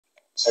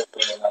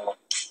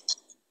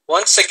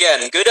Once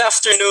again, good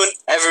afternoon,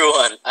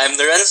 everyone. I'm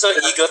Lorenzo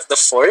Igot the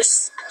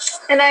Fourth.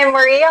 And I'm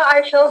Maria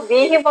Archel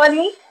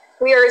Bihiboni.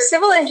 We are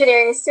civil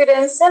engineering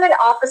students and an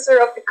officer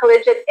of the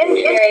Collegiate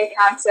Engineering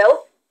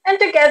Council, and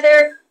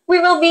together we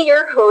will be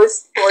your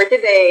hosts for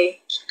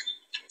today.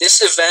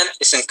 This event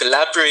is in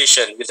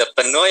collaboration with the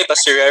Panoy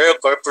Basurero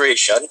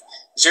Corporation,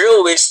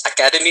 Zero Waste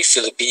Academy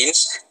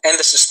Philippines, and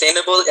the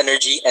Sustainable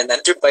Energy and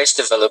Enterprise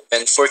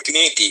Development for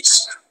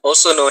Communities,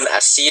 also known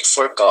as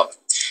SEED4Com.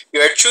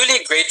 We are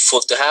truly grateful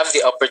to have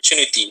the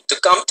opportunity to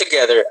come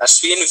together as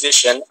we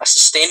envision a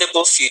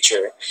sustainable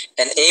future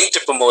and aim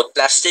to promote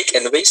plastic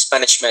and waste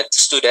management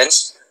to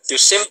students through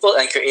simple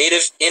and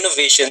creative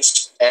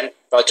innovations and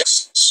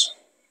projects.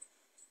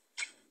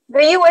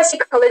 The USC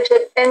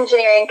Collegiate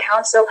Engineering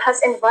Council has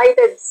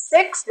invited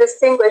 6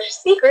 distinguished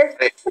speakers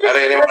to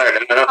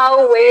discuss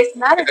how waste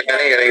management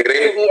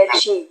can be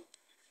achieved.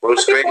 But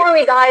before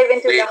we dive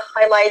into the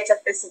highlights of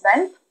this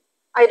event,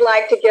 I'd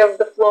like to give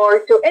the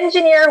floor to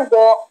Engineer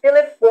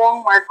Philip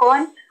Wong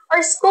Marcon,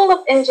 our School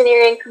of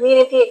Engineering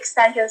Community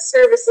Extension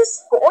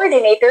Services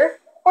Coordinator,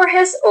 for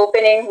his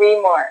opening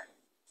remarks.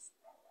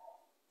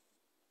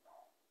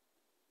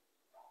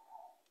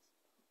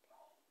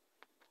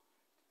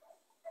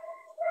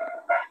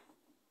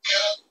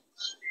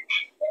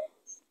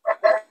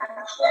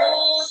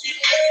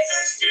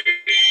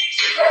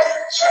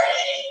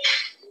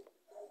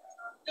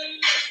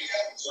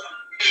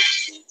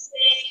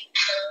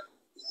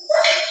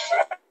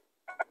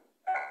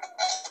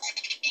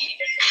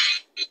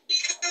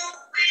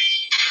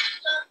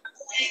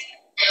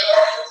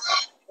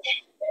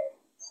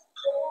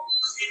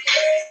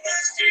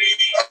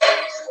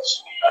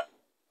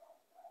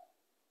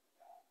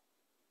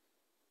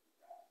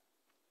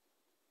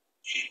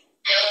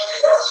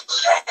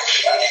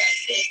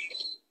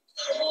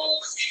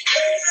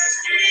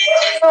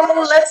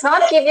 So let's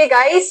not keep you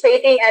guys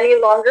waiting any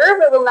longer.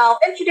 We will now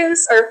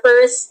introduce our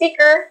first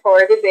speaker for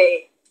the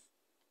day.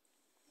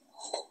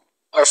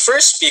 Our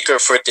first speaker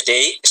for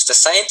today is the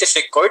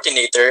Scientific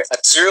Coordinator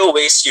at Zero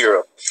Waste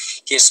Europe.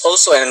 He is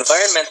also an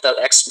environmental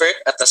expert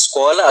at the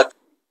Scuola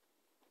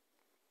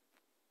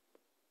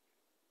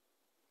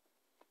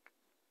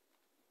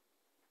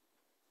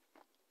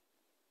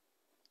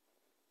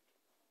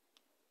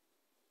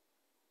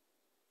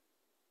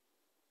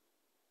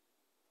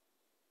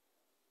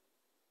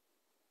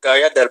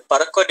Agraria del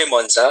Parco di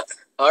Monza,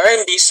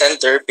 R&D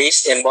center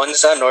based in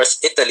Monza, North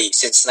Italy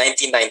since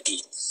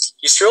 1990.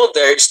 His role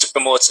there is to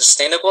promote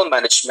sustainable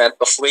management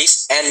of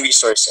waste and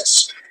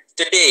resources.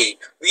 Today,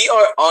 we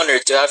are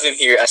honored to have him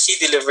here as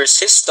he delivers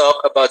his talk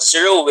about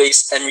zero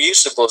waste and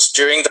reusables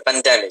during the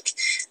pandemic.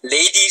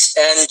 Ladies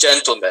and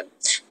gentlemen,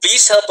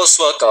 please help us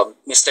welcome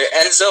Mr.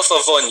 Enzo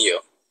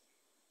Favonio.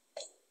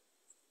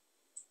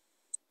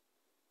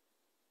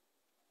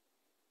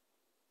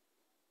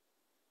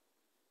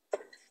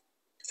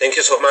 Thank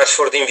you so much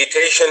for the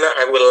invitation.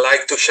 I would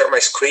like to share my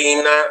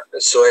screen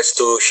so as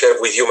to share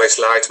with you my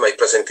slides, my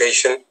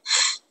presentation.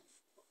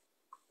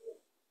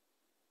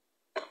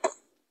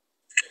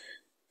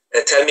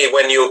 Tell me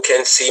when you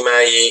can see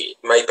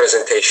my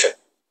presentation.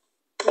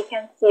 You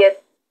can see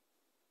it,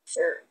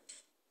 sir.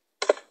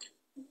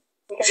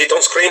 Is it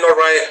on screen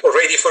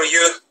already for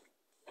you?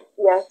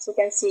 Yes, you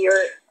can see your...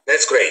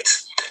 That's great.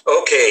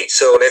 Okay,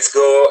 so let's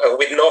go,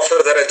 with no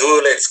further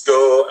ado, let's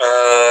go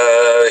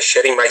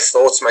sharing my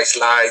thoughts, my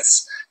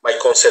slides, my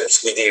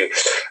concepts with you.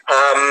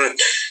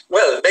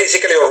 Well,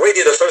 basically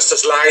already the first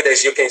slide,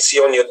 as you can see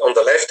on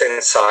the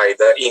left-hand side,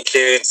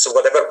 includes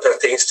whatever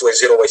pertains to a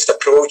zero-waste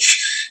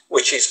approach,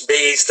 which is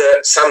based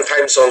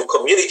sometimes on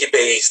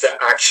community-based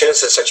actions,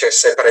 such as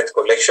separate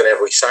collection and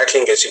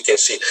recycling, as you can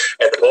see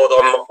at the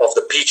bottom of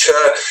the picture,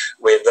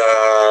 with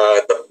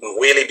the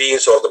wheelie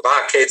bins or the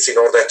buckets in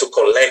order to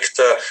collect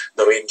the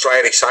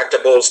dry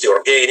recyclables, the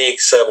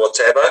organics,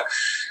 whatever.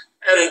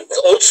 And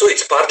also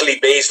it's partly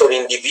based on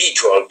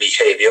individual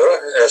behavior,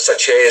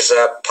 such as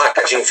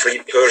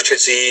packaging-free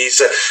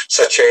purchases,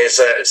 such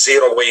as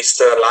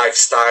zero-waste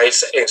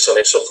lifestyles, and so on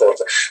and so forth.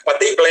 But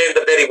they blend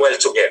very well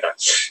together.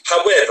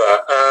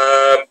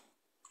 However,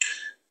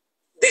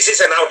 this is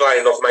an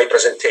outline of my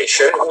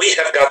presentation. We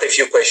have got a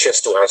few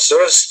questions to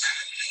answer.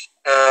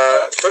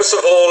 First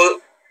of all,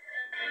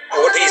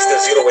 what is the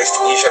zero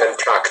waste vision and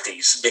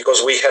practice?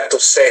 Because we have to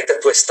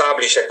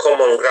establish a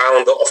common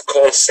ground of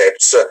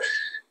concepts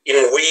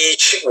in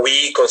which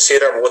we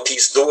consider what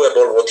is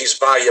doable, what is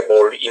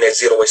viable in a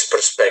zero waste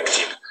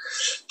perspective.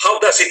 How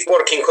does it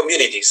work in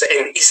communities?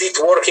 And is it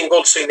working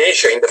also in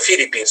Asia, in the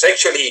Philippines?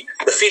 Actually,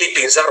 the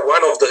Philippines are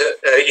one of the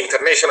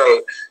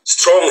international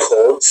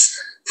strongholds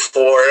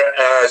for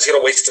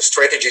zero waste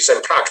strategies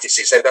and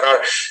practices, and there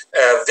are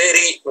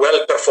very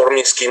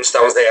well-performing schemes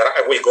down there.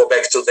 I will go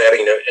back to that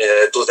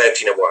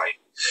in a while.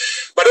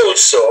 But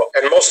also,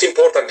 and most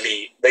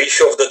importantly, the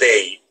issue of the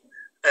day,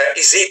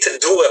 is it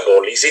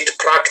doable? Is it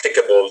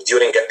practicable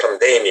during a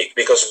pandemic?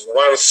 Because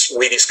once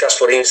we discuss,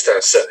 for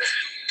instance,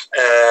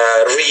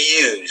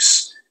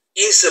 reuse.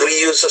 Is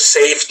reuse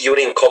safe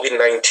during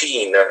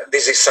COVID-19?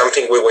 This is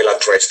something we will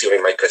address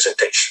during my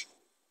presentation.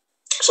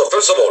 So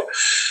first of all,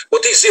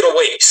 what is zero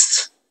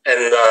waste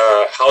and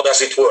how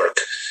does it work?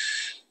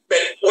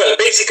 Well,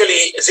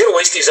 basically, zero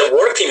waste is a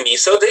working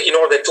method in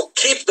order to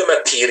keep the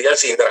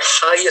materials in their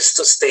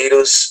highest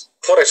status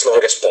for as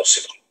long as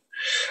possible.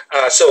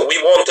 So we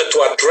wanted to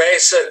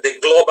address the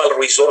global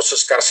resource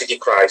scarcity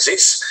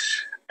crisis,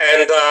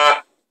 and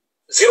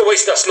zero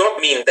waste does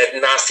not mean that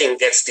nothing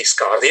gets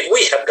discarded.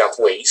 We have got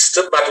waste,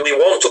 but we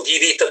want to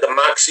give it the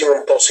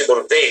maximum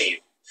possible value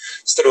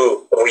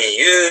through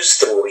reuse,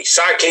 through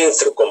recycling,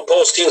 through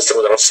composting,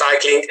 through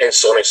recycling, and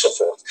so on and so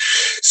forth.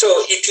 So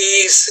it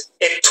is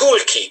a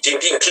toolkit.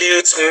 It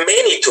includes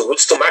many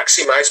tools to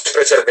maximize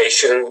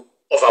preservation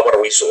of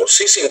our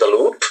resources in the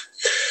loop.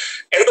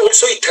 And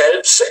also it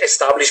helps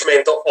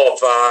establishment of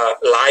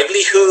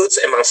livelihoods,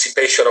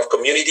 emancipation of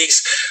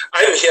communities.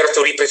 I'm here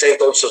to represent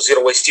also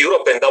Zero Waste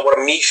Europe, and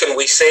our mission,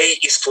 we say,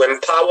 is to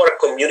empower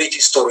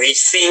communities to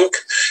rethink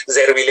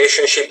their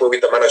relationship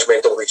with the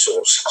management of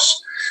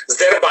resources,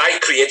 thereby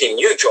creating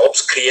new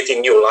jobs,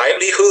 creating new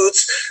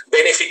livelihoods,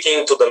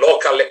 benefiting to the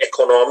local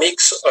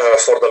economics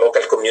for the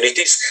local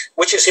communities,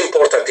 which is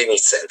important in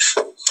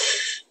itself.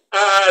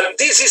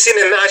 This is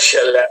in a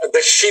nutshell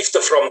the shift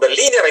from the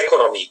linear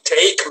economy,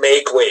 take,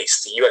 make,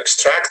 waste. You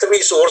extract the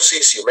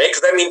resources, you make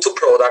them into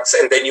products,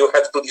 and then you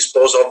have to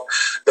dispose of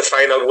the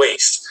final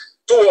waste.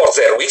 Towards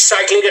a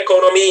recycling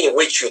economy in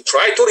which you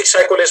try to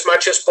recycle as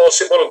much as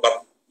possible,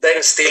 but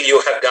then still you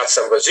have got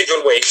some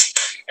residual waste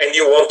and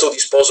you want to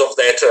dispose of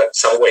that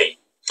some way.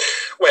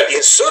 Well,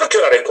 in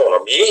circular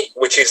economy,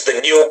 which is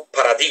the new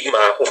paradigm,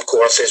 of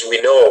course, as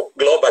we know,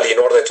 globally in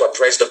order to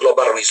address the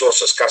global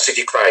resource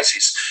scarcity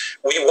crisis,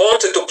 we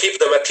wanted to keep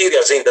the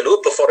materials in the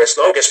loop for as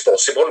long as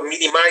possible,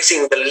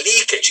 minimizing the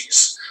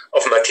leakages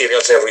of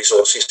materials and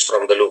resources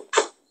from the loop.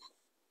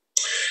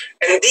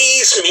 And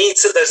this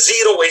meets the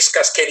zero waste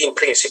cascading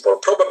principle.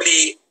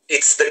 Probably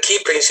it's the key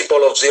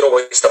principle of zero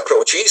waste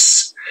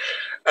approaches.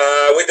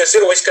 With the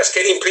zero waste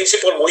cascading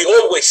principle, we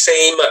always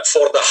aim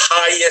for the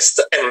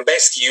highest and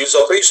best use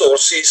of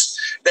resources.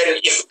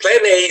 Then if plan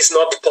A is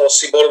not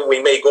possible,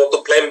 we may go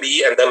to plan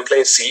B and then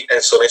plan C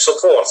and so on and so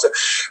forth.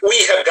 We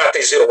have got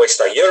a zero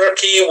waste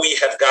hierarchy. We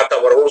have got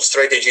our own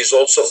strategies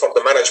also for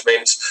the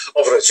management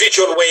of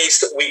residual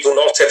waste. We do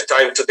not have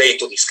time today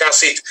to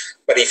discuss it,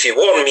 but if you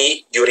want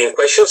me during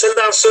questions and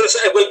answers,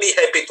 I will be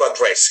happy to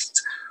address it.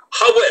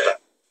 However,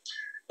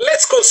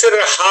 let's consider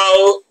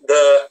how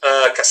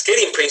the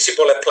cascading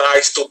principle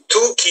applies to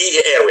two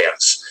key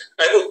areas.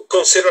 I would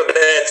consider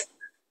that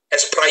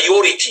as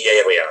priority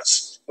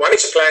areas. One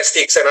is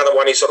plastics, another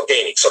one is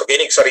organics.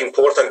 Organics are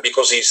important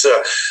because it's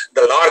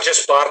the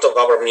largest part of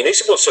our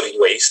municipal solid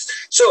waste.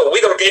 So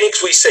with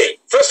organics, we say,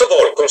 first of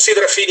all,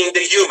 consider feeding the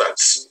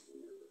humans.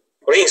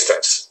 For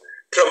instance,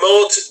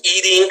 promote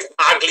eating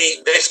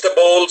ugly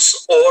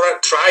vegetables or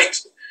try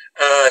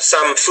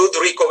some food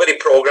recovery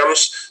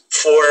programs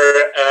for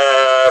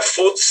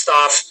food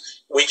stuff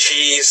which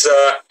is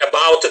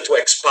about to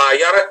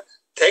expire.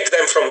 Take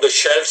them from the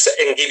shelves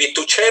and give it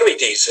to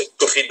charities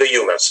to feed the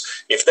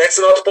humans. If that's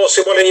not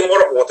possible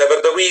anymore, whatever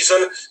the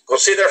reason,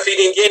 consider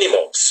feeding the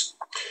animals.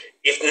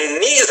 If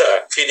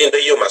neither feeding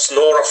the humans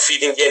nor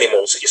feeding the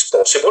animals is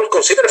possible,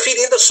 consider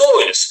feeding the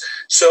soils.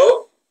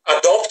 So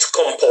adopt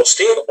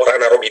composting or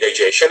anaerobic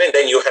digestion, and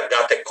then you have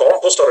got a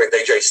compost or a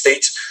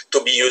digestate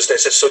to be used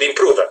as a soil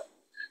improver.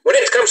 When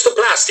it comes to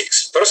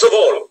plastics, first of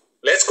all,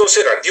 let's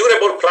consider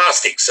durable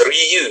plastics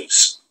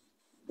reuse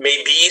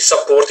may be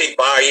supported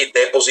by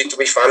deposit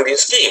refunding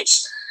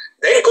schemes.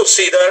 Then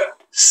consider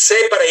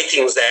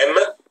separating them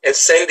and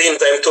sending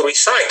them to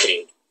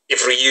recycling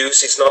if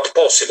reuse is not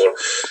possible.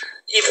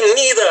 If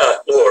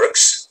neither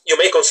works, you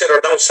may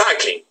consider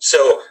downcycling.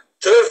 So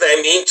turn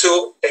them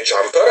into a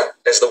jumper,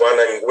 as the one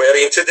I'm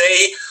wearing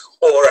today,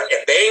 or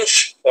a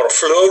bench, or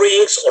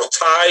floorings, or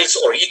tiles,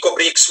 or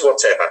eco-bricks,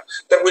 whatever.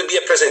 There will be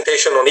a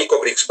presentation on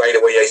eco-bricks, by the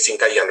way, I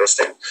think I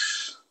understand.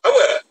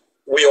 However,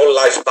 we all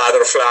like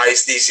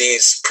butterflies. This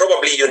is,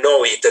 probably you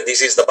know it,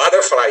 this is the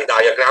butterfly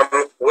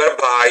diagram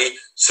whereby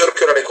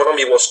circular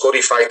economy was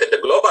codified at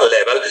the global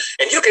level,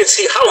 and you can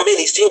see how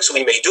many things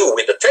we may do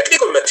with the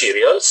technical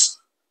materials,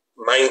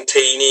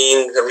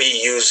 maintaining,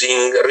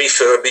 reusing,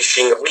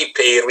 refurbishing,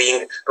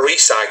 repairing,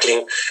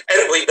 recycling,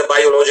 and with the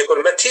biological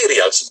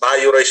materials,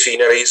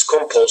 biorefineries,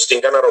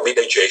 composting, anaerobic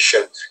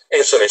digestion,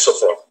 and so on and so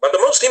forth. But the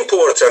most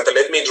important,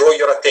 let me draw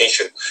your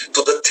attention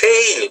to the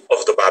tail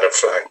of the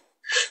butterfly.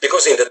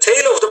 Because in the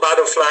tail of the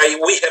butterfly,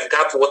 we have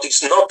got what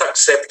is not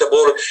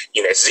acceptable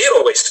in a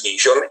zero waste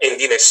vision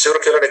and in a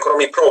circular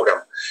economy program,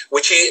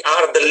 which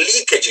are the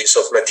leakages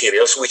of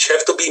materials which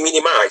have to be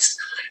minimized.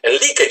 And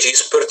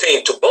leakages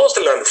pertain to both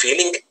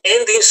landfilling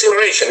and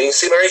incineration.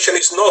 Incineration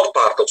is not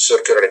part of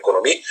circular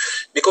economy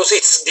because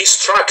it's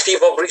destructive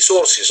of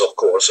resources, of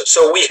course.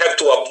 So we have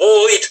to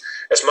avoid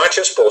as much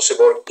as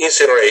possible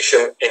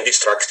incineration and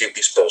destructive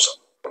disposal.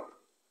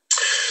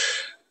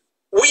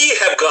 We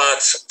have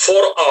got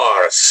 4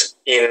 R's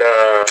in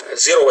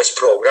zero waste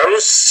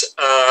programs.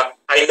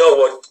 I know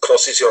what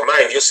crosses your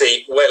mind. You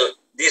say, well,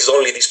 This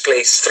only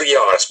displays 3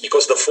 R's,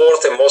 because the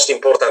fourth and most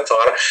important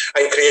R,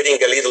 I'm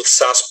creating a little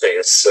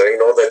suspense in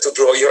order to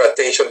draw your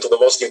attention to the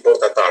most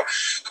important R.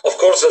 Of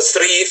course, the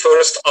 3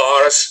 first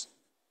R's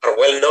are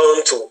well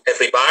known to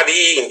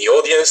everybody in the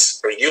audience: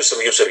 reduce,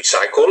 reuse,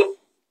 recycle.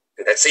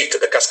 And that's it,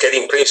 the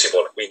cascading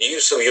principle: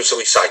 reduce, reuse,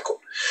 recycle.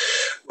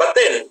 But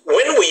then,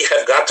 when we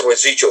have got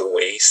residual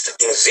waste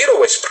in zero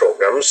waste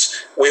programs,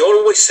 we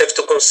always have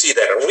to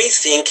consider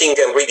rethinking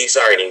and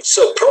redesigning.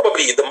 So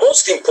probably the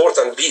most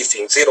important bit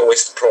in zero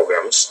waste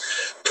programs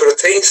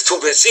pertains to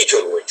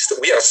residual waste.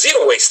 We are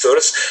zero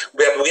wasters,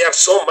 but we are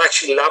so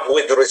much in love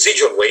with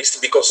residual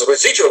waste because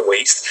residual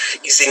waste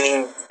is an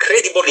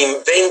incredible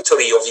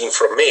inventory of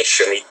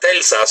information. It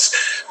tells us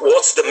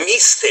what's the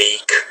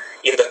mistake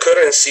in the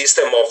current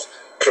system of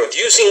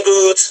producing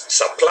goods,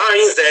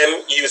 supplying them,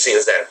 using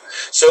them.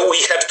 So we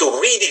have to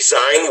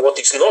redesign what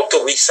is not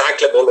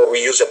recyclable or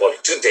reusable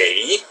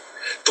today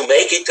to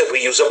make it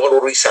reusable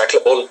or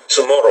recyclable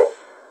tomorrow.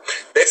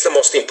 That's the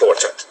most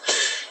important.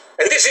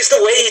 And this is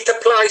the way it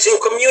applies in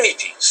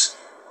communities.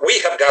 We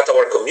have got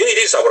our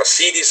communities, our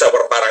cities,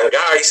 our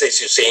barangays, as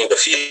you say in the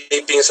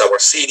Philippines, our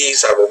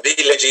cities, our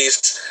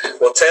villages,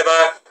 whatever.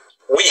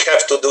 We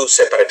have to do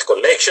separate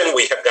collection.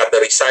 We have got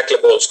the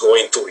recyclables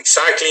going to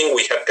recycling.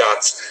 We have got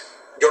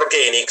the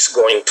organics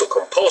going to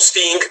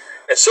composting.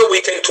 And so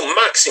we tend to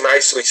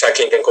maximize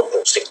recycling and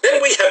composting.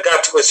 Then we have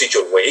got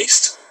residual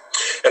waste.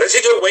 And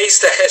residual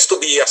waste has to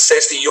be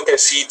assessed. You can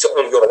see it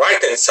on your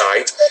right-hand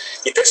side.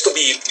 It has to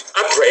be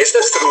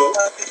addressed through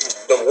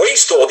the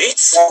waste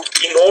audits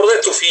in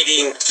order to feed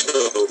into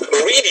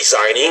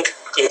redesigning,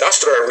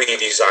 industrial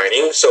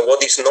redesigning. So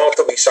what is not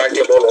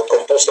recyclable or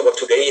compostable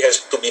today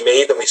has to be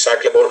made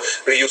recyclable,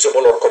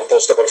 reusable, or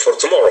compostable for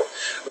tomorrow.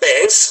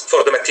 Bans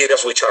for the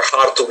materials which are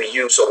hard to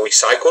reuse or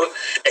recycle,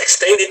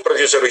 extended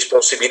producer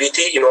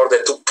responsibility in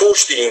order to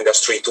push the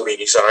industry to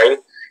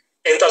redesign,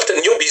 and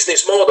new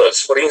business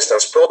models, for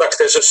instance, product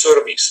as a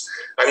service.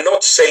 I'm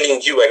not selling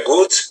you a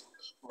good,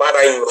 but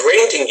I'm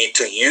renting it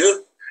to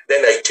you.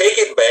 Then I take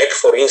it back,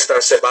 for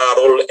instance, a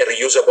bottle, a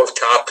reusable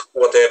cup,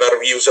 whatever,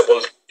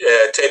 reusable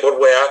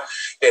tableware.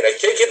 Then I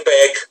take it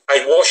back,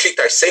 I wash it,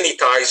 I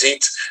sanitize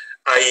it,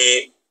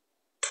 I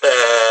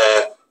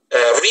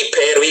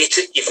repair it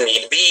if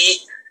need be,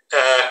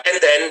 and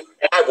then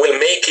I will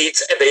make it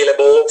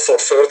available for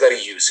further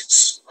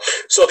uses.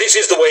 So this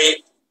is the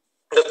way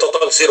the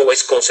total zero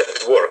waste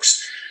concept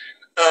works.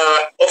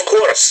 Of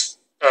course,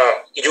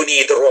 you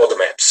need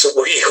roadmaps.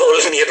 We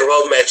all need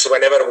roadmaps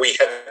whenever we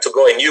have to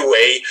go a new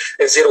way,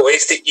 and zero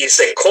waste is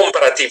a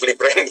comparatively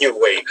brand new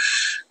way.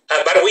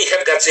 But we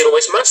have got zero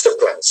waste master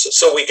plans,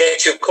 so we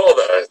get you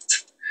covered.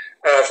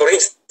 For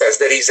instance,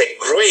 there is a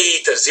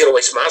great zero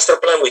waste master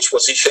plan which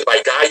was issued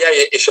by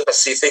Gaia Asia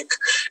Pacific,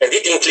 and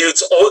it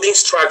includes all the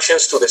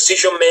instructions to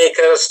decision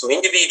makers, to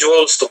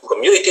individuals, to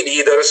community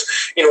leaders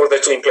in order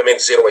to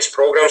implement zero waste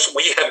programs.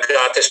 We have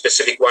got a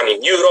specific one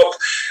in Europe.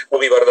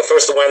 We were the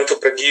first one to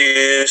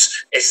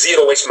produce a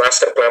zero waste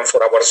master plan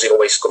for our zero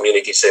waste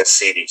communities and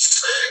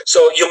cities.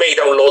 So you may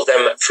download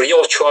them free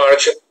of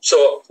charge,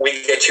 so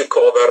we get you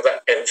covered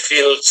and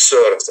feel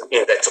served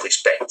in that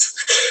respect.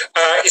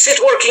 Is it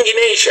working in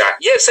Asia?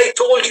 Yes, I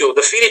told you,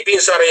 the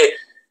Philippines are an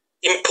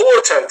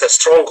important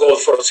stronghold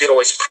for zero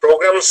waste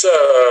programs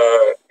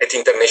at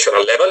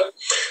international level.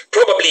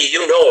 Probably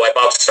you know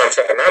about San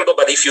Fernando,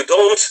 but if you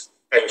don't,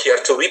 I'm here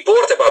to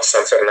report about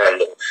San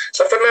Fernando.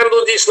 San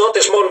Fernando is not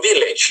a small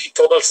village. It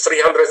totals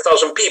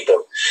 300,000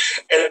 people.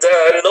 And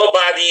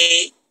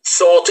nobody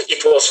thought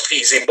it was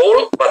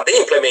feasible, but they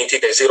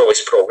implemented a zero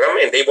waste program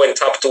and they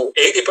went up to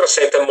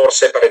 80% and more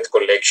separate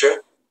collection,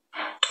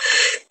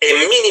 a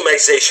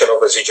minimization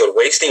of residual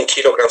waste in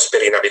kilograms per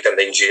inhabitant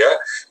and year,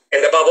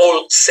 and above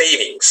all,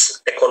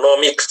 savings,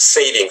 economic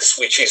savings,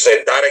 which is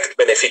a direct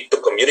benefit to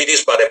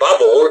communities, but above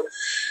all,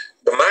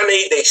 the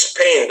money they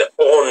spend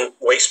on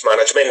waste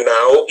management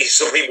now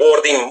is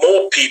rewarding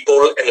more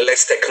people and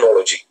less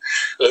technology,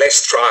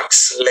 less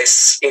trucks,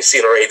 less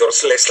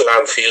incinerators, less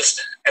landfills,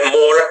 and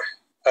more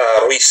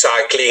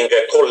recycling,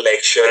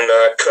 collection,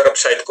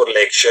 curbside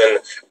collection,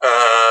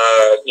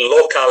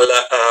 local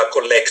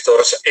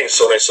collectors, and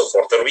so on and so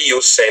forth,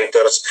 reuse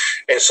centers,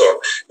 and so on.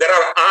 There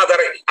are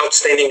other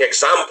outstanding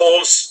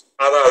examples,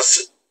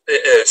 others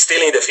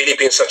still in the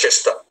Philippines, such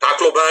as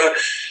Tacloban,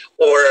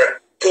 or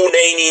Pune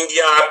in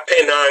India,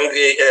 Penang,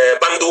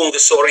 Bandung,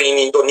 in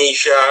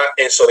Indonesia,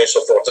 and so on and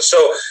so forth. So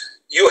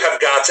you have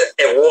got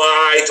a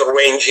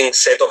wide-ranging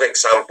set of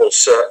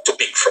examples to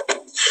pick from.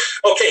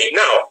 Okay,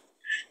 now,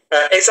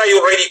 as I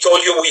already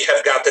told you, we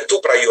have got the two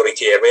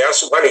priority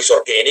areas. One is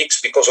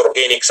organics, because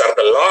organics are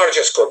the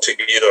largest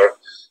contributor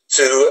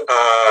to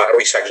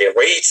recycling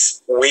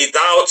rates.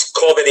 Without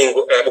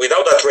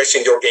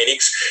addressing the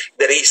organics,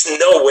 there is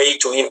no way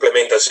to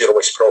implement zero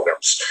waste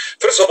programs.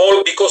 First of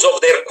all, because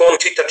of their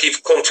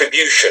quantitative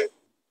contribution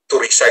to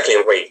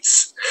recycling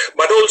rates,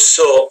 but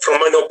also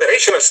from an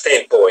operational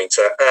standpoint,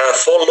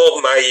 follow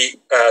my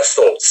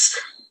thoughts.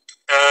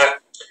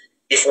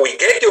 if we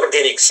get the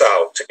organics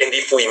out and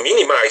if we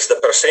minimize the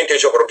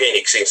percentage of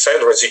organics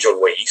inside residual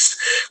waste,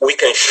 we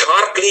can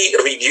sharply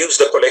reduce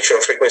the collection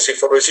frequency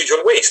for residual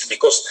waste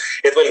because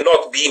it will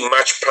not be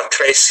much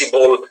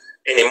traceable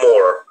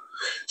anymore.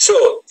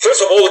 So,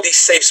 first of all, this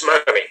saves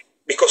money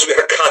because we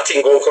are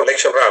cutting on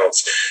collection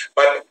rounds,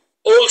 but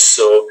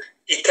also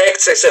it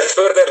acts as a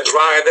further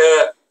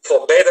driver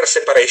for better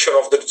separation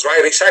of the dry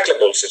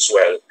recyclables as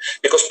well,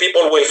 because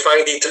people will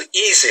find it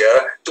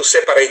easier to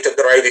separate the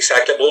dry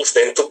recyclables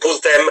than to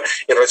put them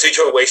in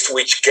residual waste,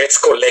 which gets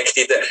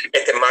collected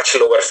at a much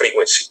lower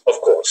frequency, of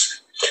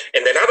course.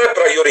 And another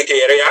priority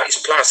area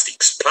is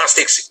plastics.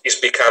 Plastics is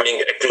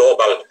becoming a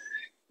global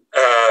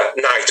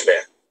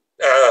nightmare,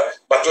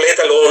 but let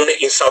alone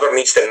in Southern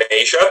Eastern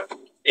Asia,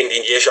 in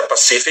the Asia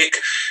Pacific.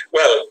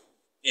 Well,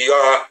 you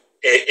are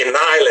an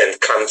island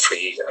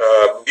country,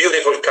 a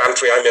beautiful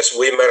country. I'm a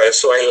swimmer, and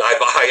so I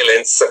love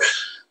islands.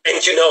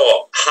 And you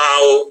know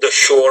how the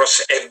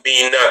shores have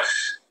been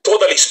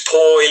totally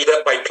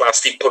spoiled by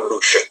plastic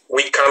pollution.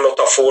 We cannot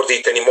afford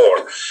it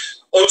anymore.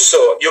 Also,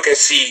 you can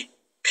see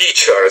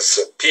pictures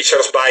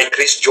by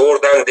Chris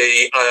Jordan,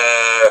 the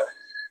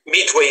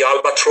Midway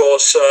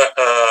albatross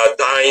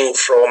dying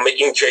from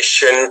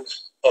ingestion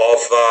of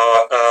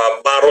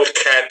barrel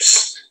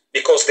caps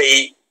because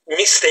they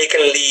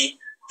mistakenly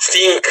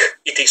think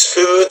it is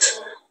food,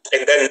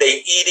 and then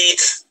they eat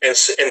it,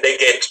 and they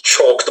get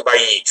choked by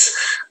it.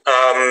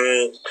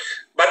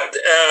 But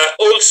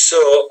also,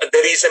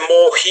 there is a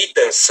more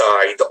hidden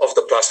side of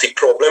the plastic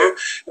problem,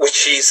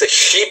 which is a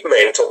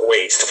shipment of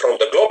waste from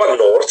the global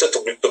north to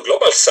the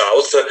global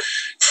south,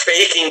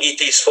 faking it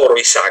is for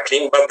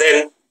recycling, but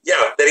then,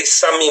 yeah, there is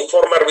some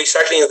informal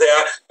recycling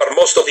there, but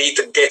most of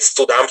it gets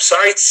to dump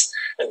sites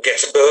and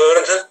gets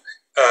burned,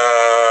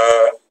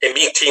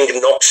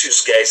 emitting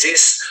noxious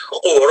gases,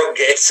 or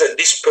gets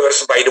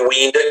dispersed by the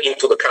wind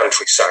into the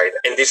countryside.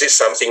 And this is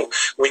something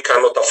we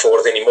cannot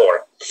afford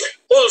anymore.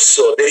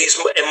 Also, there is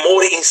a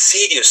more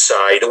insidious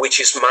side, which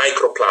is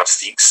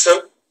microplastics.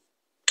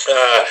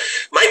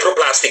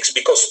 Microplastics,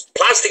 because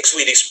plastics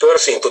we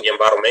disperse into the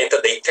environment,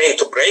 they tend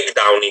to break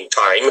down in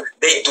time.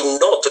 They do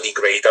not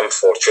degrade,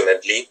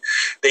 unfortunately.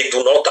 They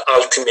do not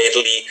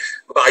ultimately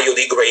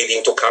biodegrade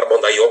into carbon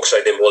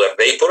dioxide and water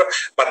vapor,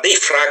 but they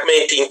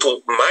fragment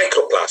into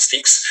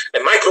microplastics,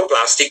 and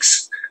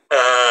microplastics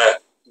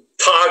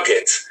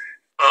target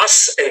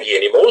us and the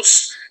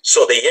animals.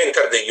 So they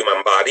enter the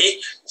human body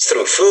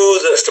through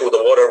food, through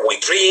the water we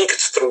drink,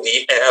 through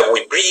the air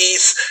we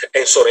breathe,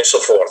 and so on and so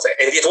forth.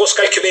 And it was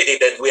calculated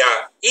that we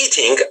are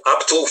eating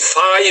up to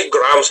 5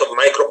 grams of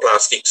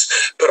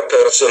microplastics per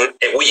person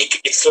a week.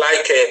 It's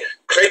like a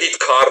credit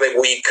card a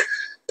week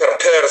per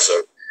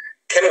person.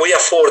 Can we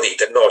afford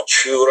it? No,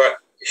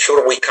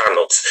 sure we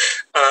cannot.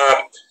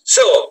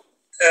 So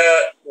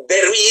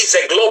there is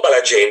a global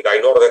agenda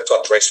in order to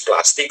address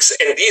plastics,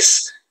 and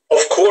this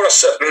of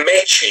course,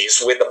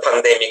 matches with the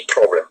pandemic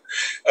problem,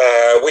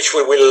 which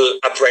we will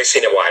address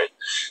in a while.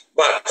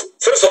 But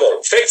first of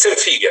all, facts and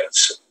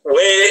figures.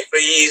 Where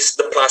is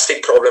the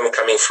plastic problem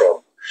coming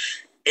from?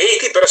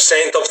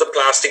 80% of the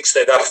plastics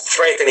that are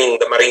threatening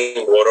the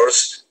marine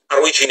waters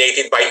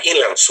originated by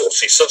inland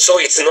sources. So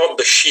it's not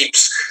the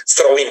ships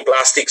throwing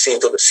plastics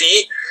into the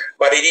sea,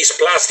 but it is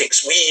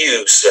plastics we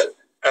use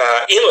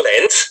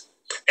inland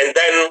and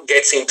then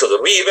gets into the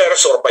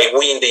rivers or by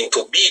wind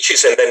into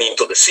beaches and then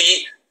into the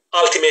sea,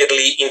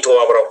 ultimately into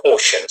our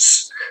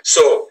oceans.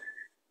 So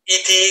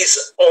it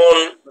is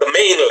on the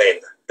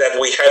mainland that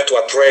we have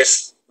to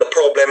address the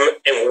problem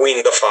and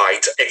win the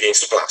fight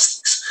against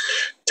plastics.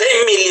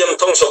 10 million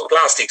tons of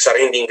plastics are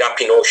ending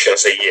up in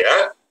oceans a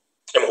year,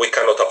 and we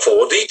cannot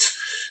afford it.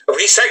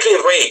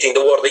 Recycling rate in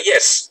the world,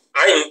 yes,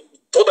 I'm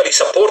totally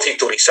supportive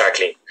to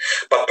recycling.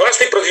 But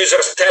plastic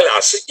producers tell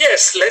us,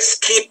 yes, let's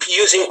keep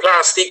using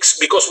plastics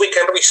because we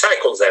can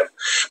recycle them.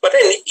 But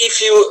then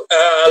if you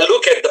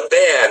look at the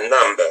bare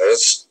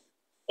numbers,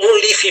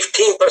 only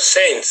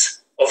 15%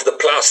 of the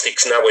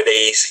plastics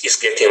nowadays is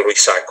getting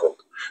recycled.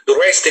 The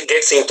rest it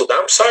gets into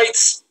dump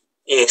sites,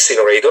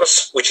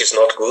 incinerators, which is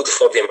not good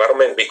for the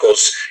environment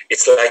because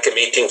it's like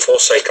emitting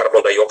fossil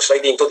carbon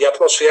dioxide into the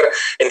atmosphere,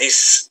 and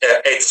this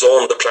adds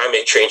on the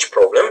climate change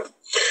problem.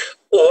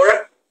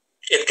 Or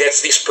it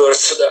gets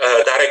dispersed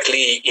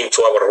directly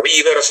into our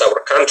rivers,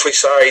 our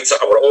countrysides,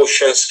 our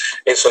oceans,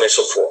 and so on and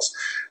so forth.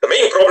 The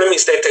main problem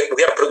is that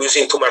we are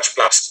producing too much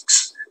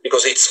plastics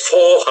because it's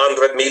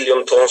 400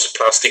 million tons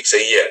plastics a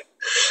year.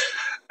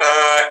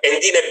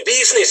 And in a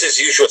business as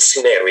usual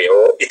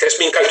scenario, it has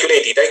been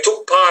calculated. I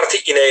took part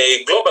in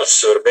a global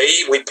survey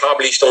we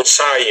published on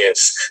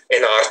Science,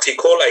 an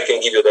article. I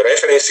can give you the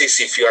references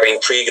if you are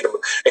intrigued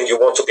and you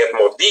want to get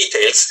more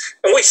details.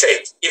 And we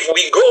said, if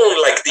we go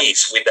on like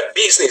this with the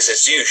business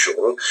as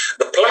usual,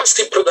 the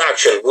plastic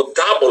production would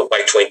double by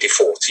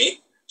 2040.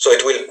 So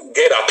it will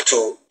get up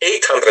to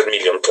 800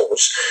 million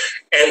tons.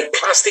 And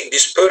plastic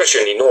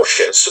dispersion in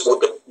oceans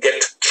would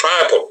get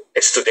triple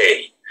as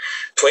today.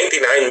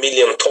 29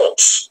 million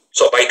tons.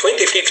 So by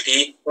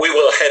 2050, we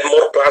will have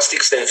more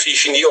plastics than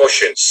fish in the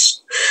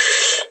oceans.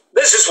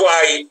 This is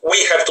why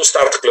we have to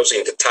start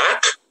closing the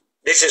tap.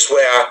 This is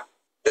where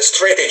the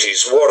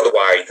strategies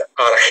worldwide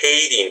are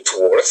heading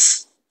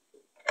towards.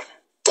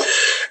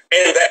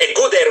 And a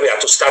good area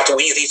to start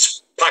with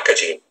is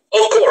packaging.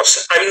 Of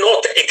course, I'm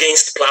not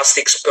against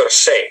plastics per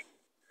se.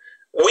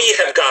 We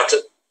have got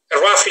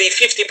roughly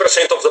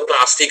 50% of the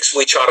plastics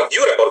which are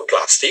durable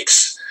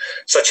plastics,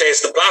 such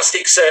as the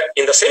plastics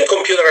in the same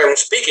computer I'm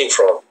speaking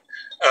from,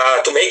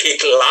 to make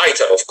it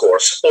lighter, of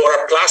course,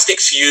 or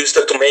plastics used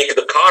to make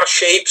the car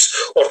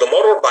shapes or the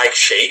motorbike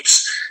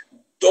shapes.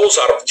 Those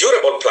are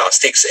durable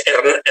plastics and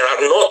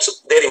are not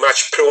very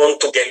much prone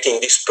to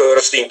getting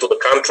dispersed into the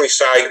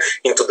countryside,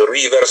 into the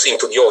rivers,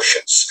 into the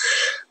oceans.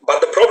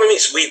 But the problem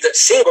is with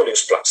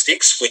single-use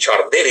plastics, which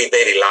are very,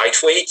 very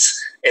lightweight,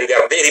 and they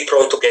are very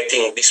prone to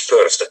getting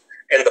dispersed.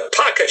 And the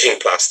packaging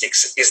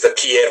plastics is the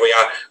key area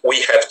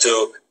we have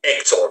to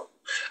act on.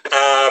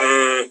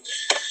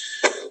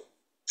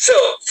 So,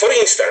 for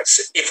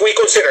instance, if we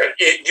consider,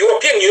 the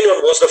European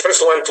Union was the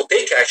first one to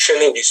take action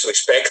in this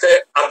respect,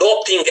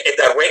 adopting a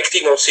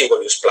directive on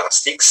single-use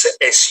plastics,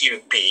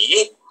 SUP,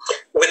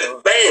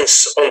 with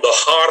bans on the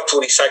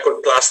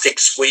hard-to-recycle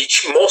plastics,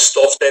 which most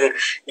often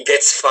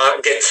get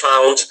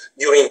found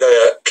during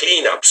the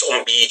cleanups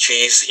on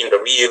beaches, in the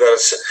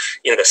rivers,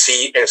 in the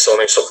sea, and so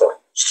on and so forth.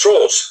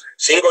 Straws,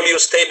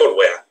 single-use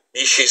tableware,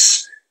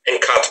 dishes,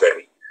 and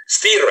cutlery,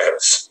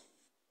 stirrers,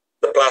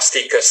 the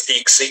plastic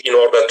sticks in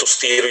order to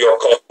stir your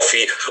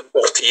coffee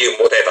or tea,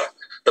 whatever,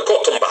 the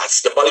cotton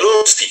buds, the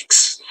balloon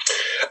sticks.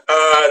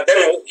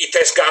 Then it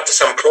has got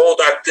some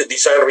product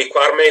design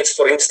requirements.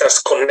 For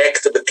instance,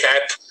 connect the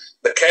cap.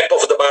 The cap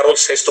of the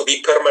barrels has to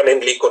be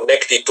permanently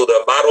connected to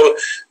the barrel,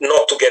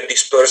 not to get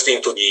dispersed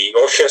into the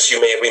oceans.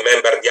 You may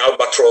remember the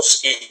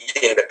albatross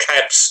eating the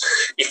caps.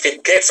 If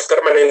it gets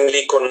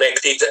permanently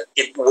connected,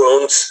 it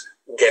won't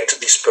get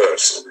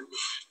dispersed.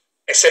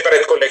 A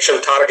separate collection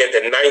target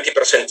and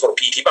 90% for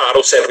PET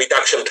barrels and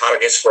reduction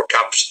targets for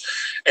cups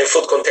and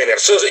food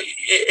containers. So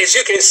as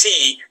you can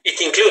see,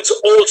 it includes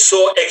also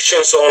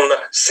actions on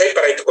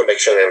separate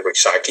collection and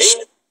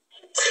recycling.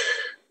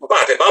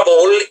 But above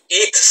all,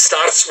 it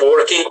starts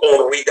working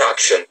on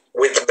reduction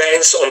with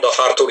bans on the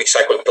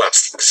hard-to-recycle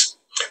plastics.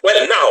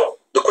 Well, now,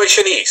 the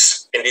question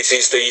is, and this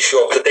is the issue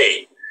of the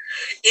day,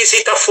 is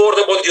it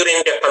affordable during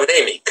the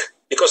pandemic?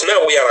 Because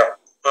now we are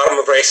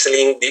arm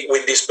wrestling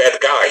with this bad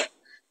guy,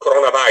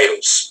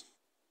 coronavirus.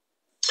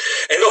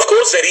 And of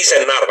course, there is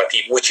a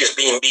narrative which is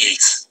being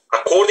built,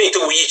 according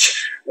to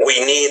which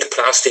we need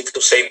plastic to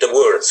save the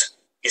world.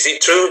 Is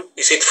it true?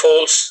 Is it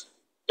false?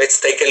 Let's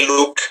take a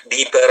look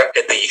deeper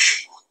at the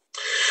issue.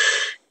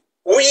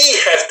 We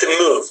have to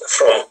move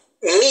from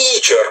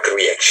knee-jerk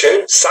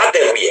reaction,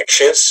 sudden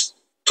reactions,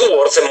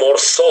 towards a more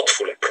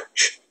thoughtful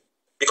approach.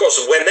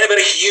 Because whenever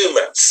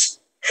humans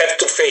have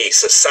to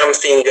face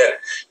something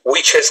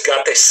which has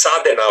got a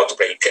sudden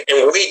outbreak,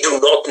 and we do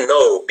not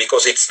know,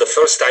 because it's the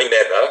first time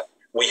ever,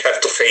 we have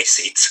to face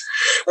it,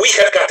 we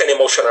have got an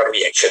emotional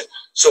reaction.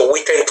 So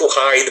we tend to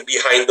hide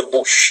behind the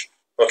bush,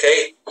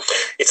 okay?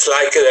 It's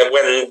like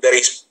when there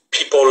is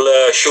people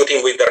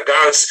shooting with their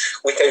guns,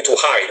 we tend to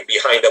hide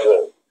behind a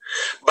wall.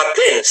 But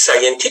then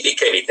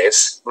scientific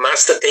evidence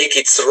must take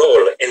its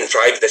role and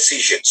drive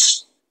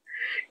decisions.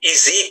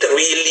 Is it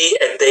really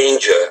a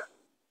danger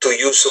to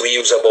use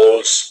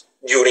reusables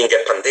during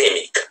a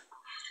pandemic?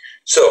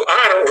 So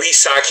are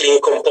recycling,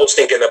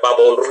 composting, and above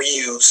all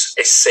reuse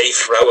a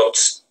safe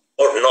route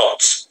or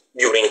not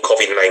during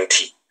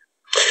COVID-19?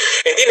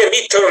 And in a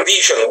midterm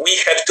vision, we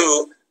have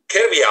to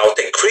carry out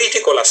a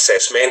critical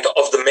assessment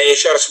of the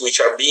measures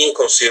which are being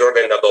considered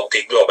and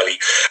adopted globally.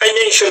 I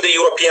mentioned the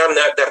European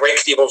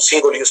Directive on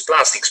Single-Use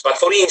Plastics, but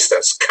for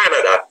instance,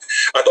 Canada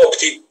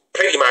adopted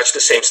pretty much the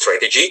same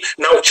strategy.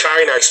 Now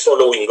China is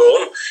following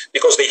on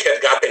because they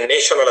have got a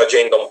national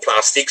agenda on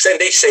plastics, and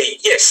they say,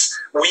 yes,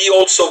 we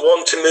also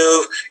want to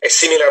move a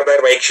similar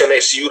direction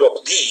as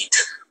Europe did.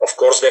 Of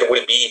course, there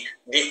will be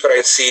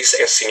differences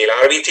and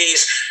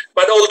similarities,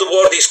 but all the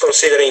world is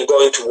considering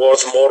going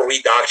towards more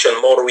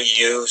reduction, more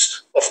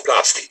reuse of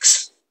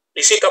plastics.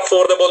 Is it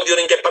affordable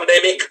during a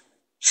pandemic?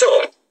 So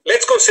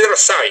let's consider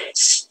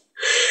science.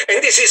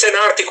 And this is an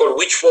article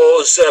which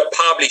was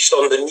published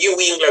on the New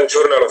England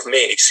Journal of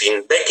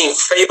Medicine back in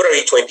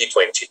February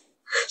 2020.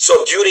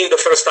 So during the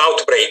first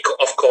outbreak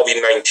of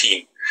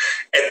COVID-19.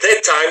 At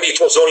that time, it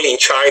was only in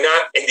China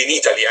and in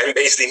Italy. I'm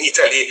based in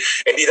Italy,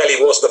 and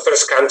Italy was the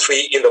first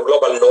country in the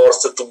global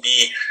north to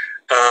be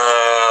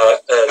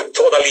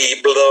totally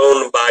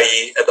blown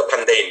by the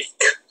pandemic.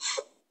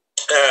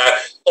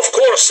 Of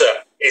course,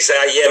 as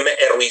I am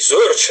a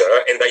researcher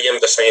and I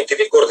am the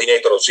scientific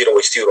coordinator of Zero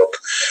Waste Europe,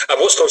 I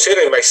was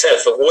considering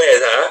myself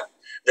whether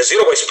the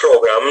zero waste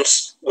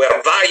programs were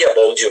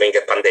viable during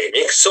a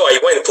pandemic. So I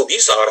went to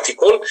this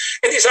article,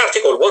 and this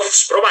article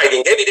was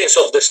providing evidence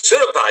of the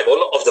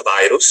survival of the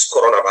virus,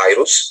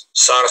 coronavirus,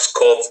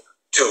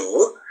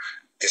 SARS-CoV-2,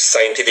 the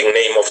scientific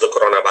name of the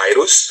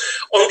coronavirus,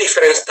 on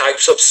different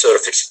types of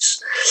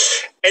surfaces.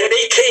 And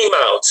they came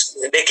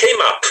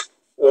up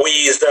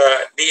with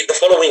the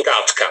following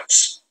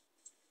outcomes.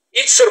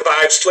 It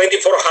survives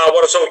 24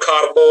 hours on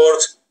cardboard,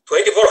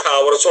 24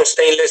 hours on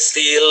stainless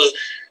steel,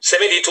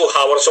 72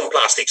 hours on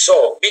plastic.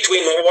 So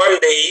between 1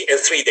 day and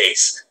 3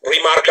 days,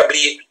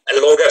 remarkably a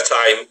longer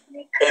time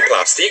on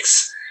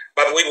plastics,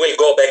 but we will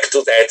go back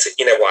to that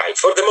in a while.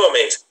 For the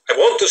moment, I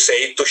want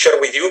to share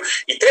with you,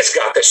 it has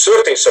got a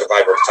certain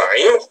survival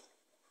time,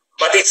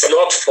 but it's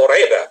not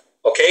forever,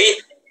 okay?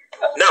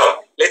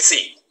 Now, let's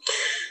see.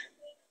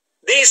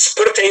 This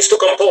pertains to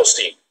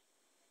composting.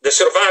 The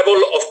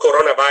survival of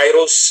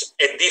coronavirus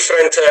at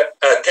different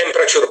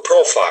temperature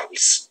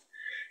profiles,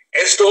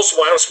 as those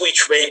ones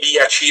which may be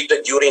achieved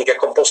during a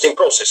composting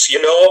process.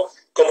 You know,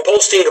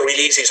 composting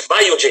releases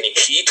biogenic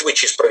heat,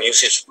 which is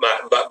produced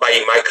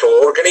by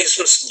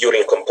microorganisms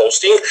during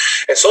composting.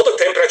 And so the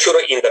temperature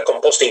in the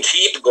composting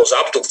heap goes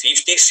up to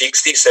 50,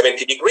 60,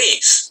 70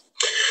 degrees.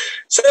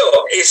 So,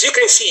 as you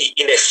can see,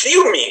 in a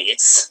few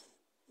minutes,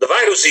 the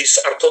viruses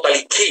are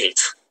totally killed.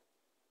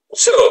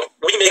 So,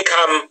 we may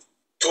come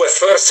to a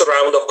first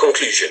round of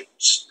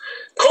conclusions.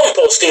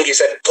 Composting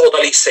is a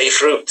totally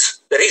safe route.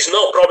 There is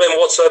no problem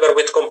whatsoever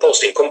with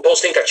composting.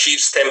 Composting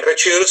achieves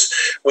temperatures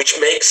which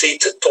makes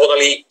it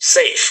totally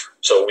safe.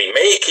 So we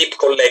may keep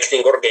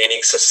collecting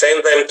organics,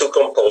 send them to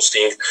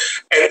composting,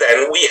 and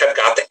then we have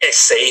got a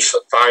safe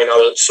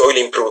final soil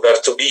improver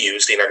to be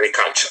used in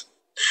agriculture.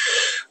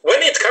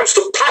 When it comes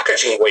to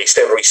packaging waste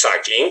and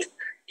recycling,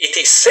 it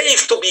is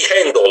safe to be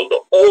handled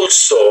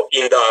also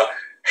in the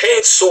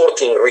hand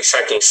sorting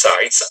recycling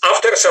sites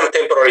after some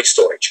temporary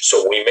storage.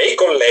 So we may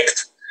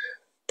collect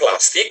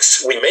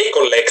plastics, we may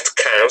collect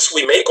cans,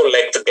 we may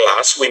collect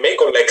glass, we may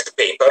collect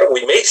paper,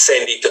 we may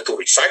send it to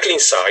recycling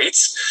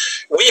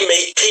sites. We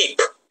may keep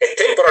a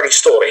temporary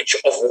storage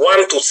of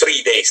 1 to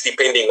 3 days,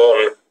 depending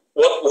on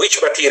which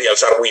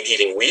materials are we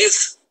dealing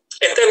with.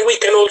 And then we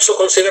can also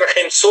consider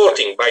hand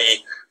sorting by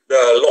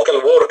the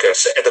local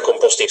workers at the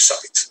composting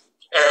site.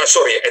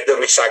 At the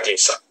recycling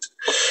site.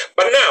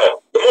 But now,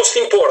 the most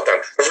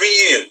important,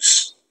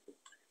 reuse.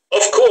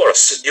 Of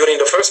course, during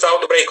the first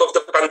outbreak of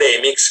the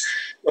pandemics,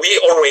 we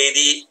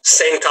already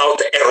sent out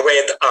a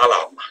red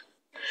alarm.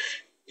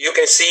 You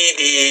can see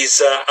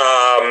this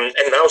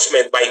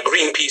announcement by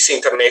Greenpeace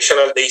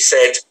International. They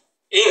said,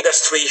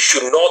 industry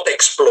should not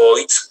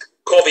exploit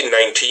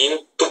COVID-19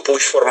 to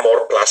push for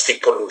more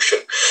plastic pollution.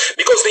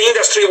 Because the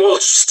industry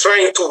was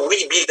trying to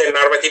rebuild a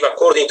narrative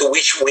according to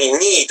which we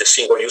need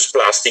single-use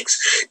plastics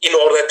in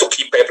order to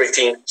keep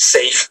everything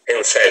safe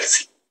and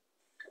healthy.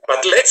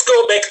 But let's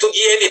go back to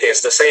the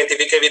evidence, the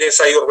scientific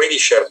evidence I already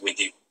shared with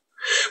you.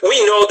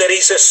 We know there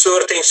is a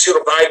certain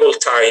survival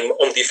time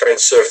on different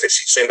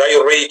surfaces, and I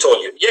already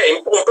told you, yeah,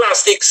 on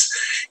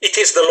plastics, it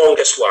is the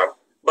longest one.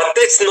 But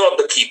that's not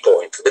the key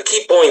point. The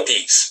key point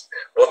is,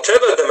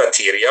 whatever the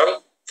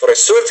material, for a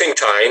certain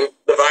time,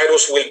 the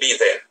virus will be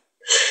there.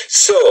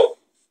 So,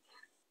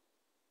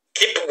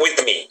 keep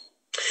with me.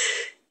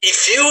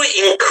 If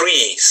you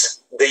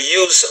increase the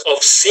use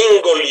of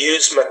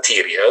single-use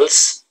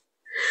materials,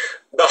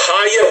 the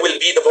higher will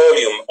be the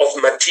volume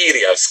of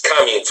materials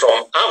coming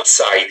from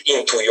outside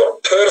into your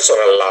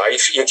personal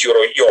life, into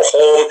your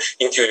home,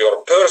 into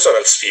your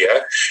personal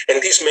sphere,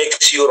 and this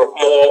makes you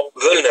more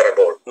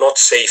vulnerable, not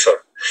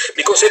safer.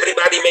 Because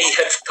everybody may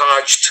have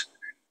touched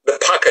the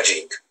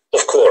packaging,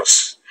 of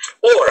course.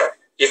 Or,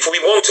 if we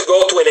want to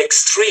go to an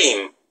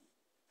extreme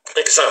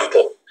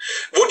example,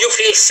 would you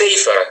feel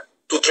safer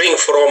to drink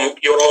from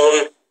your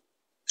own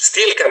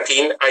steel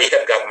canteen, I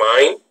have got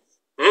mine,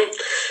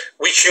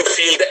 which you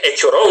filled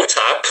at your own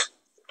tap,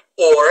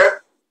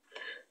 or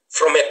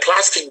from a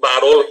plastic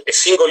bottle, a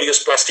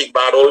single-use plastic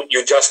bottle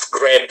you just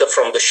grabbed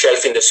from the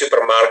shelf in the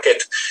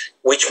supermarket,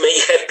 which may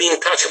have been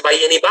touched by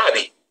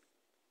anybody?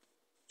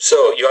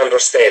 So you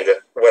understand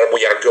where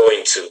we are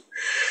going to.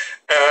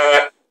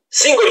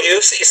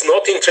 Single-use is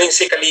not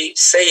intrinsically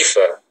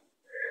safer.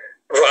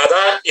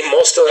 Rather, in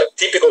most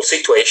typical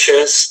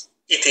situations,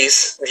 it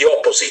is the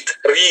opposite.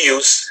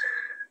 Reuse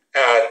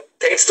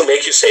tends to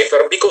make you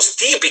safer because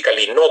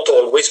typically, not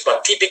always,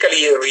 but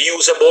typically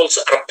reusables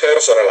are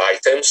personal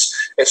items,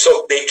 and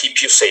so they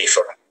keep you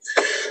safer.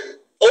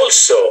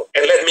 Also,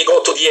 and let me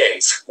go to the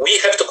end, we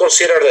have to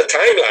consider the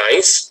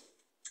timelines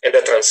and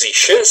the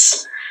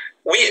transitions.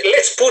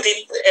 Let's put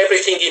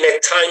everything in a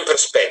time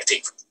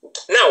perspective.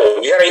 Now,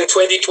 we are in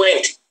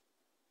 2020,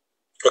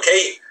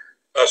 okay?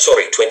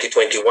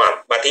 2021.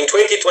 But in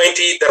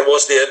 2020, there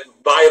was the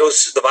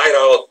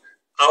viral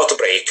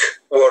outbreak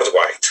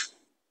worldwide,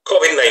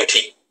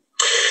 COVID-19.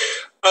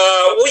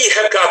 We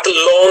have got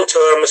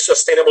long-term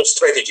sustainable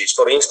strategies.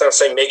 For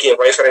instance, I'm making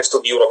reference to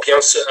the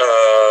European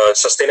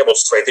sustainable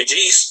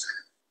strategies.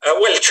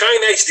 Well,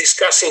 China is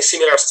discussing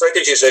similar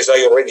strategies, as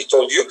I already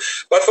told you.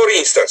 But for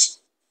instance,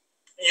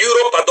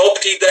 Europe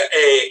adopted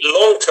a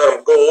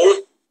long-term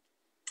goal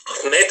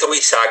of net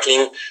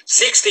recycling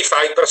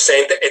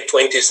 65% at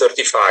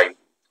 2035.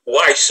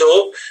 Why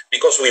so?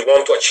 Because we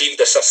want to achieve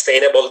the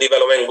Sustainable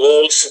Development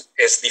Goals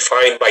as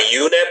defined by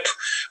UNEP,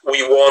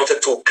 We want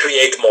to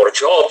create more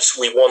jobs.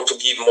 We want to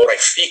give more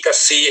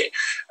efficacy,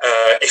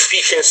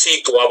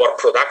 efficiency to our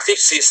productive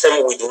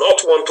system. We do not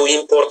want to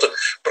import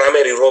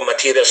primary raw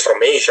materials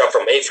from Asia,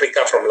 from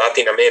Africa, from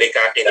Latin America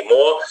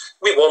anymore.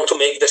 We want to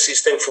make the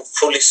system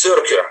fully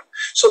circular.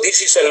 So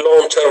this is a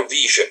long-term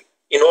vision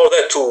in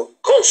order to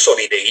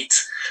consolidate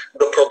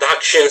the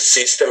production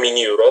system in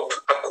Europe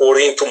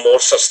according to more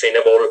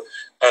sustainable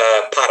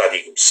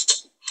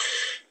paradigms.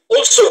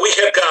 Also, we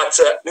have got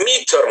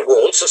midterm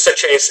goals,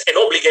 such as an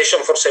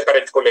obligation for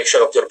separate collection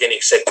of the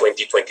organics at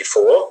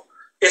 2024.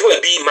 It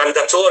will be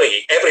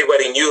mandatory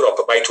everywhere in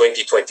Europe by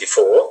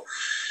 2024.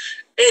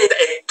 And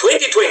at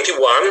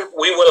 2021,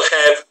 we will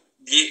have,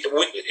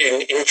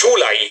 in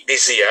July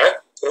this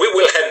year, we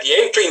will have the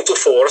entry into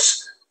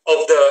force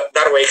of the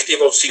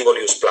directive of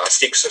single-use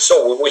plastics.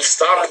 So we will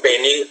start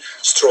banning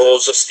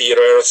straws,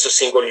 stirrers,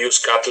 single-use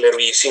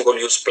cutlery,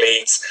 single-use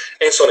plates,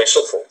 and so on and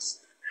so forth.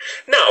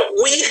 Now,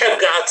 we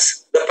have got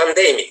the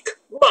pandemic,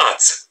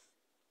 but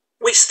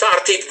we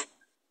started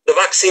the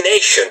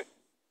vaccination.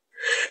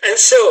 And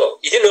so,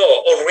 you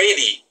know,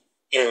 already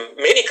in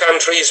many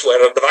countries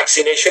where the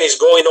vaccination is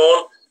going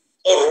on,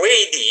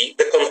 already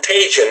the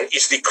contagion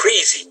is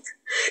decreasing.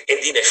 And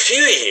in a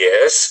few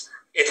years,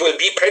 it will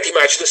be pretty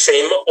much the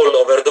same all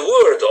over the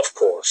world, of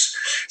course.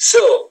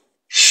 So,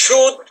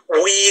 should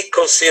we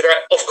consider,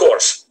 of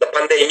course, the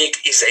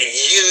pandemic is a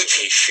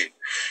huge issue.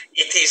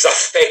 It is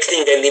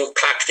affecting and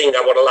impacting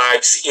our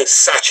lives in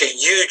such a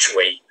huge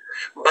way,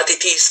 but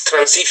it is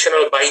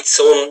transitional by its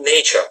own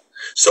nature.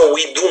 So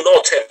we do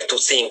not have to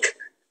think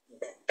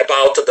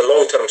about the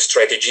long-term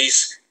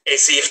strategies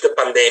as if the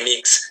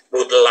pandemics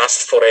would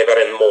last forever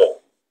and more.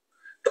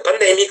 The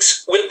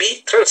pandemics will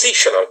be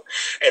transitional,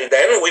 and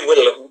then we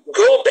will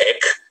go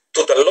back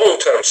to the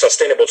long-term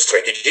sustainable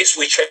strategies,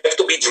 which have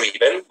to be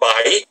driven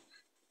by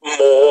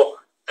more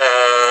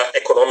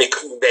economic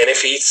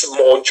benefits,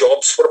 more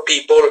jobs for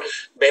people,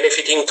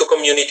 benefiting to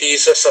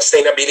communities,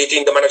 sustainability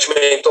in the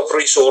management of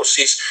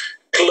resources,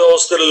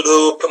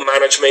 closed-loop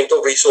management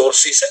of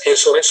resources, and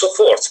so on and so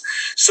forth.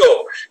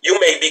 So you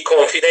may be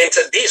confident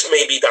this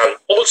may be done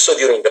also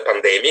during the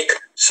pandemic.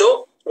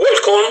 So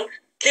welcome,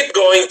 keep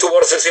going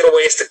towards zero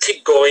waste,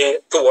 keep going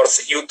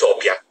towards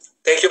utopia.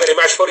 Thank you very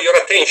much for your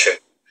attention.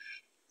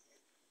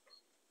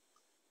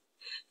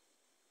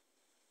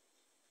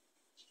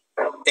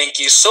 Thank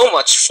you so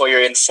much for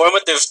your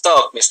informative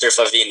talk, Mr.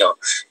 Favino.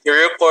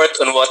 Your report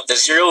on what the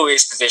zero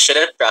waste vision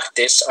and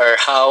practice are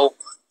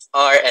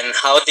and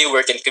how they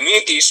work in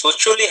communities will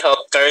truly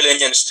help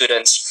Carolinian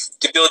students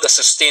to build a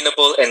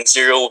sustainable and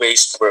zero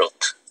waste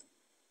world.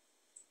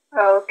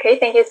 Okay,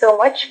 thank you so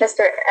much,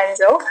 Mr.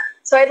 Enzo.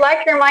 So I'd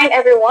like to remind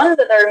everyone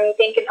that our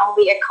meeting can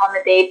only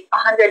accommodate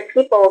 100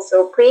 people,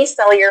 so please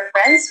tell your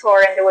friends who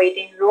are in the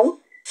waiting room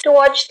to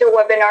watch the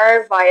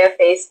webinar via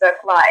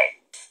Facebook Live.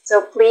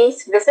 So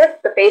please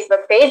visit the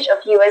Facebook page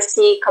of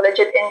USC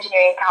Collegiate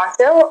Engineering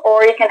Council,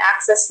 or you can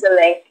access the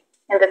link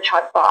in the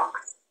chat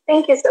box.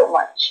 Thank you so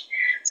much.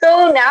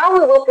 So now we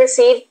will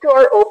proceed to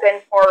our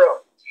open forum.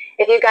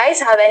 If you guys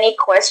have any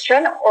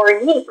question or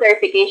need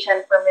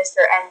clarification from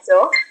Mr.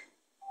 Enzo,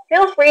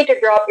 feel free to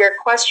drop your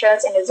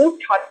questions in the Zoom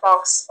chat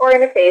box or in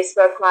the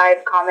Facebook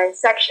Live comment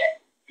section.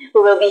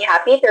 We will be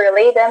happy to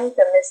relay them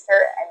to Mr.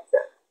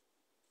 Enzo.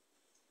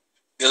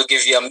 We'll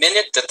give you a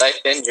minute to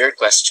type in your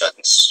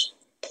questions.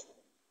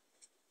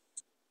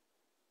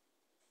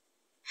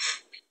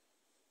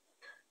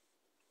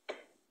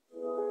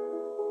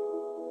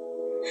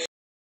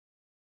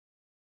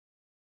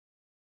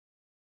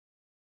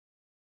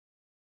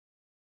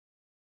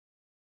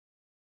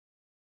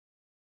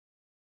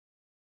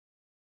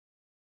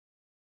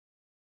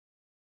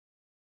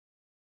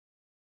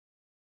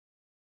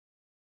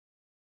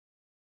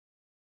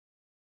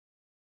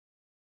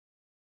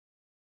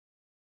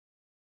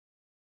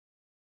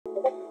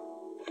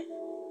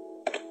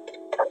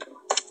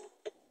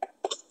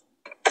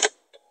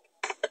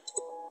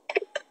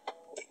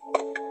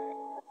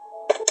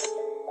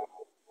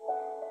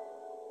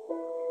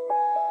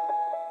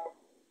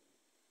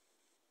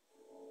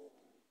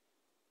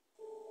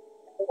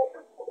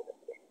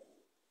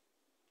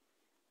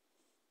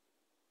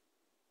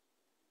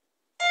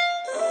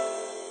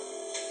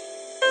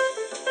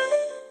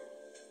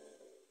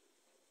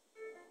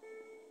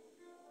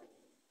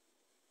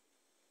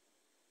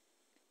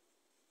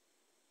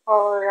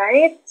 All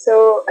right,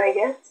 so I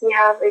guess we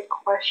have a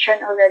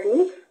question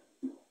already.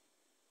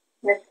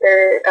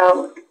 Mr.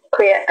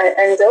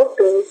 Enzo,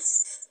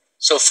 please.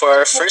 So for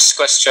our first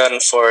question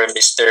for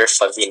Mr.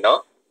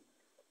 Favino,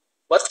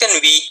 what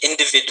can we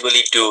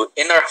individually do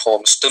in our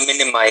homes to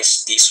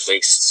minimize these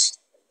wastes?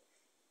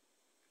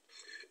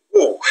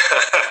 Ooh,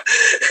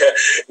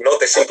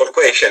 not a simple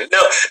question. No,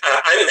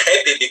 I'm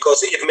happy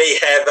because it may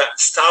have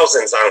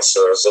thousands of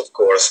answers, of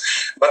course.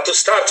 But to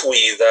start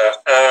with,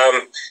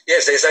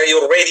 yes, as I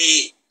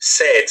already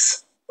said,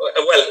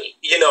 well,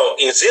 you know,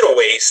 in zero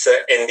waste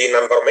and in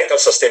environmental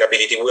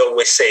sustainability, we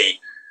always say,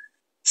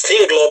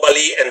 think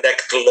globally and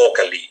act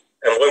locally.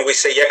 And when we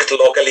say act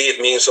locally,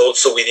 it means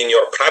also within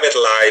your private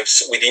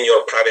lives, within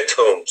your private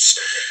homes.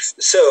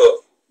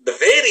 So the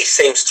very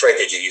same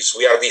strategies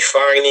we are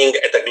defining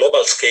at a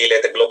global scale,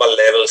 at a global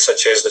level,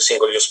 such as the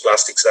Single-Use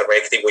Plastics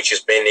Directive, which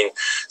is banning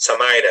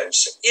some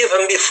items,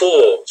 even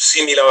before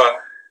similar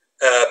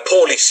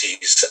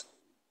policies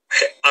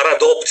are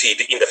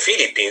adopted in the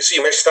Philippines,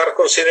 you may start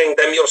considering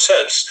them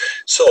yourselves.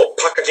 So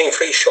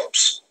packaging-free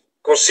shops.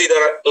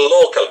 Consider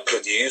local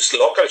produce,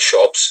 local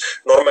shops.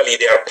 Normally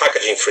they are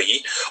packaging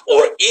free.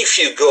 Or if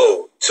you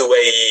go to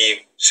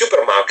a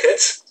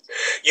supermarket,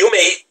 you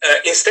may,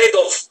 instead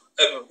of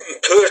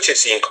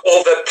purchasing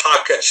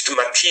overpackaged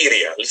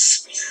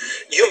materials,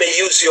 you may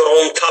use your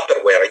own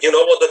Tupperware. You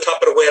know what the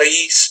Tupperware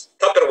is?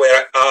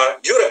 Tupperware are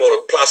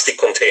durable plastic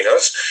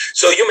containers.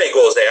 So you may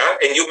go there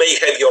and you may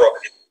have your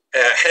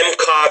ham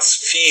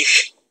cuts,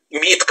 fish,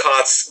 meat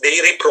cuts,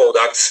 dairy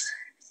products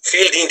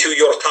filled into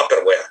your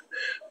Tupperware.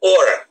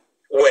 Or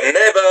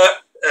whenever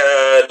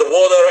the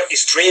water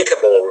is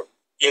drinkable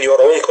in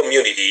your own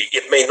community,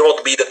 it may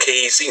not be the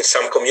case in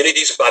some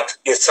communities, but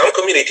in some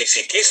communities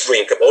it is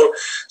drinkable.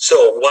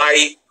 So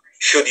why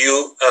should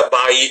you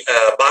buy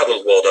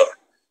bottled water?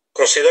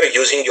 Consider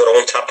using your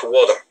own tap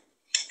water.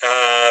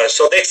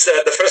 So that's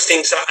the first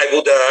things I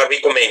would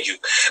recommend you.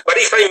 But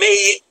if I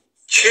may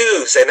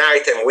choose an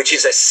item which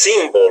is a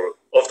symbol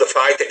of the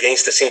fight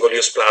against the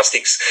single-use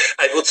plastics,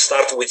 I would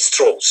start with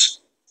straws.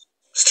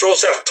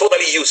 Straws are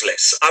totally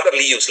useless,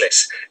 utterly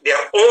useless. They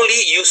are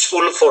only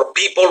useful for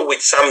people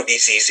with some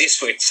diseases,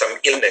 with some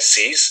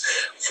illnesses.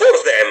 For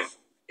them,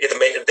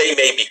 they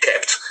may be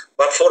kept.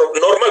 But for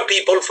normal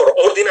people, for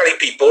ordinary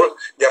people,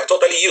 they are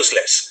totally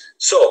useless.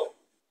 So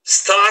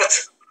start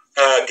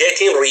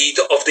getting rid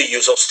of the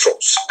use of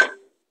straws.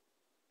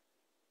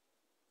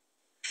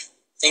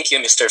 Thank you,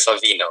 Mr.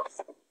 Favino.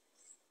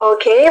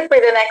 Okay, for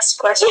the next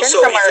question. Also,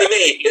 if I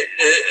may,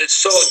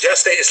 so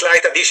just a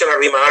slight additional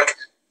remark.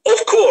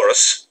 Of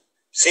course,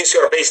 since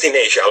you're based in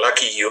Asia,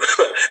 lucky you,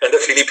 and the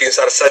Philippines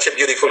are such a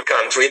beautiful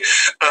country,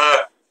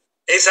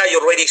 as I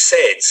already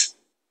said,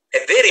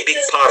 a very big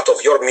part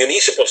of your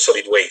municipal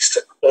solid waste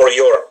or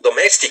your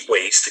domestic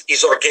waste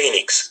is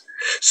organics.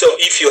 So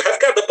if you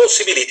have got the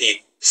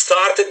possibility,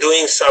 start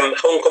doing some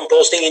home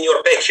composting in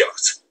your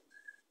backyard.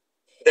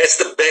 That's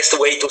the best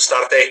way to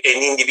start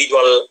an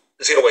individual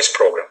zero waste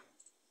program.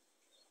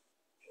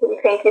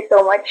 Thank you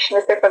so much,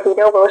 Mr.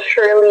 Favino. We'll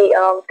surely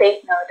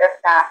take note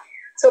of that.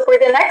 So for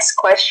the next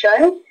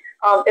question,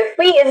 if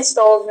we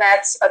installed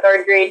nets at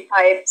our drain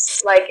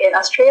pipes, like in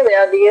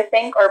Australia, do you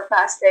think our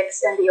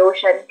plastics in the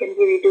ocean can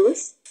be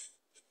reduced?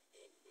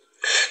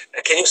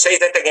 Can you say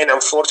that again?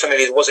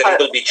 Unfortunately, it was a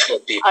little bit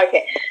choppy.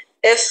 Okay.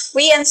 If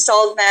we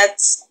installed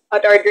nets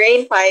at our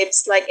drain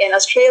pipes, like in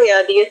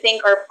Australia, do you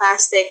think our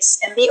plastics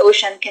in the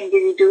ocean can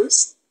be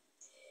reduced?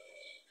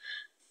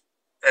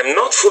 I'm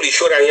not fully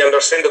sure I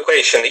understand the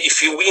question.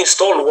 If we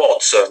install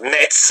what?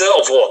 Nets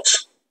of what?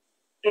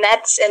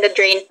 Nets in the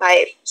drain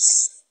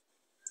pipes.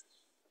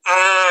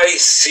 I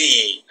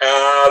see.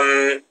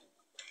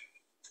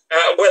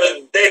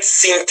 Well,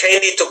 that's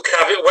intended to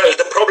cover. Well,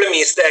 the problem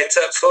is that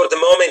for the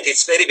moment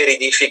it's very, very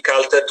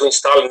difficult to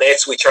install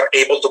nets which are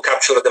able to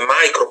capture the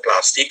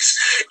microplastics,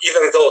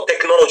 even though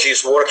technology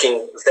is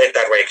working that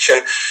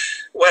direction.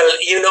 Well,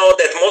 you know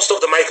that most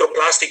of the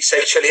microplastics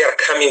actually are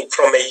coming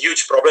from a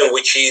huge problem,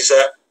 which is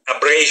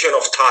abrasion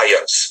of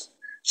tires.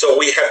 So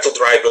we have to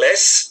drive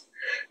less.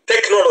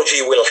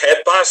 Technology will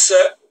help us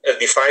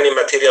defining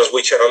materials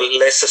which are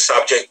less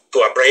subject to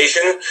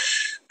abrasion.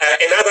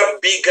 Another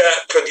big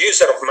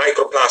producer of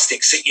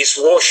microplastics is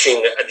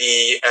washing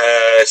the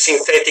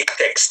synthetic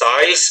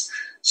textiles.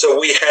 So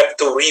we have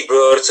to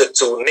revert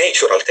to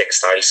natural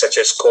textiles such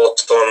as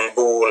cotton,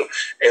 wool,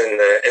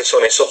 and so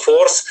on and so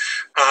forth.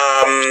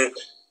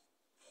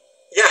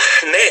 Yeah,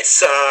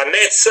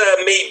 nets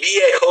may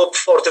be a hope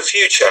for the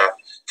future.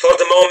 For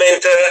the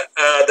moment,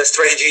 the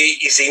strategy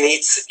is in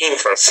its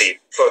infancy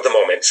for the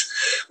moment.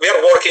 We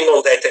are working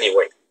on that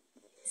anyway.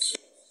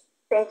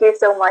 Thank you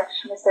so much,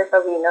 Mr.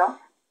 Favino.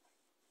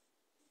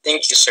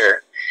 Thank you,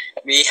 sir.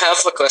 We have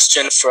a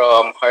question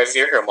from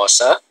Javier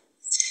Hermosa.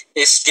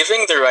 Is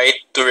giving the right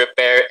to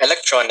repair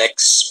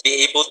electronics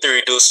be able to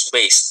reduce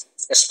waste,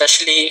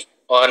 especially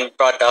on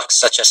products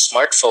such as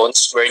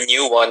smartphones where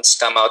new ones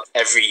come out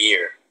every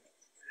year?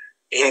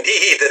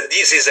 Indeed,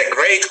 this is a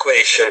great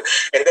question,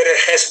 and there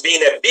has been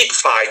a big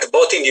fight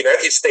both in the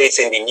United States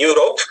and in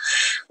Europe.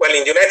 Well,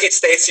 in the United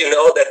States, you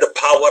know that the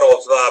power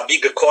of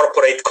big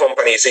corporate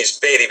companies is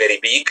very, very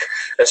big,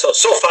 and so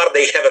far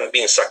they haven't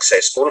been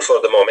successful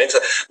for the moment,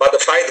 but the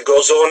fight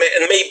goes on,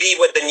 and maybe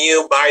with the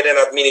new Biden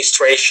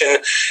administration,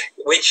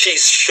 which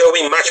is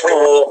showing much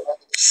more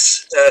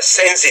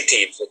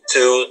sensitive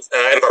to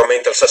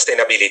environmental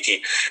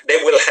sustainability, they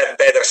will have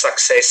better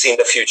success in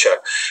the future.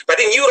 But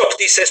in Europe,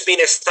 this has been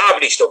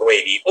established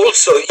already.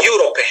 Also,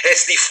 Europe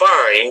has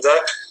defined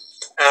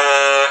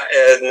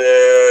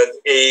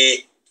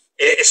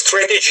a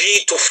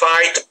strategy to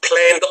fight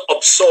planned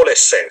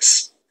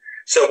obsolescence.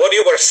 So what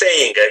you were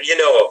saying, you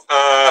know,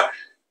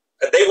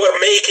 they were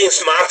making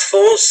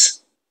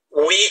smartphones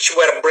which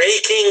were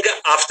breaking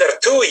after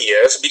 2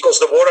 years because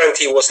the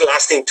warranty was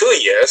lasting 2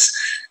 years.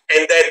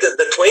 And that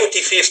the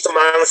 25th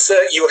month,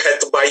 you had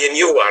to buy a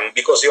new one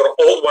because your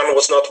old one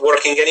was not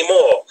working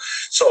anymore.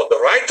 So the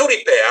right to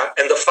repair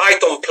and the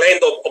fight on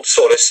planned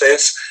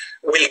obsolescence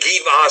will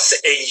give us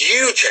a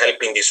huge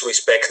help in this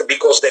respect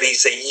because there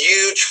is a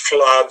huge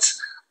flood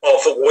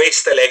of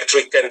waste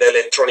electric and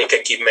electronic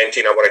equipment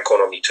in our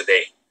economy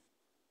today.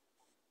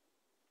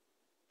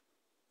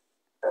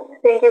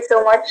 Thank you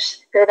so much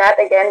for that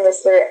again,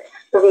 Mr.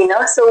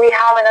 Levino. So we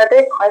have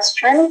another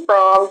question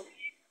from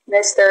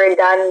Mr.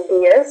 Dan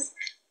Diaz.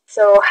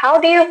 So how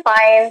do you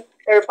find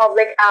the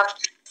Republic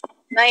Act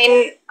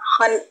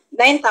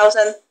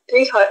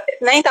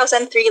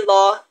 9003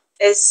 law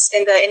is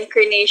in the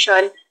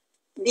incarnation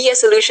be a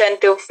solution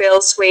to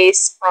Phil's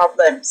waste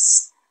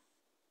problems?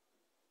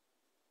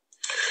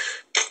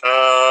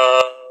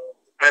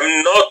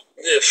 I'm not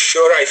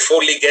sure I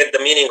fully get the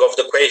meaning of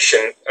the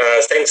question.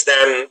 Thanks,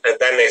 Dan.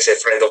 Dan is a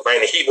friend of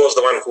mine. He was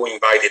the one who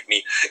invited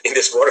me in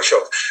this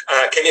workshop.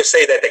 Can you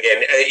say that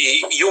again?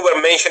 You were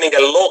mentioning a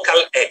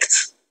local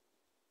act.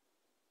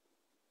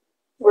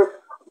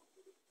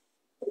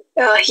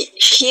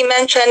 He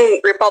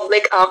mentioned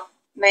Republic Act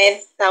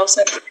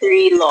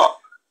 9003 law.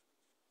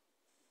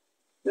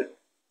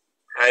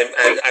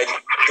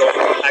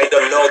 I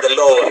don't know the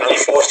law,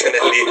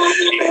 unfortunately,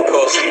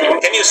 because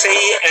can you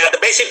say the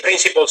basic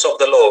principles of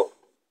the law?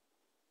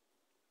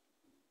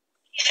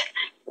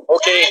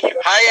 Okay.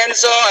 Hi,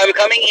 Enzo. I'm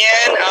coming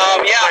in.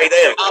 Hi,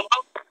 Dan.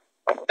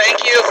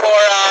 Thank you for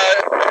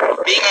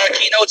being our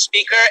keynote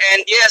speaker.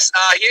 And yes,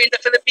 here in the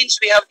Philippines,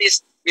 we have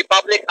this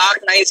Republic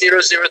Act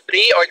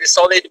 9003, or the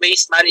Solid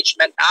Waste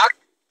Management Act.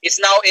 It's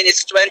now in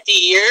its 20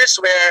 years,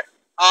 where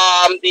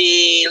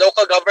the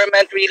local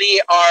government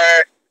really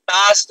are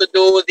tasked to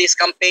do this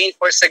campaign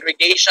for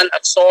segregation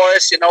at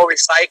source,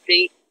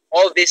 recycling,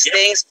 all these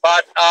things.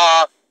 But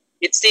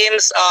it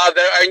seems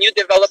there are new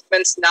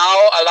developments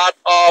now, a lot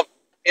of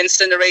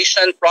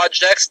incineration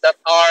projects that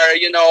are,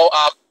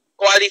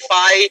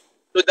 qualify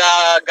to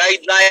the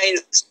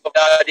guidelines of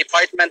the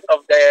Department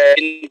of the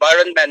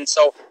Environment.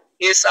 So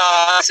is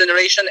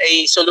incineration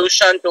a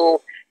solution to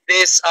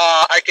this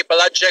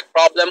archipelagic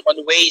problem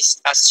on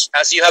waste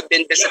as you have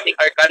been visiting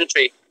our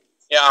country?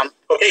 Yeah.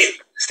 Okay,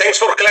 thanks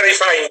for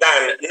clarifying,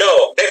 Dan.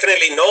 No,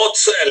 definitely not.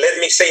 Let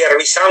me say a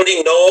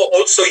resounding no.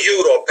 Also,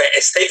 Europe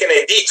has taken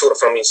a detour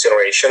from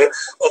incineration.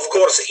 Of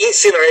course,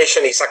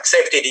 incineration is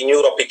accepted in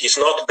Europe. It is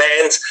not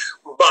banned,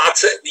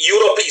 but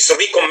Europe is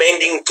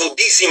recommending to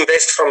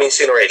disinvest from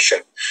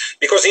incineration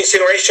because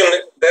incineration,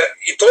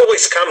 it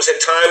always comes a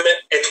time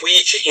at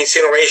which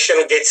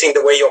incineration gets in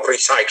the way of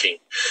recycling.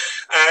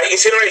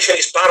 Incineration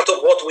is part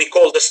of what we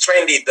call the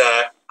stranded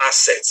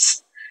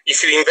assets.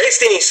 If you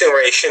invest in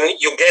incineration,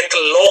 you get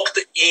locked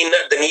in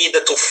the need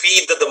to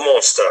feed the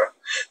monster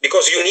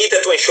because you need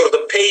to ensure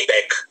the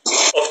payback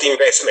of the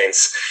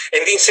investments.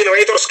 And the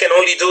incinerators can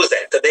only do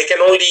that. They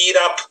can only eat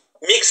up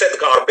mixed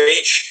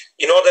garbage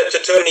in order to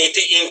turn it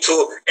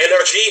into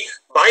energy,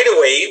 by the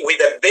way,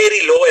 with a very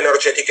low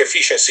energetic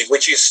efficiency,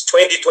 which is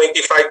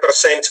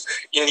 20-25%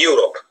 in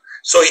Europe.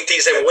 So it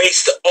is a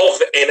waste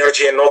of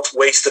energy and not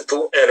waste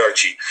to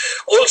energy.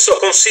 Also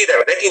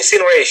consider that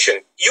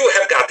incineration, you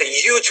have got a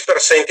huge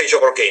percentage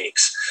of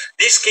organics.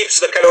 This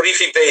keeps the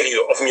calorific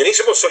value of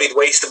municipal solid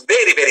waste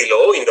very, very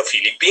low in the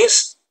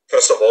Philippines,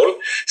 first of all.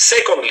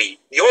 Secondly,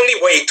 the only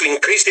way to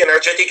increase the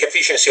energetic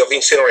efficiency of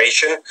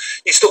incineration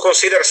is to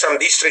consider some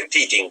district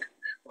heating.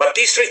 But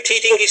district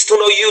heating is to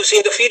no use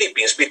in the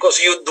Philippines because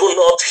you do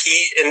not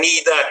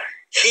need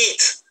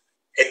heat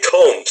at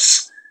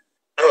homes.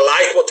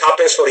 Unlike what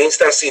happens, for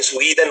instance, in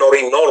Sweden or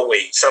in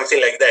Norway, something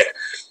like that.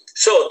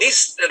 So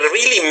this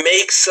really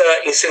makes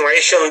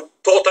incineration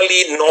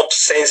totally not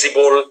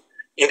sensible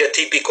in the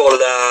typical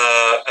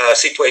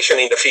situation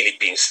in the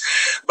Philippines.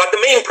 But the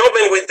main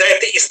problem with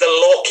that is the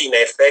lock-in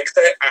effect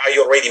I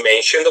already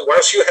mentioned.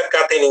 Once you have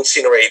got an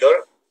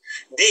incinerator,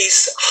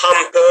 this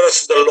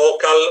hampers the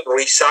local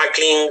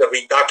recycling,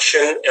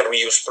 reduction, and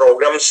reuse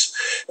programs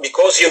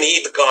because you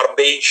need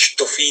garbage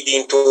to feed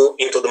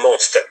into the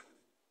monster.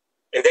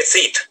 And that's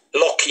it,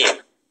 lock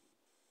in.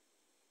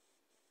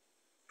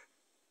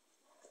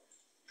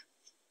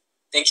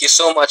 Thank you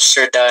so much,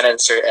 Sir Dan and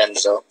Sir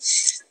Enzo.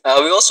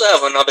 We also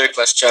have another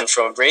question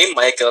from Ray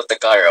Michael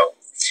Tagaro.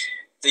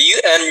 The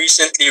UN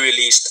recently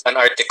released an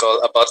article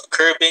about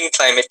curbing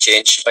climate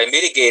change by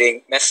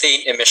mitigating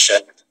methane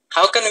emission.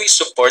 How can we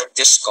support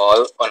this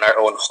call on our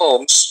own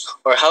homes,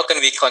 or how can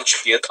we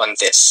contribute on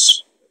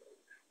this?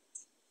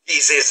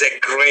 This is a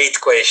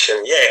great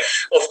question. Yeah,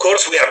 of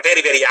course, we are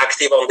very, very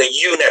active on the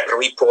UNEP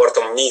report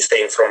on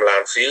methane from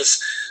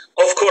landfills.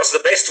 Of course, the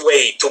best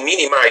way to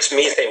minimize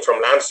methane from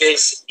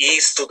landfills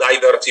is to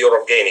divert your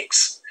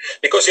organics.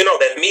 Because you know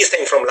that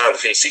methane from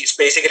landfills is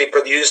basically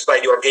produced by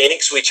the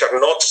organics which are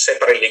not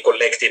separately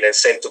collected and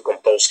sent to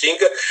composting.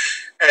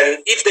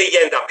 And if they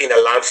end up in a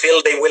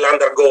landfill, they will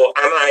undergo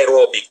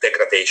anaerobic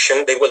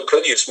degradation. They will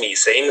produce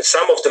methane.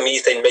 Some of the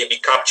methane may be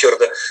captured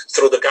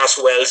through the gas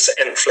wells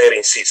and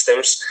flaring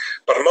systems,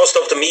 but most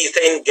of the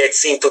methane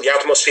gets into the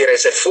atmosphere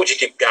as a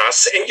fugitive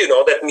gas. And you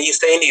know that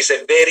methane is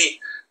a very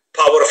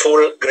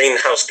powerful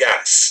greenhouse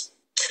gas.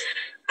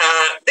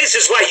 This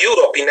is why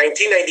Europe in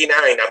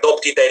 1999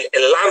 adopted a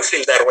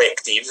landfill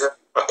directive,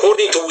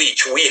 according to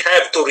which we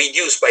have to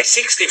reduce by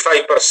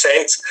 65%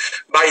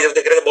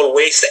 biodegradable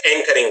waste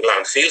entering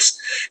landfills.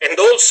 And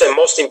also,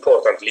 most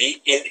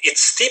importantly, it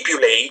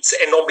stipulates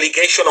an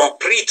obligation on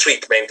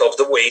pre-treatment of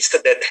the waste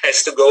that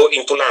has to go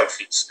into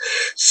landfills.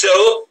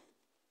 So,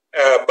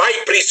 by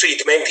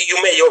pre-treatment,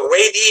 you may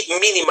already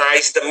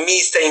minimize the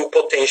methane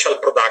potential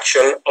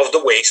production of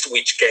the waste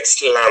which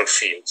gets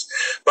landfills.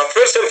 But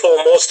first and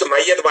foremost,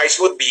 my advice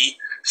would be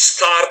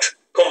start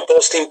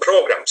composting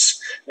programs,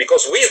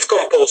 because with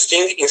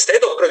composting,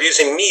 instead of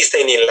producing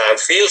methane in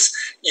landfills,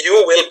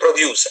 you will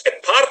produce a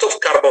part of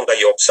carbon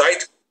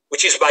dioxide,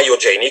 which is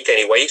biogenic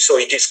anyway, so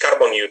it is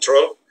carbon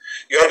neutral.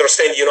 You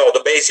understand, you know,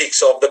 the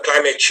basics of the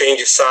climate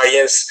change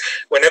science.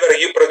 Whenever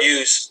you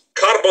produce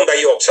carbon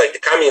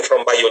dioxide coming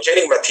from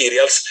biogenic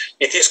materials,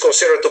 it is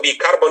considered to be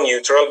carbon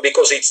neutral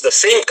because it's the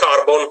same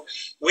carbon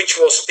which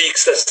was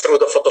fixed through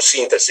the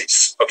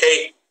photosynthesis.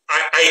 Okay,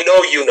 I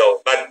know you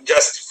know, but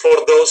just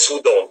for those who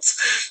don't.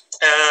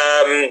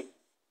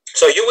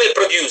 So you will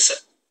produce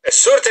a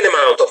certain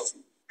amount of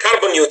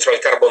carbon neutral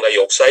carbon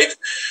dioxide,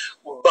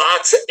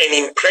 but an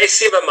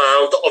impressive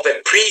amount of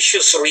a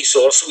precious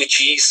resource, which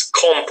is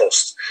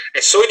compost,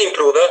 a soil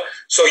improver.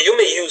 So you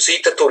may use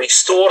it to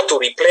restore, to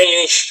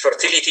replenish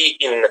fertility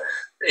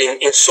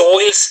in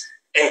soils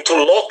and to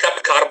lock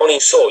up carbon in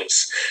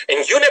soils.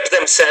 And UNEP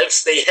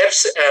themselves, they have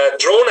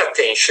drawn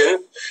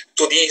attention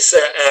to this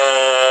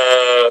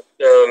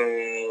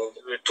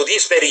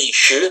very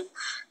issue,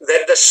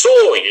 that the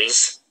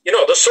soils, you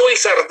know, the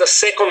soils are the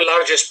second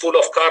largest pool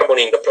of carbon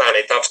in the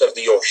planet after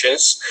the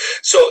oceans.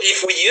 So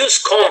if we use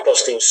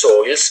compost in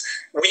soils,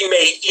 we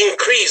may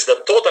increase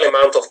the total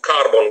amount of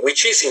carbon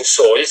which is in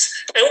soils,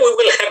 and we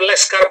will have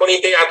less carbon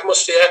in the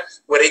atmosphere,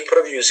 where it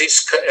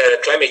produces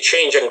climate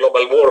change and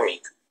global warming.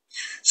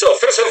 So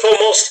first and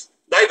foremost,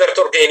 divert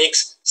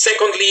organics.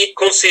 Secondly,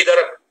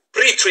 consider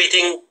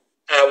pre-treating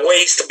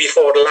waste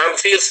before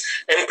landfills,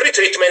 and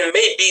pre-treatment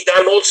may be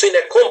done also in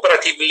a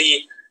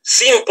comparatively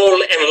simple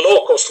and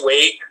low-cost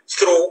way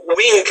through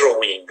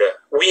windrowing.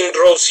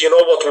 Windrows, you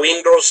know what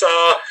windrows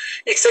are?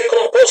 It's a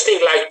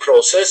composting-like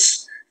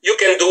process. You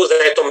can do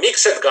that on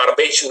mixed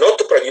garbage, not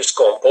to produce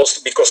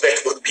compost, because that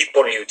would be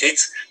polluted,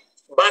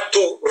 but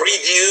to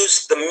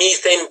reduce the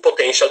methane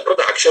potential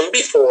production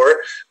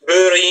before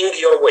burying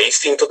your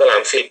waste into the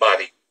landfill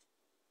body.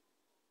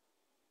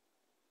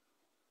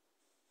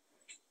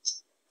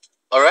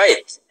 All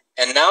right.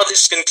 And now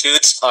this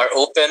concludes our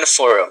open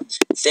forum.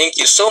 Thank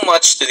you so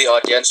much to the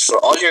audience for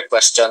all your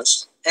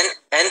questions,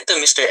 and to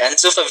Mr.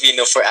 Enzo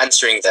Favino for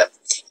answering them.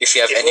 If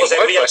you have any more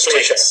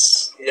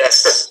questions,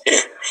 yes.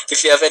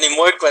 If you have any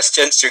more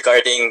questions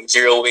regarding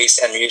zero waste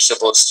and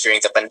reusables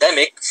during the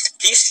pandemic,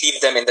 please leave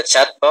them in the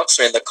chat box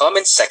or in the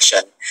comments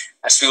section,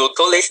 as we will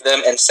collate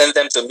them and send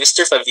them to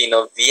Mr.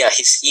 Favino via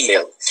his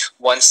email.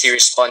 Once he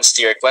responds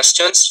to your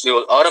questions, we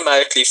will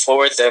automatically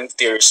forward them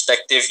to your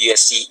respective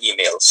USC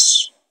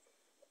emails.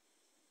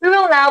 We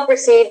will now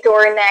proceed to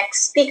our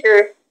next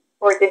speaker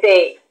for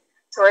today.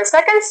 So our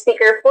second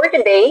speaker for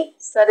today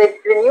studied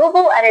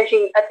renewable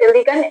energy at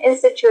Iligan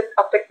Institute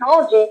of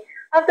Technology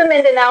of the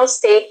Mindanao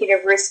State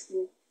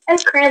University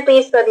and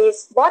currently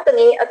studies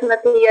botany at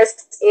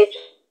Matias H.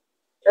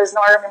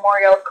 Aznar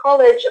Memorial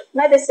College of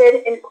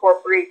Medicine,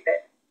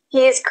 Incorporated.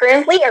 He is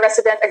currently a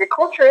resident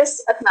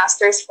agriculturist at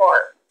Masters 4.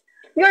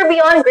 We are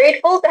beyond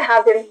grateful to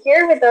have him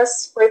here with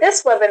us for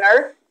this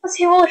webinar, as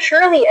he will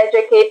surely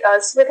educate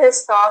us with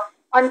his talk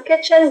on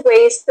kitchen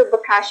waste to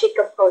bokashi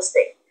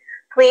composting.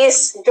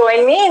 Please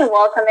join me in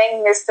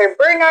welcoming Mr.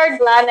 Bernard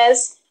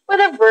Blanes with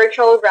a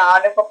virtual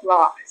round of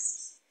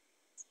applause.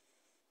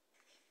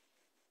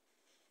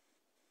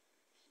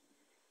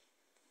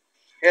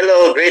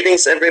 Hello,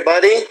 greetings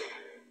everybody.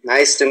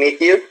 Nice to meet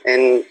you,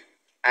 and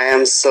I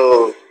am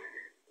so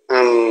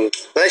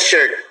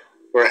pleasured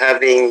for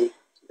having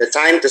the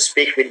time to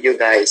speak with you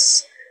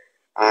guys.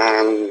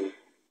 Good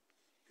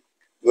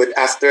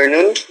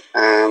afternoon,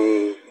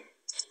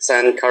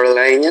 San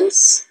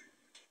Carolinians,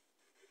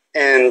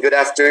 and good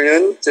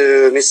afternoon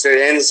to Mr.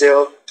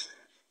 Enzo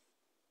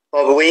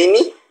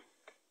Favino.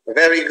 A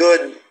very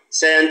good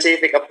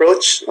scientific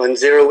approach on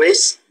zero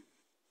waste.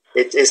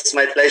 It is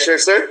my pleasure,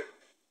 sir,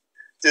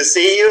 to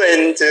see you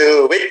and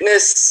to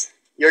witness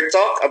your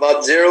talk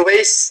about zero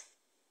waste.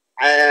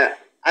 I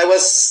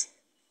was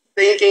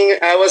thinking,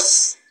 I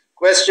was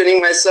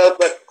questioning myself,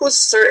 but who's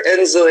Sir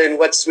Enzo and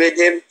what's with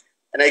him?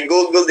 And I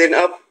Googled him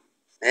up.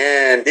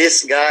 And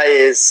this guy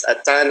is a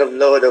ton of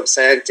load of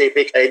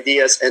scientific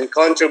ideas and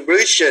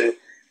contribution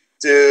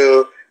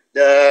to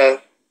the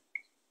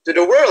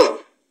world,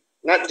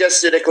 not just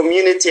to the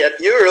community at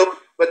Europe,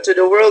 but to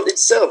the world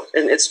itself,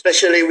 and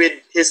especially with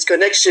his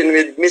connection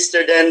with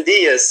Mr. Dan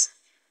Diaz,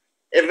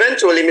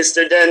 Eventually,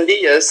 Mr. Dan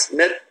Diaz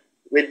met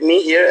with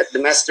me here at the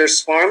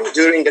Master's Farm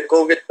during the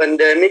COVID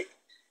pandemic,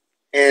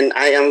 and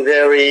I am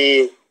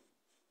very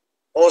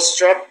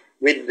awestruck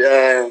with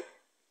the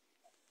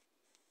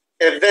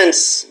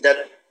events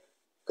that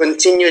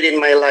continued in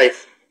my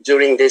life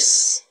during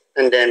this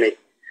pandemic.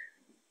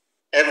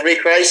 Every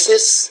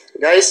crisis,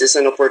 guys, is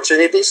an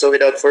opportunity. So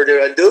without further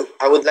ado,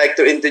 I would like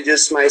to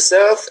introduce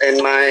myself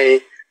and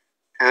my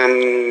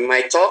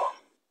talk,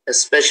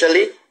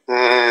 especially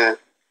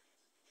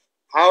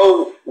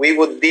how we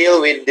would deal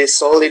with the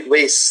solid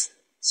waste.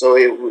 So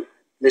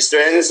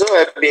Mr. Enzo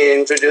have been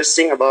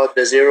introducing about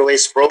the zero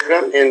waste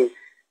program, and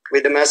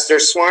with the Master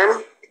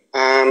Swarm,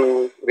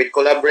 with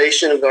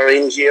collaboration with our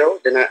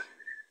NGO,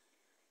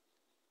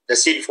 the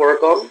Seed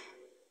Forcom,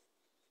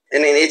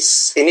 and in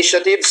its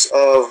initiatives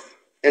of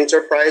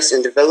enterprise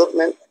and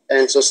development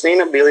and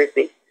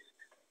sustainability,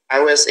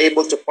 I was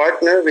able to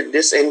partner with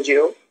this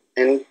NGO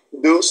and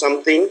do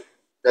something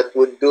that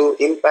would do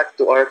impact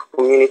to our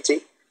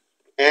community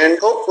and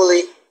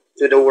hopefully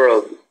to the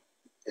world,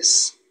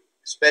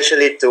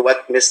 especially to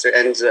what Mr.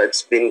 Enzo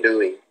has been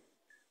doing.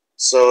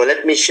 So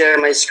let me share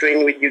my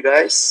screen with you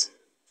guys.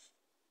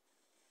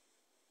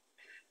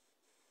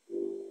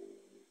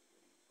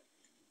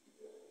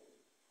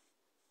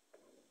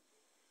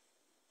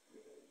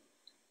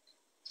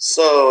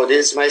 So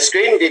this is my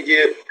screen.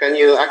 Can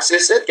you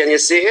access it? Can you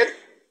see it?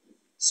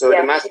 So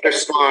yeah, the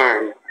Master's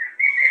Farm.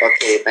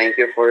 Okay, thank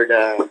you for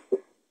the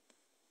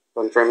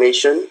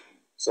confirmation.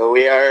 So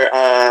we are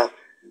a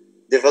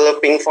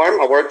developing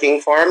farm, a working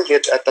farm here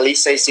at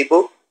Talisay,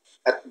 Cebu,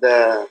 at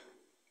the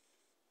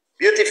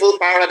beautiful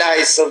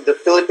paradise of the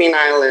Philippine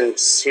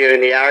Islands here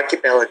in the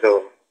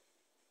archipelago.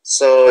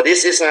 So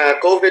this is a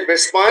COVID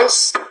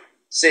response.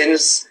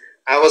 Since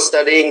I was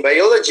studying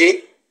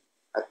biology,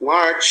 at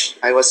March,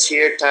 I was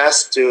here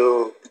tasked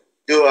to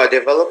do a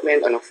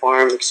development on a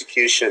farm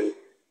execution.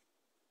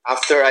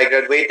 After I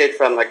graduated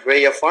from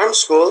Agria Farm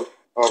School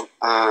of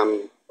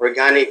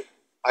Organic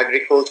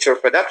Agriculture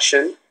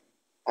Production,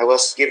 I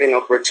was given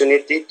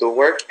opportunity to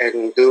work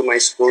and do my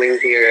schooling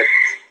here at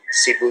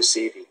Cebu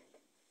City.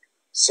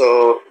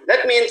 So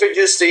let me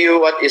introduce to you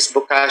what is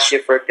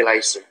Bokashi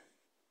fertilizer.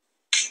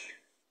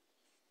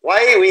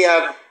 Why we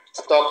have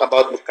to talk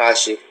about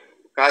Bokashi?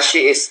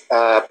 Bokashi is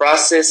a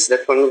process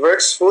that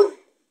converts food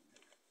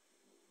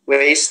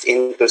waste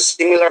into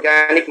similar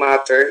organic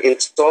matter in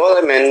soil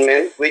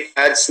amendment, which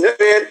adds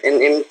nutrient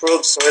and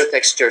improves soil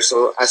texture.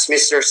 So as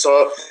Mr.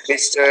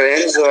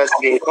 Enzo has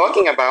been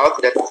talking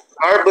about, that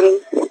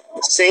carbon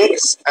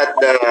sinks at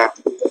the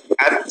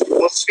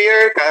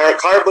atmosphere,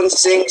 carbon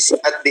sinks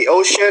at the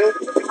ocean,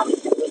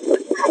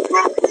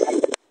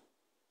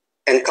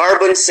 and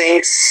carbon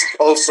sinks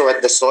also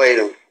at the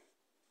soil.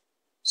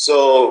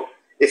 So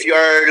if you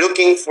are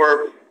looking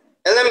for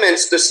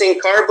elements to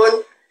sink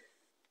carbon,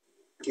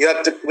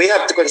 we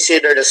have to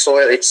consider the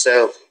soil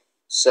itself.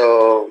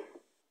 So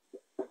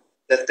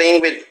the thing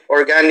with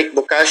organic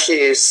Bokashi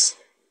is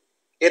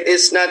it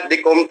is not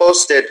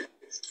decomposed.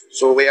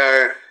 So we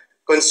are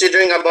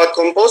considering about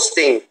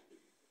composting.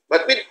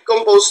 But with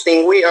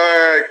composting, we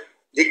are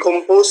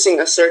decomposing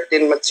a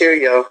certain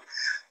material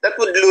that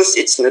would lose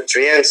its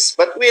nutrients.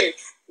 But with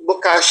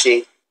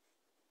Bokashi,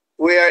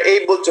 we are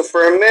able to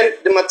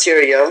ferment the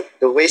material,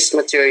 the waste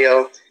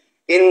material,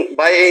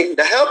 by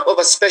the help of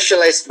a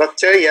specialized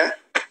bacteria,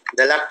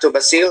 the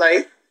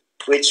lactobacilli,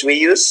 which we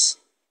use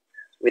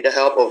with the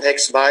help of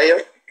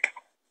HexBio.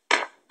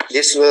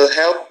 This will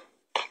help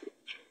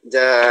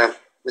the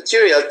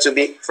material to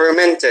be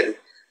fermented.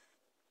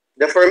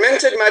 The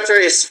fermented matter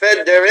is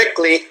fed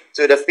directly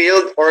to the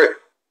field or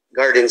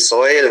garden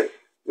soil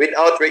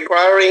without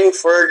requiring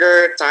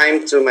further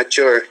time to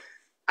mature.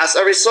 As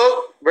a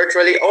result,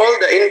 virtually all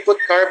the input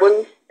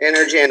carbon,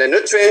 energy, and the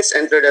nutrients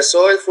enter the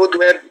soil food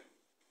web,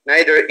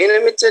 neither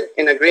emitted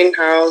in a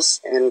greenhouse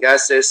and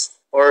gases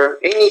or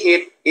any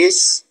heat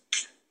is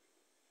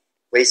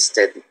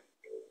wasted.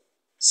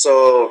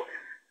 So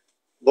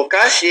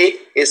Bokashi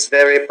is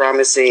very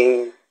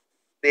promising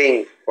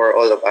thing for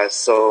all of us.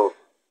 So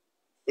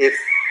if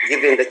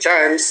given the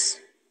chance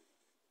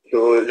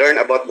to learn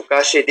about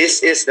Bokashi,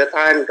 this is the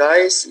time,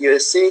 guys. You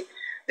see,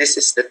 this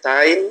is the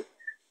time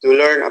to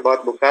learn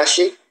about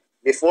Bokashi.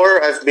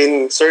 Before, I've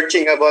been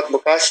searching about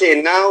Bokashi,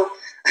 and now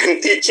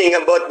I'm teaching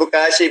about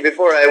Bokashi.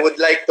 Before, I would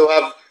like to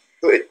have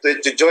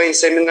to join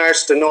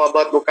seminars to know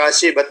about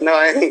Bokashi, but now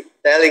I'm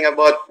telling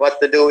about what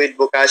to do with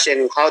Bokashi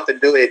and how to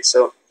do it.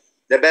 So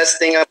the best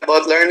thing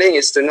about learning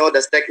is to know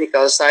the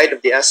technical side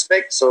of the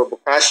aspect. So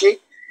Bokashi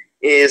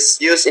is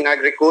used in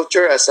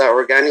agriculture as an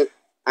organic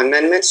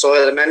amendment,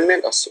 soil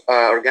amendment,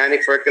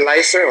 organic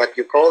fertilizer, what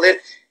you call it,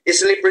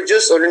 easily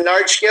produced on a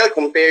large scale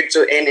compared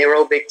to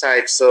anaerobic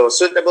type. So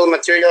suitable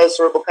materials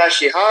for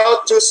Bokashi.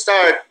 How to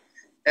start?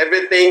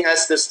 Everything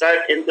has to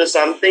start into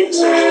something.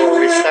 So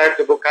we start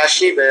the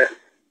Bokashi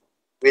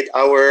with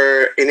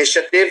our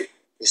initiative,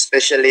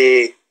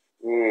 especially,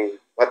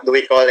 what do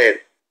we call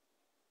it?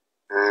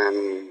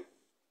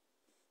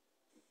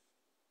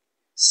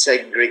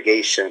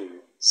 Segregation.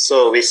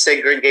 So we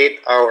segregate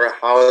our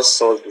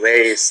household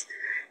waste.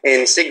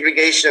 In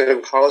segregation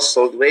of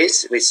household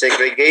waste, we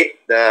segregate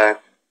the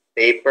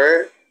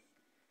paper,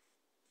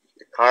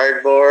 the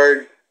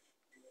cardboard,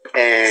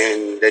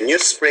 and the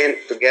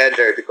newsprint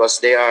together because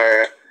they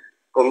are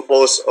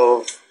composed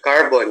of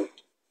carbon.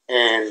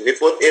 And we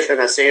put it in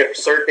a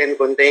certain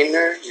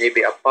container,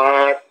 maybe a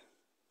pot,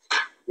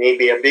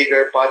 maybe a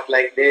bigger pot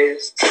like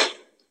this,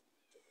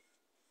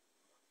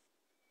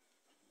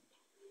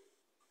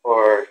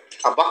 or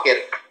a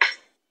bucket.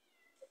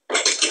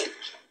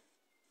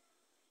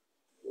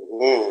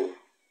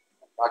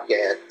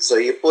 Bucket. So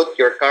you put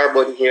your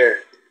carbon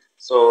here.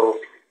 So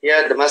here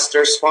at the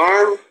Master's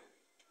Farm,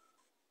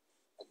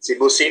 at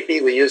Cebu City,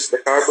 we use the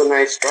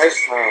carbonized rice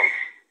hull.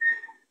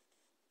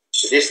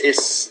 So this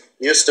is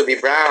used to be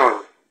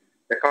brown.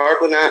 The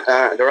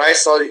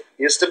rice hull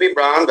used to be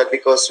brown, but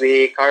because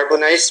we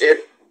carbonized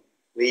it,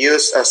 we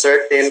use a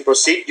certain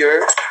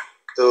procedure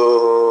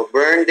to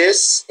burn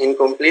this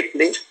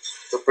incompletely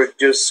to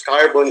produce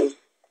carbon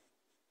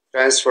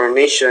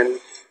transformation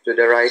to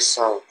the rice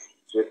hull.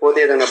 So we put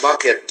it on a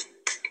bucket.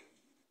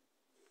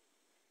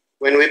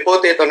 When we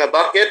put it on a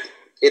bucket,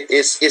 it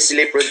is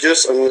easily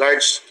produced on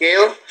large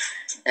scale,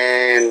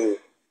 and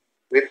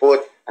we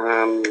put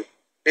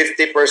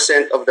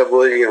 50% of the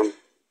volume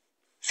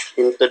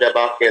into the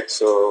bucket.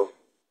 So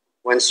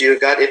once you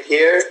got it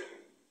here,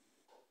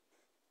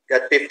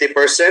 got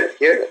 50%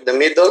 here, the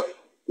middle,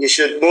 you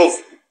should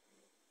move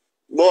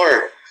more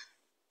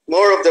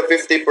of the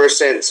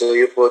 50%. So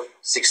you put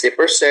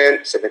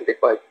 60%,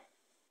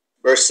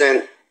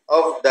 75%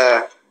 of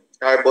the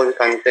carbon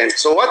content.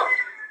 So what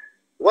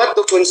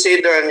to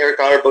consider on your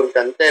carbon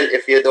content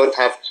if you don't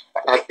have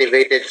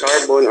activated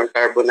carbon or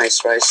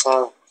carbonized rice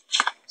hull?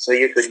 So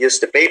you could use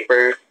the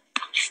paper, or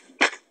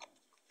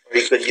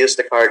you could use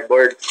the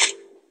cardboard.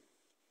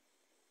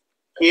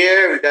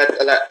 Here we got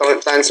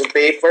tons of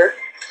paper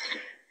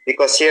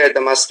because here at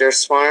the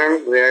Master's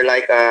Farm, we're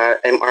like a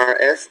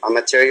MRF, a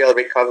material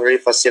recovery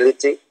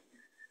facility.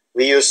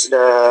 We use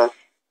the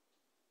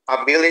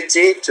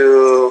ability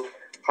to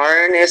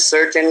harness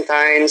certain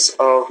kinds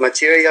of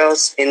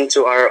materials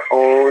into our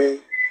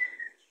own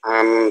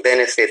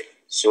benefit.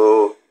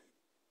 So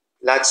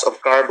lots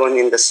of carbon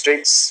in the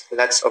streets,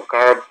 lots of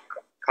cardboard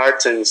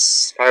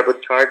cartons.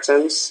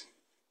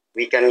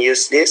 We can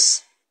use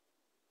this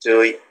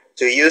to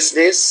use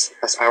this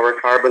as our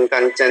carbon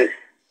content.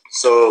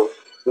 So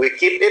we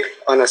keep it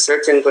on a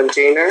certain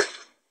container.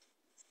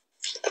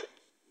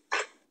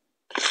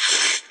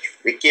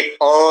 We keep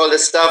all the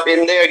stuff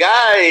in there,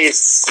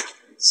 guys.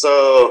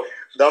 So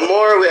the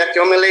more we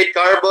accumulate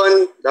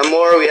carbon, the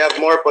more we have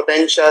more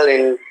potential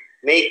in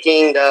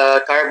making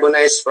the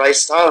carbonized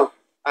rice hull.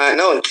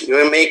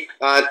 We make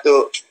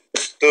to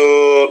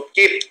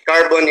keep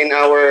carbon in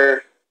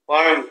our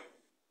farm.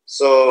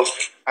 So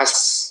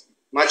as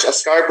much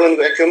as carbon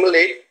we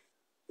accumulate,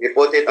 we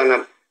put it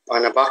on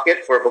a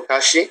bucket for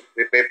bokashi.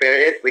 We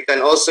prepare it. We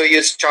can also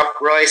use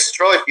chopped rice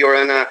straw if you're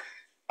on a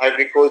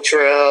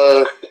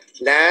agricultural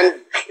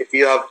land. If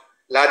you have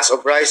lots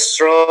of rice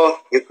straw,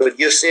 you could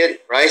use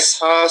it, rice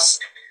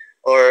husk,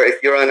 or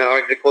if you're on an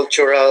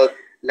agricultural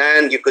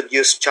land, you could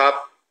use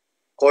chopped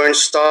corn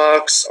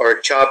stalks or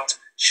chopped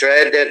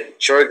shredded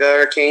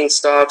sugar cane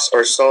stalks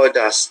or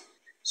sawdust.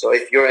 So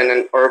if you're in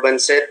an urban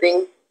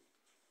setting,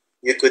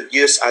 you could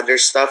use other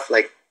stuff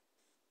like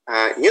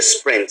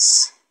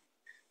newsprints.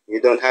 You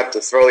don't have to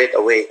throw it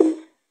away.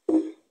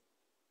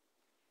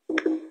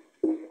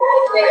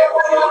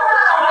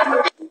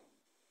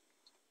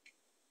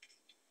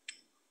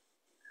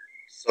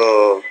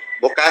 So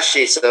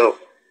bokashi. So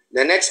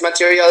the next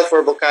material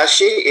for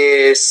bokashi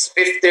is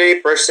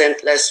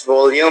 50% less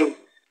volume.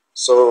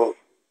 So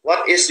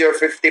what is your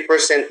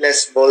 50%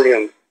 less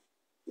volume?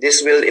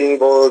 This will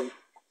involve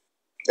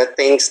the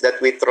things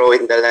that we throw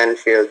in the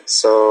landfill.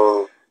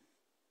 So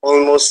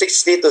almost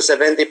 60 to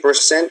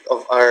 70%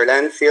 of our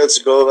landfills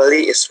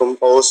globally is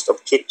composed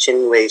of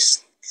kitchen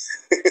waste.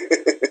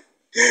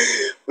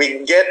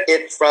 We get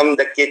it from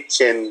the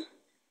kitchen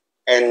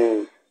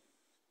and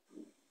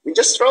we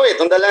just throw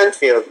it on the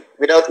landfill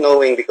without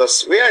knowing,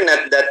 because we are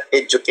not that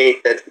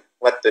educated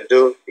what to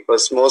do,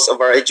 because most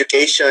of our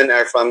education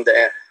are from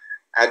the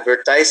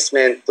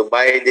advertisement to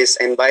buy this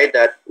and buy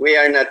that. We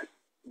are not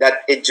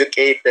that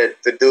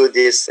educated to do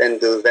this and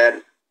do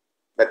that.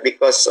 But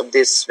because of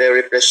this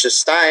very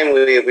precious time,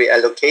 we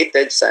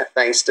allocated,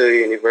 thanks to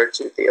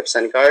University of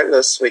San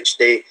Carlos, which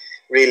they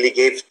really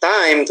gave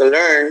time to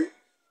learn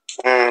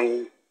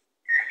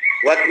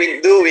what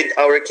we do with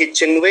our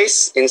kitchen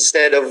waste.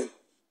 Instead of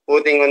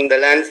putting on the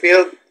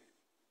landfill,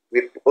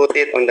 we put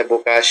it on the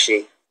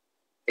bokashi,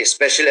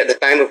 especially at the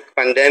time of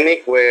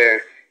pandemic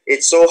where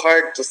it's so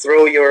hard to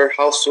throw your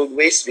household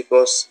waste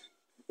because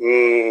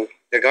the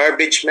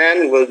garbage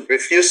man will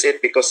refuse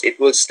it because it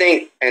will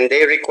stink, and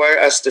they require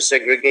us to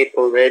segregate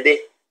already.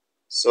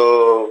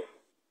 So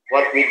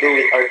what we do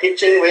with our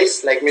kitchen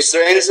waste, like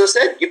Mr. Enzo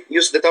said, you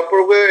use the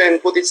Tupperware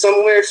and put it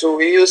somewhere. So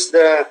we use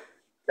the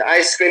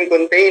ice cream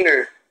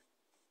container.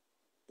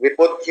 We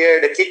put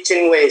here the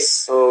kitchen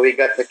waste. So we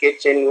got the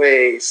kitchen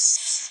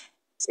waste.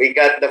 We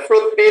got the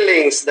fruit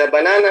peelings, the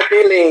banana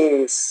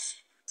peelings.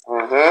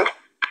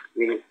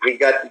 We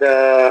got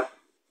the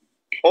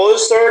all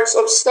sorts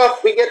of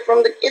stuff we get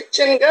from the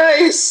kitchen,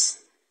 guys.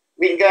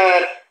 We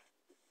got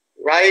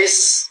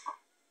rice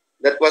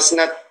that was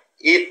not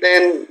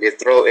eaten, you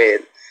throw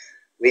it.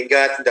 We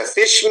got the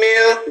fish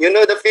meal. You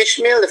know the fish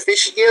meal, the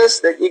fish gills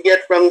that you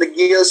get from the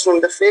gills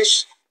from the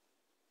fish.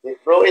 We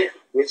throw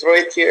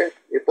it here.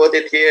 We put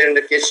it here in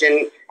the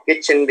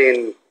kitchen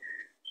bin.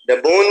 The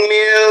bone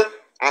meal,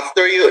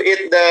 after you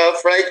eat the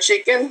fried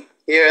chicken,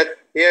 here at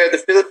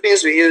the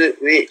Philippines,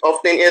 we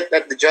often eat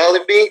at the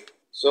Jollibee.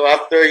 So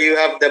after you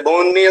have the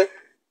bone meal,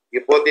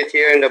 you put it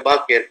here in the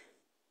bucket.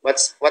 What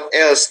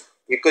else?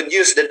 You could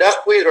use the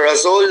duckweed or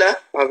azolla,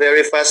 a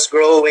very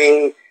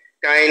fast-growing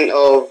kind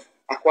of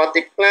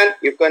aquatic plant.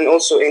 You can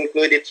also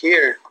include it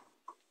here.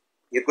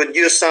 You could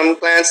use some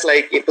plants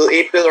like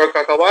ipil-ipil or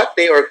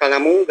kakawate or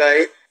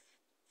kalamungay.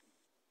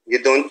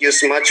 You don't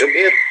use much of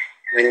it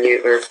when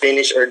you are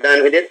finished or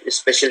done with it,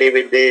 especially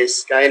with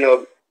this kind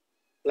of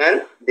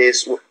plant,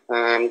 this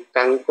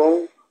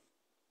kangkong.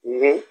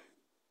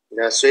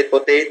 The sweet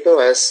potato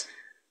has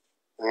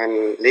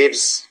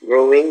leaves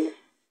growing.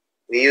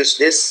 We use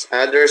this.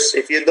 Others,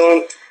 if you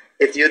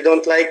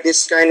don't like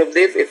this kind of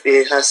leaf, if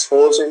it has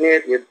holes in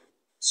it, it's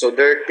so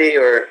dirty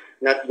or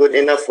not good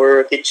enough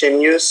for kitchen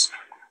use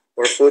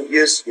or food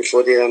use, you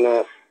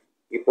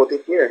put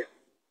it here,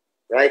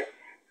 right?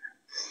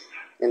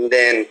 And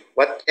then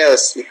what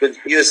else? You could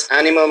use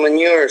animal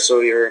manure. So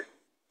you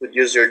could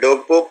use your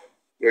dog poop,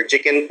 your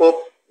chicken poop,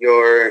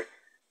 your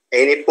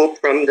any poop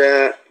from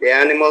the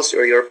animals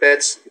or your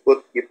pets.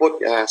 You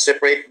put a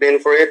separate bin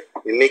for it.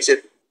 You mix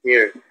it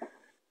here.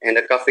 And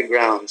the coffee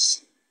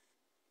grounds.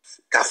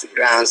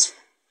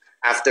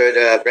 After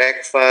the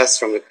breakfast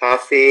from the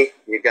coffee,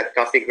 you got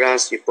coffee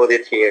grounds, you put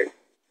it here.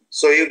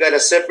 So you got a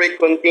separate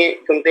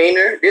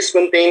container. This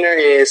container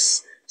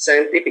is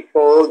scientific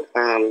called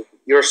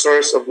your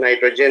source of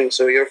nitrogen.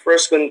 So your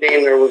first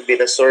container will be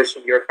the source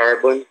of your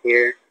carbon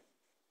here.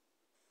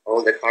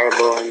 All the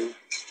carbon,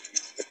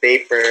 the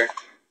paper,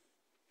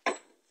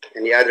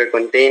 and the other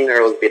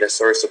container will be the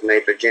source of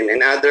nitrogen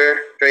and other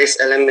trace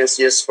elements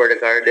used for the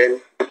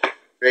garden.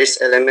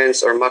 Trace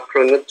elements or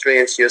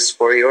macronutrients used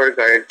for your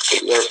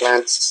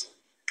plants.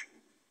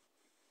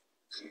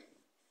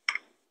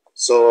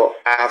 So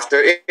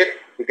after it,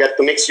 you got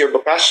to mix your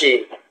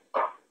bokashi.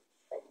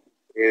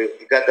 You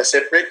got a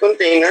separate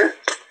container,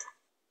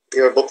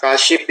 your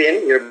bokashi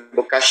bin, your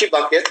bokashi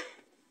bucket.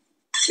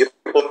 You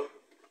put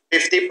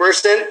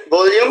 50%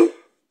 volume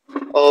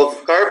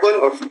of carbon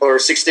or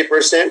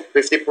 60%,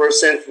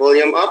 50%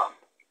 volume up.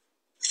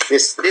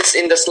 This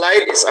in the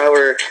slide is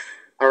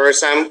our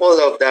sample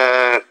of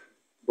the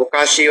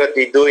bokashi, what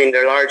we do in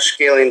the large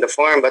scale in the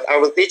farm, but I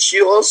will teach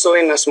you also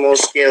in a small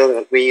scale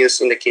that we use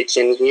in the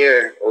kitchen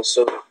here,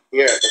 also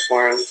here at the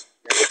farm,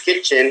 at the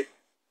kitchen.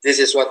 This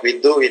is what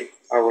we do with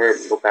our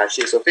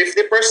bokashi. So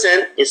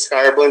 50% is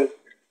carbon.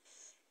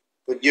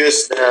 Could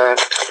use the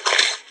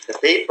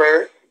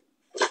paper,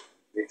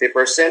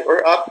 50%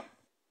 or up.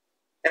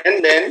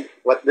 And then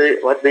what do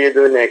you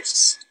do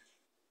next?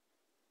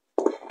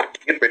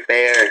 You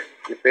prepare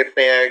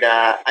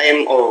the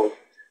IMO.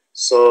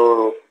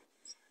 So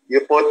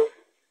you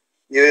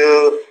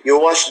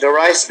wash the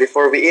rice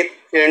before we eat.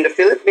 Here in the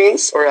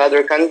Philippines or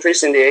other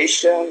countries in the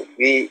Asia,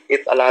 we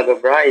eat a lot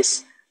of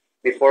rice.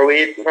 Before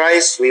we eat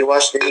rice, we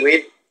wash them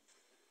with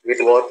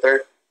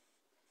water.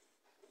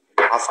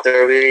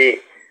 After we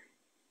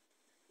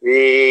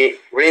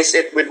rinse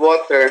it with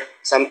water,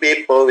 some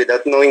people,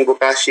 without knowing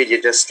bokashi,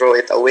 they just throw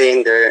it away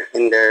in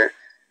their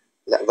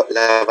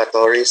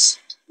lavatories.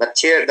 But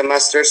here at the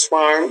master's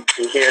farm,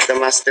 and here at the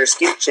master's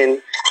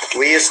kitchen,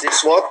 we use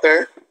this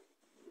water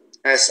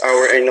as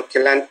our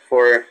inoculant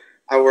for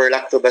our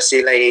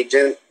lactobacilli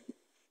agent.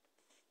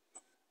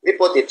 We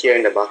put it here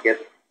in the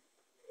bucket.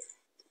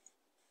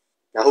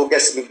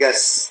 Nahugas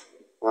bigas.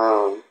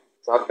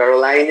 South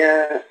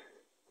Carolina,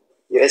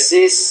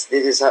 USC's,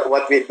 this is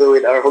what we do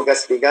with our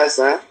hugas bigas,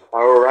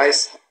 our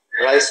rice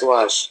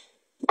wash.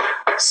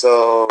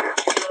 So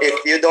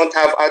if you don't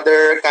have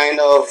other kind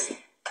of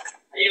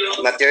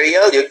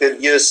material, you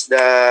could use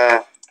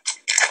the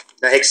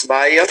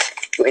Hexbio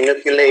to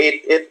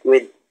inoculate it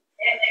with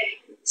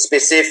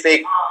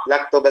specific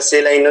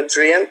lactobacilli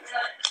nutrient.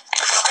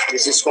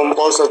 This is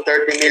composed of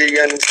 30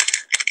 million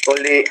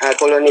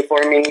colony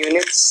forming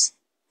units.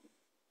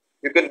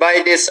 You could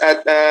buy this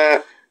at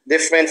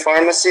different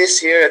pharmacies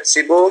here at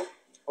Cebu.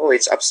 Oh,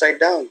 it's upside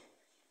down.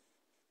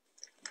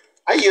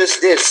 I use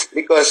this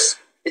because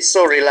it's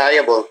so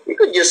reliable. You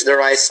could use the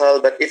rice hull,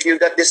 but if you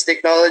got this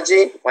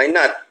technology, why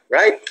not,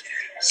 right?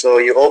 So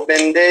you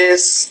open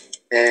this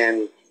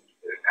and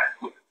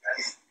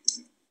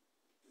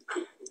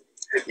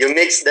you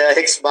mix the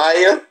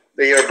Hexbio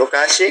to your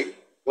bokashi.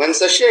 One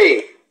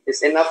sachet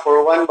is enough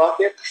for one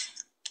bucket,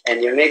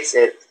 and you mix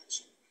it.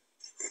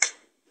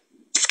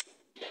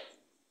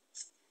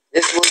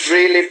 This would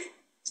really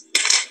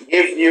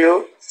give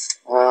you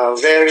a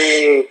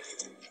very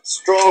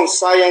strong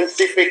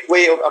scientific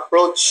way of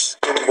approach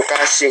to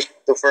bokashi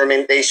to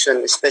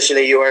fermentation,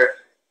 especially you are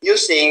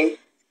using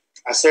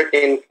a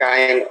certain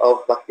kind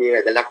of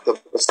bacteria, the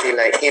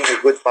lactobacilli, in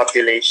a good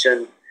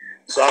population.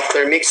 So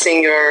after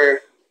mixing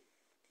your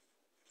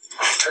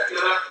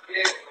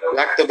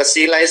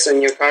lactobacilli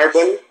on your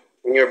carbon,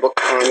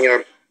 on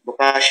your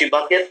bokashi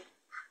bucket,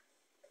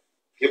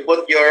 you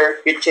put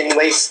your kitchen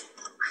waste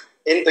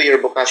into your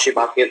bokashi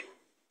bucket.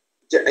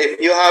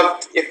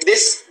 If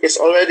this is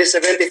already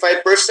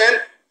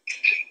 75%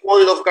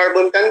 full of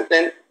carbon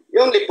content,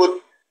 you only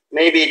put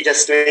maybe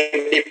just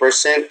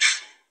 20%.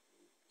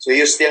 So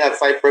you still have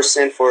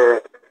 5% for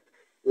a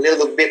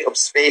little bit of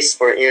space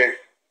for air.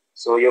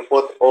 So you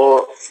put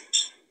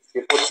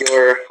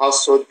your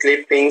household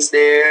clippings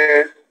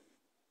there,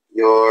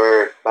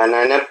 your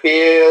banana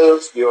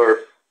peels, your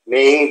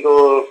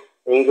mango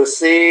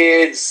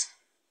seeds,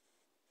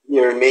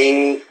 your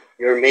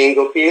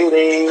mango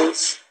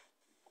peelings.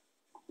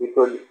 You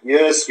could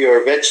use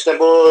your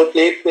vegetable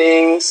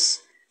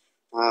clippings.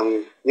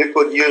 You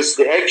could use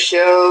the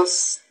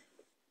eggshells,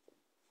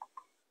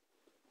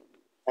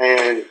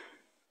 and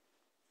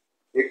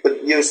you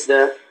could use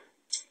the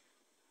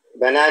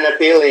banana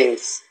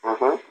peelings.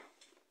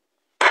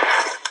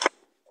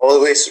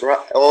 Always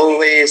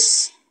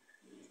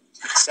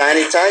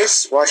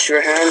sanitize. Wash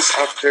your hands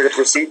after the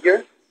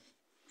procedure.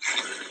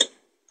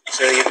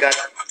 So you got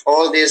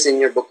all this in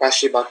your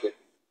bokashi bucket.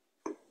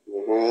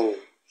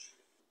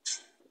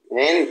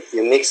 And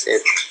you mix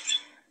it.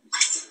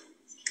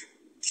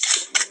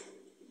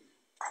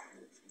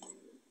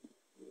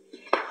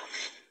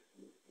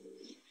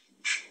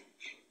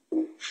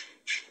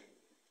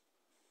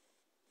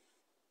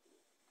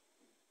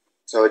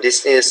 So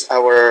this is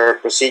our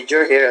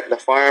procedure here at the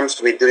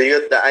farms. We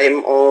dilute the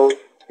IMO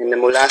in the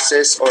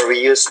molasses, or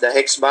we use the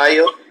hex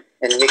bio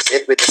and mix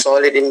it with the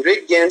solid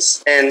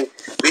ingredients, and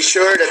be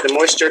sure that the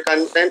moisture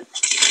content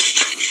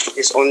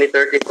is only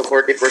 30 to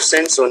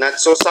 40%, so not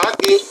so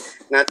soggy,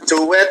 not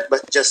too wet,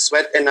 but just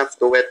wet enough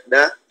to wet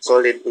the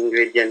solid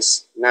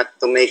ingredients, not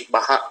to make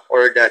baha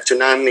or the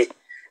tsunami,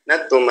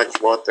 not too much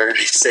water,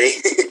 I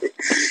say.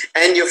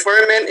 And you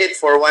ferment it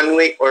for 1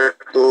 week or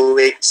 2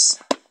 weeks.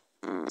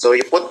 So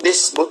you put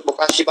this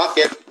bokashi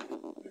bucket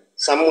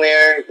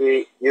somewhere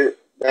you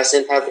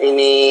doesn't have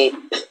any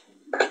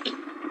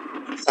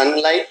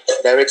sunlight,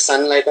 direct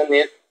sunlight on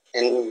it,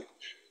 and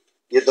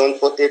you don't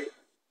put it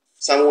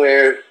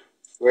somewhere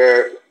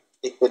where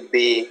it could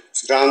be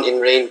drowned in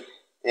rain,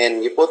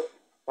 and you put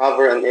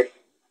cover on it,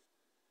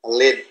 a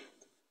lid.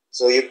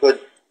 So you could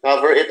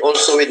cover it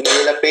also with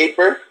manila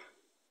paper,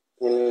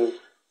 and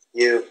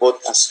you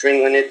put a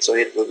string on it so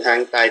it would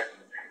hang tight.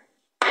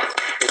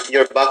 If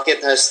your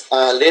bucket has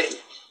a lid,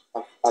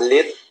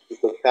 you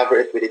could cover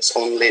it with its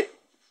own lid.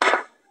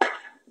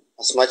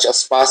 As much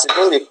as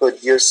possible, you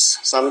could use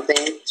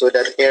something so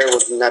that air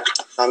would not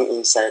come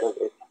inside of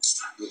it.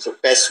 So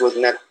pests would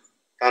not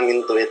come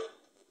into it.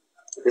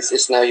 This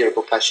is now your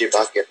bokashi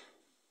bucket.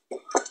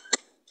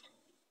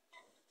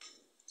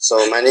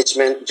 So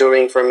management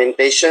during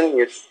fermentation,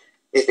 if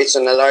it's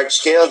on a large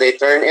scale, you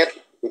turn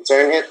it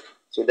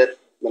so that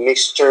the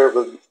mixture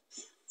will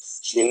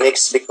be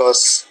mixed,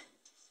 because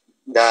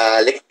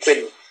the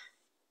liquid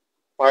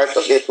part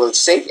of it will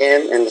sink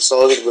in and the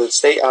solid will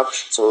stay up.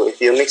 So if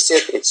you mix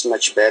it, it's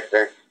much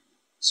better.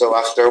 So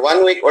after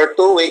 1 week or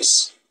 2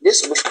 weeks,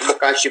 this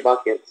bokashi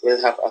bucket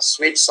will have a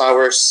sweet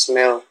sour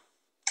smell,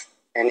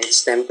 and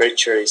its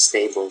temperature is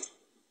stable.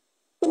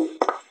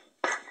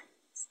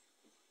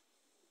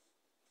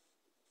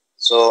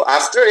 So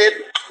after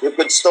it, you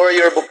could store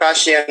your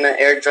bokashi in an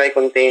air dry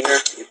container.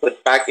 You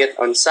could pack it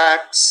on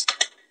sacks,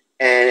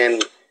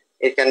 and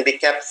it can be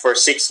kept for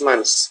 6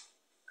 months.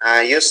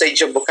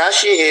 Usage of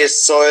bokashi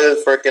is soil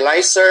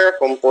fertilizer,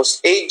 compost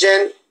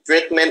agent,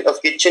 treatment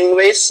of kitchen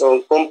waste.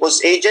 So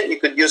compost agent, you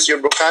could use your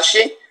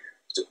bokashi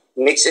to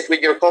mix it with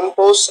your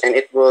compost, and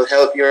it will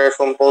help your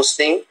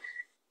composting.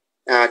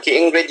 Key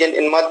ingredient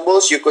in mud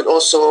balls, you could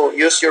also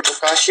use your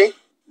bokashi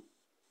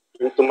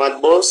into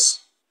mud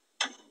balls,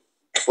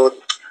 put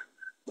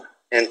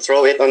and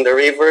throw it on the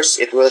rivers.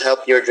 It will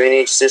help your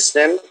drainage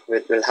system.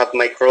 It will have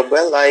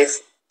microbial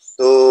life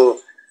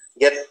to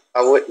get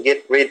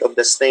rid of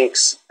the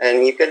stinks,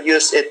 and you can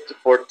use it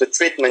to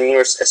treat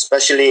manures,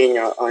 especially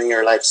on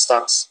your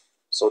livestock.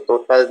 So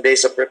total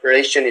days of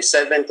preparation is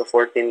 7 to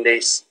 14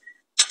 days.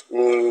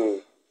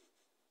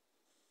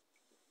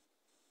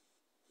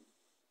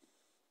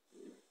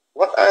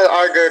 What are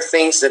other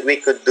things that we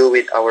could do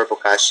with our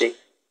bokashi?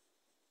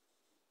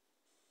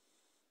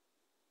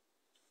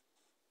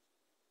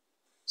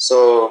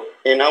 So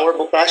in our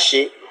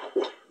bokashi,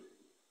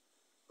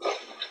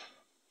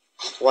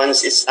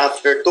 once it's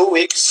after 2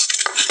 weeks,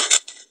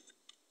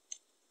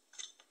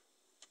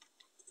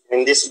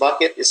 and this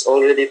bucket is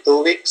already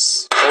 2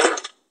 weeks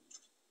old,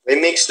 we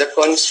mix the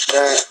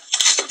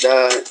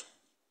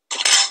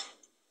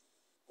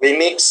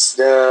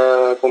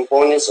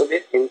components of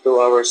it into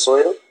our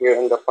soil here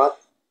in the pot,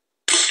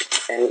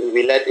 and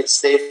we let it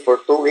stay for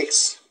 2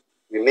 weeks.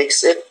 We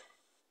mix it,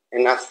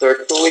 and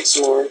after 2 weeks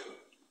more,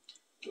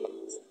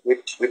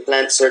 we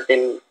plant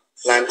certain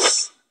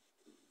plants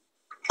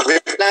We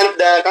plant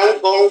the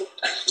kangkong,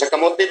 the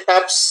kamote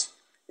tops,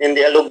 and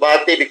the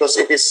alugbati because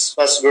it is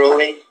fast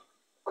growing.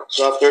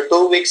 So after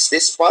 2 weeks,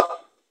 this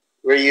pot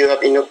where you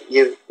have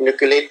you've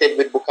inoculated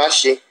with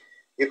bokashi,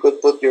 you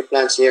could put your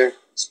plants here,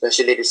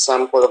 especially the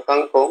sample of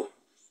kangkong.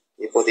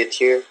 You put it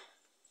here,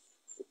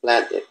 you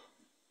plant it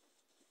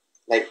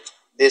like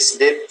this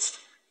dip,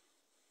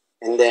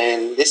 and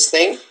then this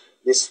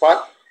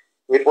pot,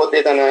 we put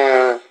it on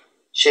a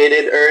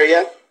shaded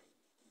area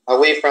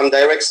away from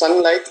direct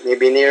sunlight,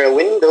 maybe near a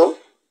window,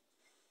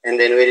 and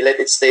then we let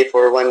it stay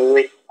for 1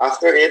 week.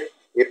 After it,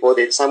 we put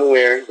it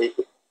somewhere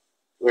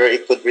where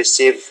it could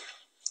receive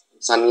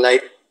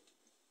sunlight.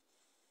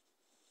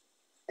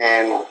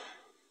 And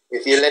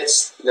if you let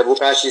the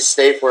bokashi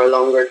stay for a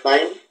longer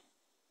time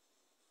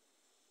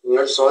in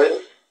your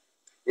soil,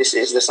 this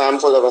is the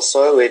sample of a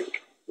soil with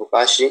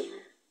bokashi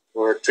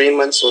for 3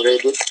 months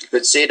already. You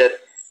could see that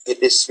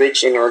it is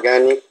rich in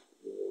organic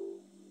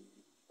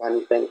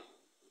content.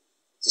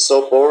 It's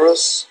so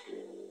porous.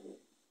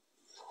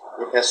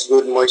 It has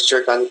good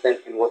moisture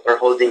content and water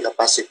holding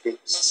capacity.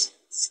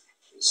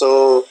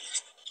 So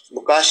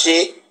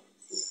bokashi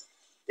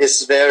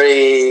is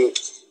very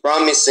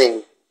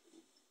promising.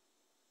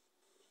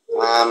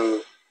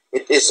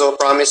 It is so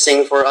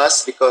promising for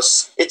us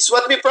because it's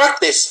what we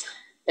practice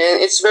and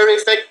it's very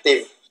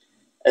effective.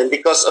 And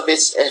because of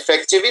its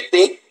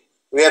effectivity,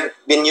 we have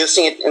been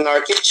using it in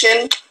our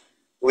kitchen.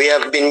 We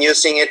have been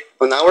using it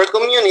in our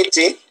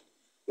community.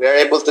 We are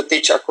able to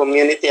teach our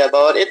community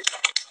about it.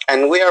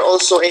 And we are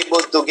also able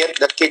to get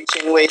the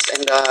kitchen waste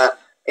and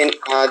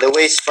the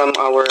waste from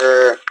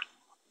our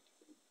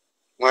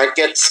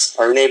markets,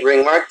 our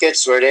neighboring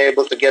markets, where they're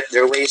able to get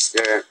their waste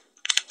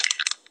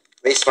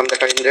from the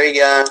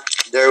carinderia,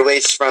 their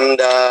waste from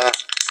the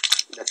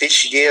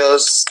fish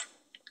gills,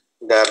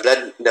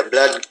 the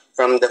blood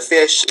from the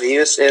fish. We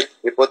use it,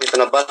 we put it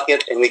in a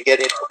bucket, and we get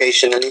it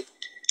occasionally.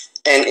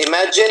 And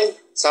imagine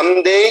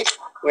someday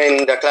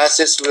when the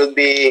classes will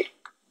be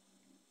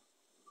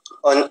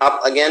on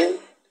up again,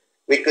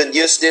 we could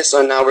use this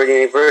on our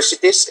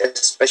universities,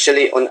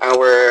 especially on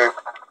our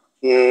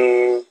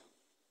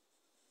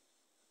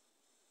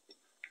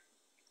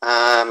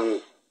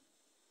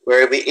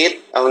where we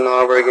eat on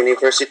our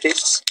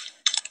universities.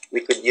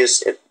 We could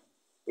use it.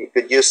 We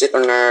could use it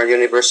on our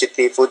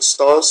university food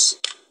stalls.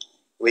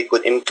 We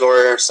could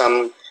implore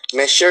some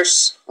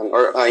measures on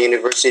our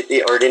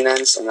university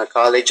ordinance and a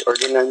college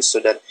ordinance so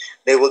that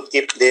they would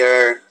keep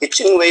their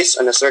kitchen waste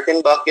on a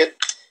certain bucket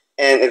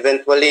and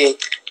eventually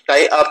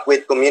tie up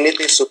with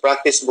communities who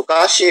practice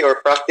bokashi or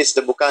practice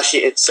the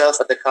bokashi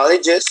itself at the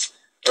colleges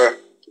or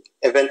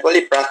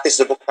eventually practice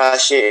the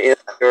bokashi in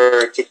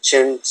your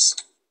kitchens.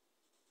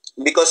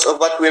 Because of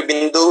what we've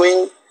been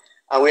doing,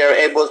 we are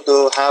able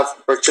to have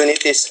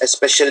opportunities,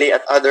 especially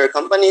at other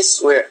companies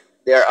where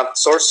they are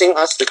outsourcing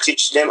us to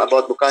teach them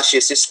about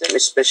bokashi system,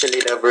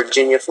 especially the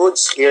Virginia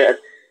Foods here at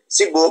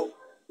Cebu.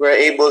 We're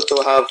able to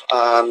have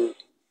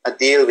a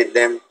deal with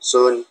them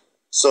soon.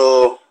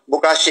 So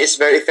bokashi is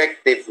very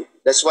effective.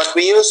 That's what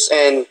we use.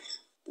 And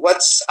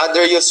what's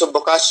other use of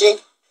bokashi?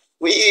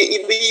 We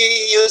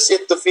use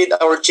it to feed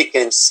our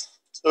chickens.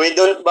 So we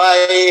don't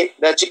buy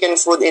the chicken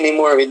food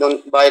anymore. We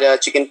don't buy the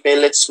chicken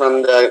pellets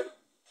from the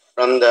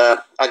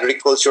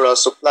agricultural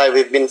supply.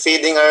 We've been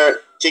feeding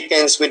our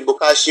chickens with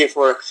bokashi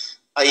for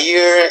a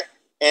year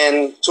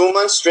and 2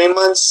 months, 3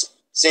 months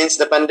since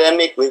the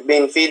pandemic. We've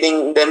been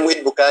feeding them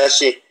with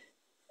bokashi,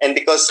 and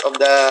because of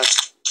the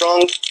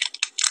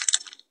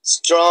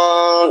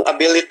strong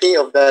ability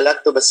of the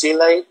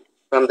lactobacilli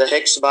from the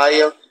hex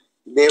bio,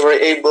 they were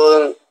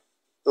able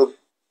to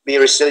be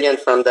resilient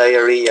from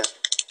diarrhea.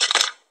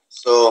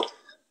 So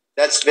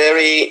that's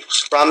very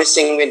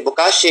promising with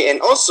bokashi.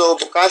 And also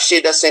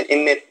bokashi doesn't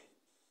emit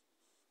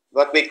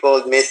what we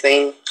call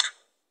methane,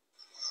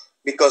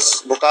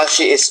 because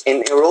bokashi is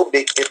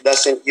anaerobic. It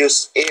doesn't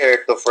use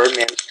air to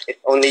ferment.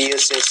 It only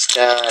uses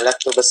the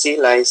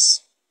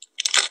lactobacilli.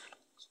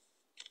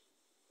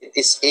 It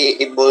is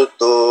able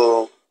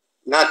to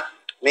not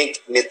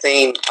make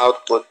methane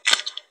output.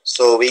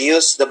 So we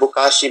use the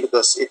bokashi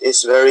because it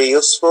is very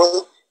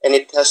useful and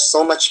it has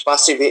so much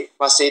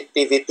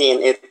positivity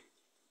in it.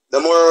 The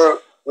more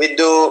we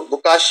do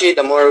bokashi,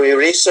 the more we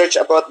research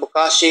about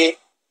bokashi,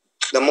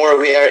 the more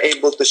we are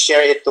able to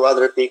share it to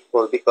other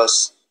people,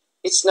 because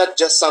it's not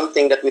just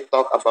something that we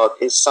talk about,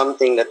 it's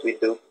something that we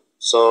do.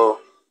 So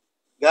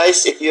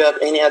guys, if you have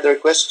any other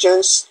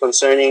questions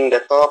concerning the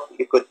talk,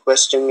 you could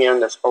question me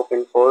on the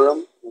open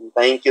forum. And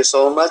thank you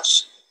so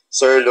much,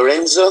 Sir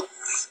Lorenzo.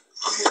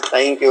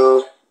 Thank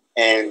you,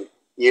 and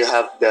you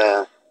have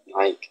the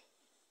mic.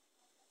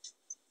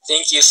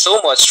 Thank you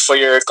so much for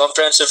your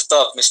comprehensive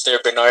talk,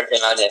 Mr. Bernard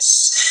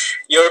Hernandez.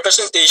 Your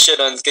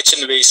presentation on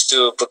kitchen waste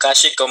to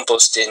bokashi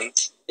composting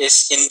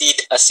is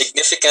indeed a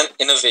significant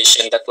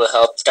innovation that will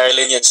help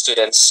Carolinian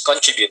students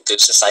contribute to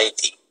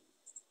society.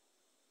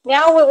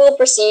 Now we will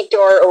proceed to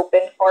our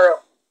open forum.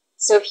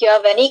 So if you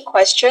have any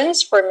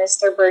questions for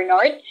Mr.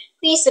 Bernard,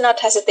 please do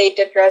not hesitate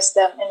to address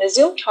them in the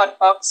Zoom chat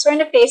box or in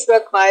the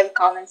Facebook Live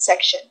comment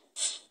section.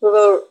 We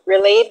will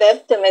relay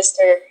them to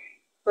Mr.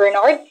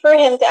 Bernard for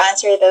him to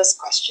answer those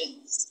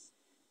questions.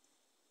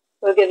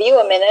 We'll give you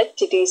a minute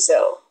to do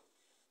so.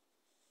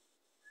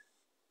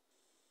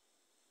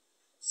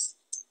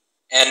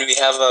 And we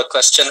have a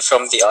question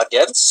from the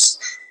audience.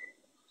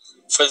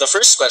 For the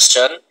first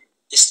question,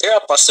 is there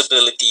a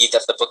possibility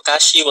that the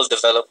bokashi will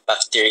develop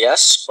bacteria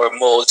or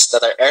molds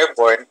that are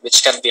airborne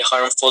which can be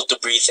harmful to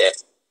breathe in?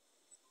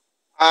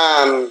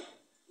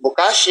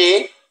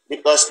 Bokashi,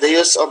 because the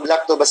use of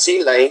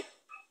lactobacilli,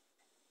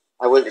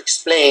 I will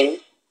explain,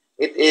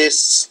 it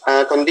is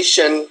a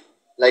condition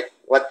like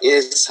what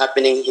is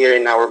happening here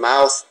in our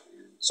mouth.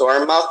 So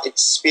our mouth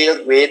is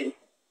filled with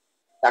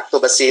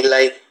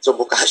lactobacilli. So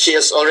bokashi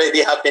is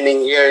already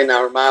happening here in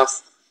our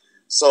mouth.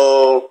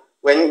 So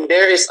when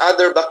there is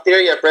other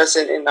bacteria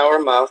present in our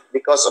mouth,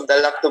 because of the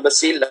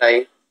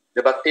lactobacilli,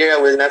 the bacteria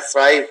will not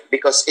thrive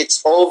because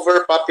it's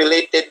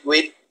overpopulated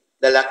with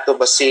the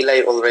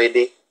lactobacilli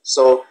already.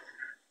 So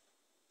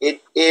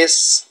it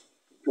is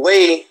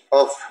way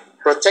of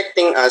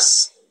protecting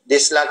us,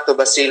 this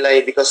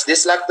lactobacilli, because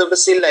this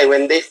lactobacilli,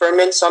 when they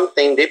ferment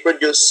something, they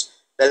produce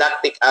the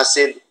lactic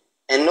acid,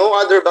 and no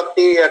other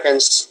bacteria can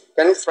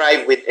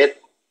thrive with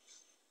it.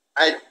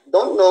 I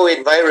don't know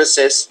with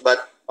viruses,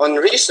 but on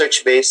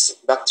research base,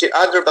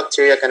 other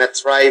bacteria cannot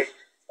thrive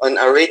on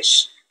a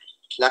rich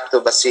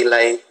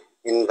lactobacilli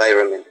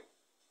environment.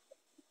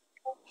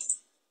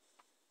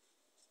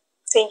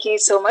 Thank you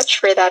so much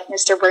for that,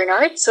 Mr.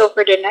 Bernard. So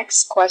for the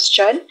next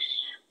question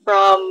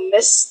from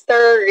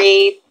Mr.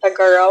 Ray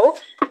Tagaro.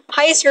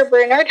 Hi, Sir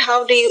Bernard.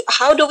 How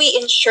do we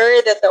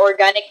ensure that the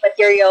organic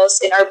materials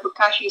in our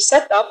bokashi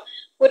setup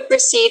would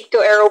proceed to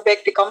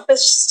aerobic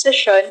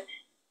decomposition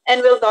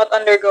and will not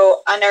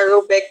undergo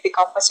anaerobic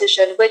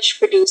decomposition, which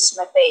produce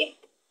methane?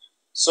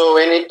 So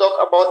when we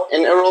talk about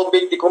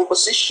anaerobic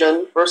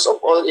decomposition, first of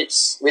all,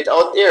 it's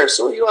without air.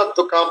 So you have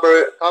to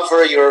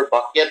cover your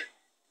bucket.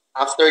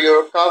 After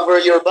you cover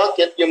your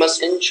bucket, you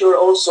must ensure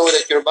also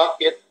that your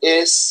bucket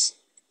is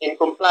in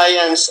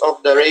compliance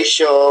of the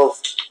ratio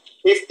of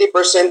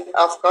 50%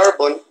 of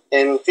carbon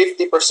and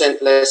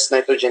 50% less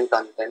nitrogen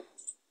content.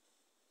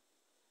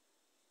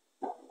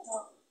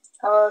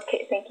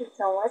 Okay, thank you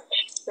so much,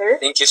 sir.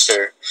 Thank you,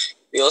 sir.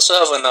 We also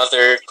have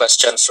another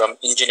question from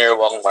Engineer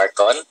Wong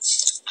Marcon.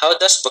 How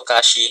does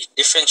bokashi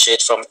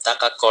differentiate from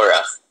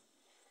takakora?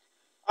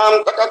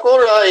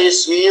 Takakora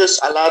is we use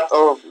a lot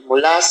of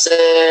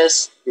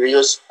molasses, we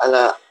use a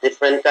lot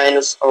different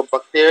kinds of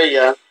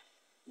bacteria.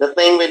 The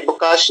thing with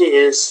bokashi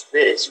is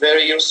it's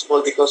very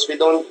useful because we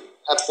don't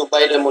have to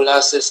buy the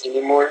molasses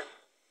anymore.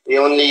 We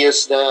only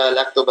use the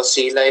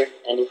lactobacilli,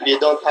 and if you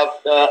don't have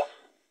the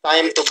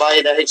time to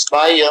buy the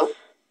H-bio,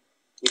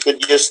 you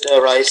could use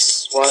the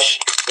rice wash.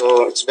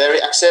 So it's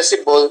very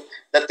accessible.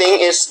 The thing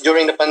is,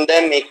 during the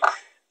pandemic,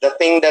 the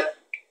thing that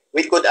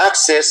we could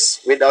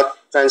access without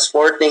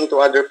transporting to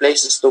other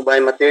places to buy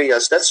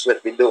materials, that's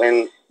what we do.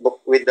 And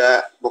with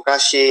the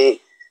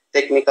bokashi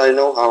technical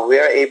know-how, we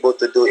are able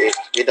to do it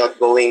without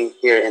going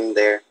here and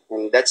there.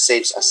 And that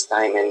saves us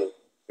time and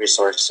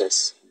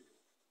resources.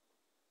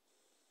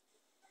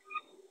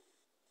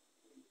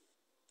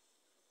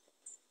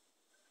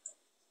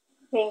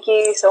 Thank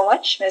you so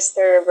much,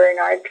 Mr.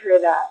 Bernard, for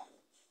that.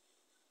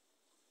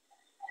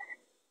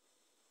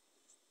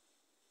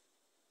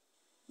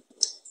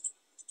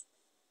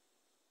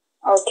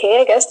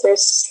 Okay, I guess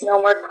there's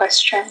no more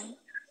question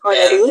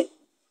already. And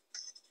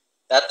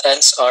that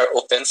ends our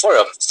open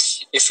forum.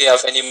 If you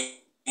have any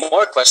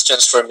more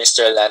questions for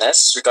Mr.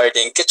 Lanes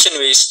regarding kitchen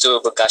waste to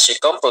bokashi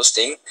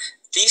composting,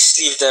 please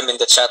leave them in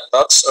the chat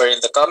box or in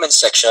the comment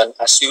section,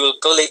 as we will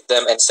collate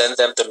them and send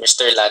them to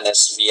Mr.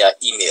 Lanes via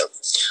email.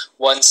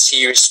 Once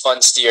he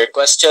responds to your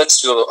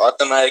questions, we will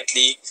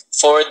automatically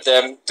forward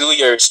them to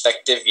your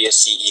respective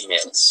VSC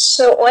emails.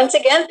 So once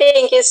again,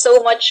 thank you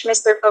so much,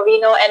 Mr.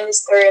 Favino and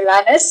Mr.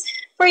 Lanes,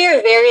 for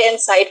your very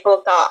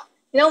insightful talk.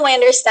 My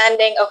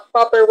understanding of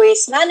proper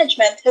waste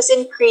management has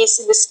increased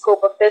in the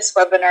scope of this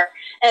webinar,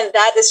 and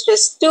that is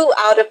just 2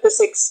 out of the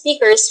 6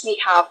 speakers we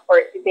have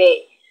for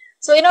today.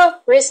 So,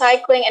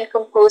 recycling and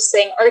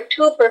composting are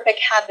 2 perfect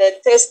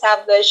habits to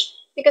establish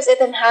because it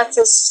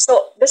enhances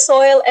the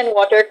soil and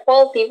water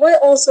quality while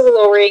also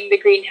lowering the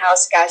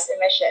greenhouse gas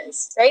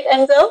emissions. Right,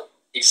 Enzo?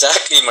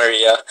 Exactly,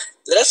 Maria.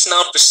 Let us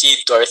now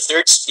proceed to our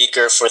third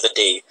speaker for the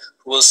day,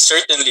 who will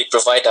certainly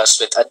provide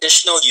us with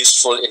additional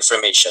useful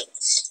information.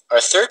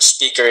 Our third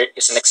speaker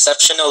is an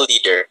exceptional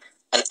leader,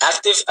 an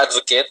active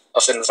advocate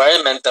of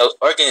environmental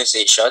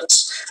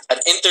organizations, an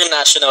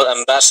international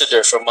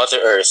ambassador for Mother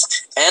Earth,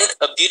 and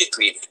a beauty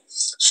queen.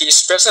 She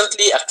is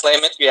presently a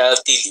climate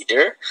reality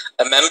leader,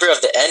 a member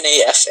of the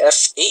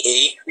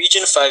NAFFAA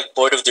Region 5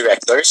 Board of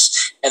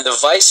Directors, and the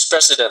Vice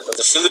President of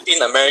the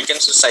Philippine American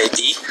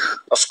Society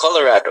of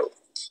Colorado.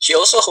 She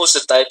also holds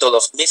the title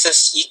of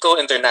Mrs. Eco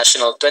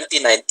International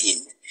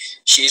 2019.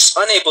 She is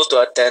unable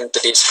to attend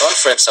today's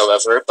conference,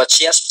 however, but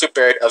she has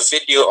prepared a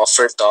video of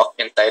her talk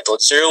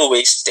entitled Zero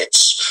Waste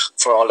Tips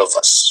for all of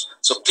us.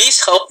 So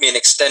please help me in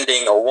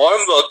extending a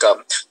warm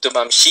welcome to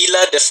Ma'am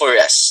Sheila De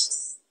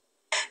Forest.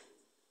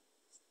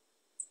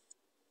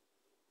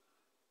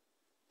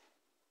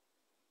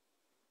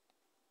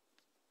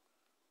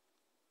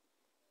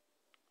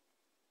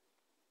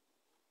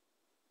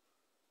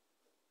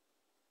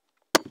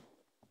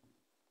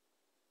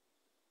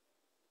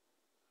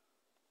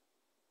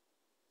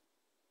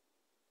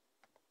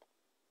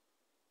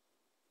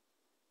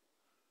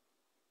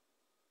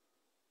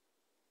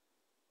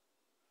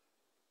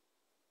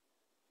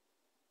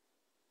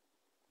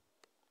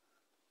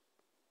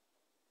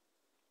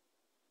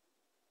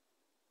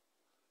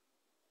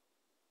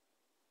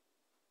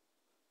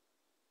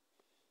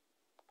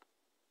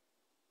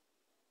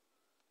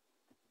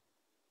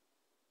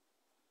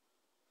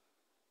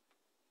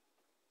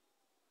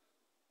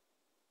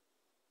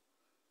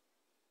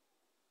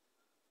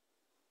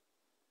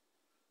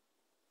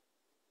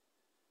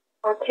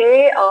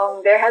 Okay,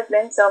 there has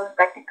been some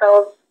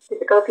technical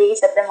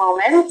difficulties at the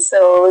moment,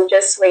 so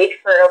just wait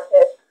for a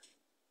bit.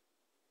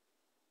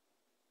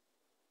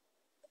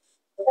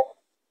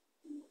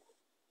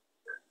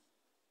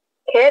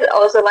 Okay, I'd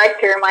also like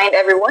to remind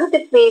everyone to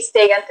please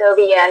stay until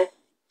the end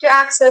to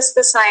access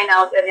the sign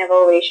out and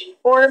evaluation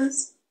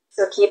forms.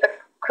 So keep a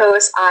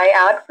close eye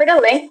out for the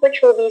link, which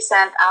will be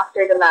sent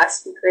after the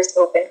last speaker's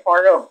open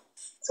forum.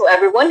 So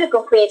everyone who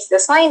completes the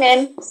sign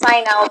in,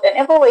 sign out,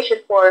 and evaluation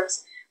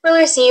forms will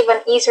receive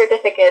an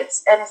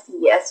e-certificates and a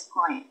CDS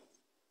point.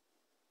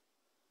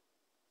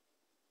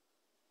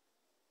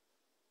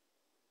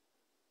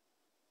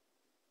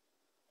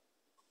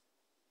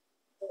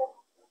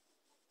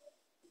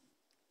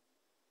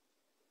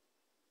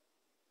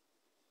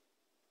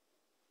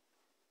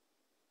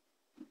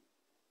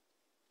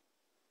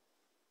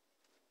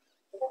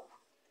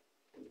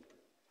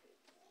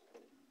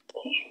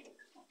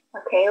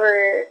 Okay,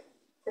 we're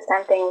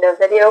presenting the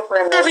video for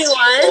Ms.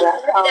 Everyone,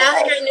 good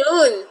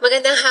afternoon.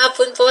 Magandang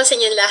hapon po sa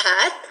inyong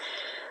lahat.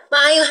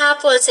 Maayong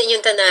hapon sa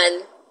inyong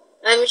tanan.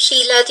 I'm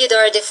Sheila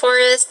Theodora De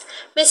Forest,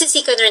 Mrs.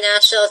 Eco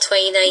International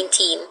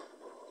 2019.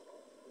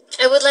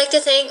 I would like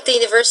to thank the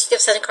University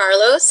of San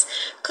Carlos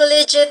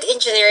Collegiate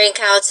Engineering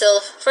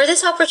Council for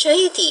this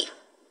opportunity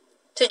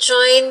to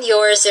join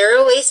your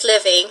zero waste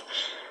living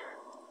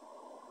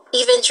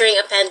even during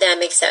a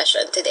pandemic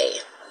session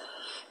today.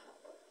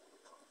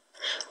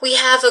 We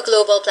have a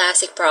global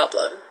plastic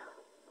problem.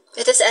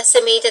 It is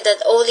estimated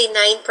that only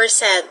 9%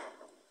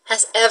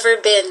 has ever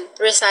been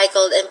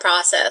recycled and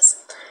processed.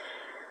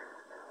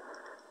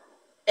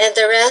 And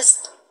the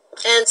rest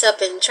ends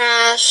up in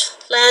trash,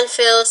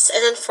 landfills,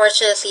 and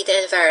unfortunately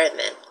the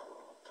environment.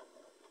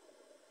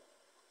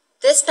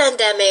 This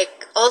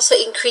pandemic also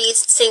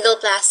increased single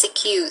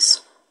plastic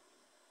use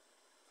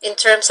in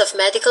terms of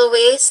medical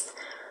waste,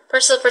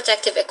 personal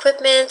protective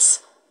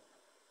equipment,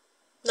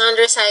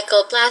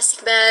 non-recycled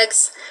plastic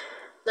bags,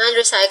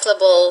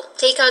 non-recyclable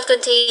takeout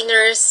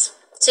containers,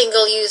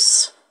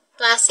 single-use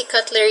plastic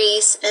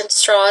cutleries and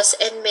straws,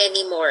 and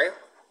many more.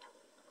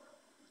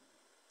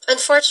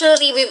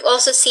 Unfortunately, we've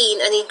also seen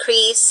an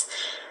increase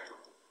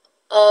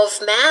of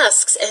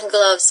masks and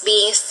gloves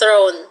being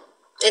thrown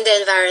in the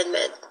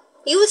environment.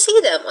 You will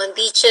see them on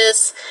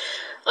beaches,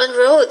 on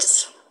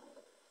roads,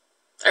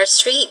 our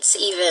streets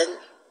even,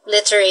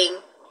 littering.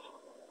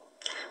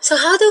 So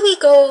how do we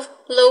go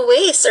low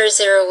waste or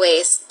zero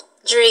waste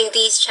during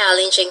these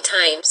challenging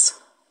times?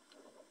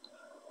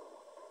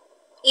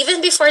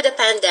 Even before the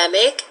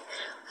pandemic,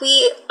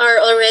 we are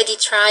already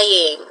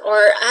trying,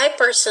 or I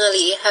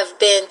personally have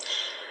been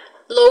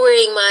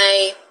lowering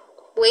my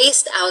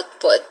waste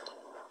output.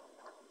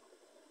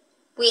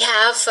 We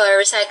have a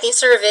recycling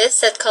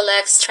service that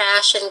collects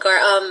trash and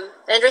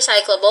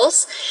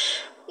recyclables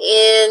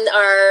in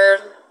our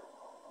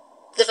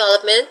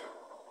development.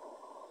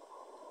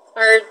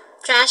 Our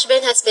trash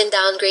bin has been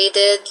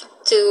downgraded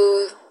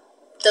to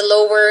the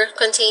lower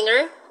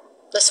container,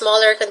 the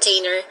smaller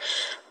container,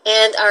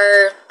 and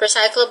our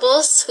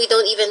recyclables, we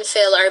don't even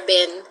fill our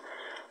bin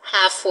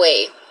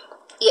halfway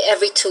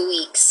every 2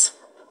 weeks.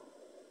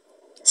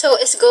 So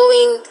is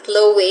going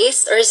low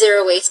waste or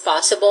zero waste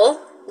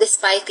possible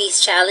despite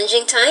these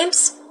challenging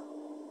times?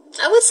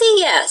 I would say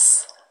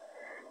yes.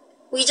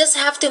 We just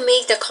have to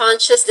make the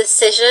conscious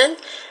decision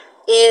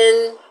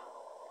in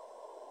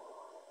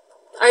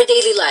our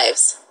daily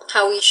lives.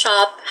 How we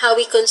shop, how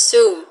we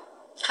consume,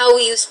 how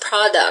we use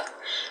product,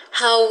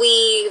 how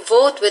we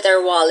vote with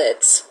our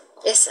wallets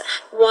is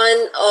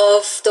one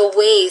of the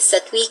ways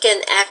that we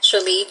can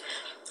actually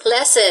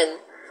lessen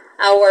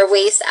our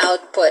waste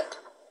output.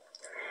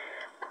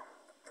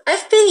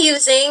 I've been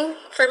using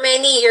for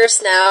many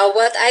years now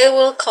what I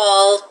will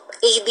call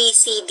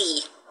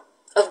ABCD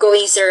of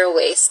going zero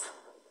waste.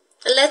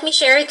 And let me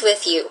share it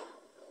with you.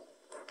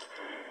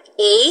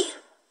 A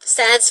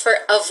stands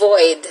for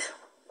avoid.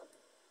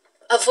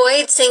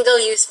 Avoid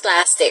single-use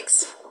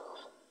plastics,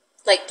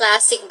 like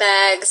plastic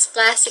bags,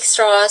 plastic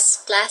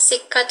straws,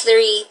 plastic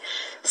cutlery,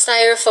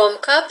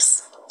 styrofoam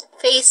cups,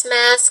 face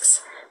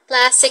masks,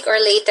 plastic or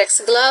latex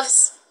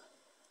gloves,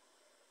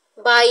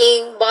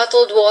 buying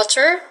bottled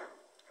water,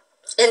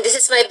 and this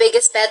is my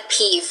biggest pet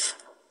peeve,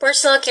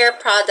 personal care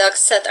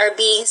products that are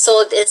being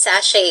sold in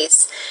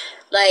sachets,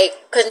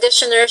 like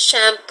conditioners,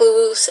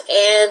 shampoos,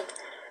 and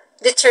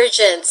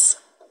detergents.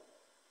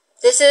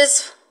 This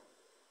is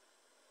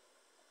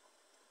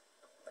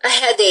a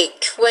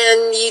headache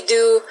when you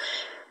do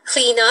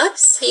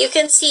cleanups. You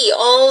can see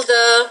all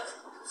the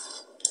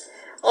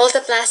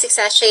plastic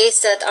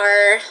sachets that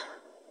are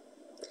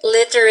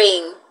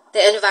littering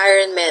the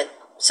environment.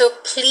 So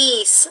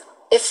please,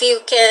 if you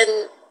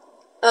can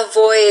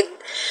avoid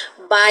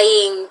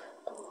buying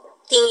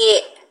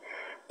thingy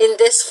in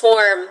this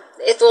form,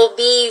 it will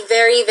be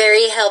very,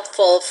 very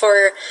helpful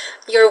for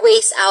your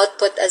waste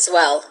output as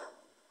well.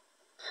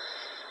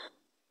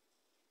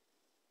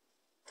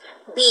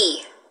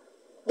 B,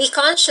 be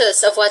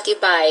conscious of what you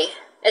buy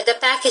and the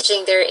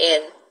packaging they're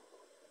in.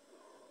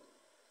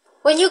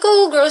 When you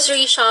go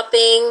grocery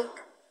shopping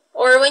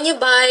or when you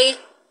buy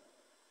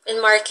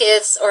in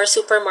markets or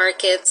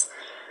supermarkets,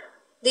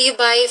 do you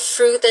buy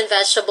fruit and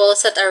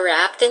vegetables that are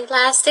wrapped in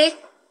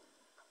plastic?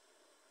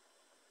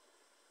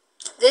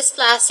 This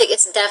plastic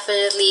is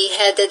definitely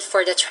headed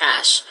for the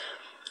trash.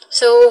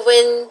 So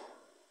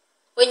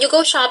when you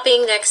go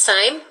shopping next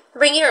time,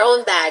 bring your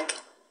own bag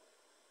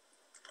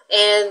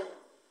and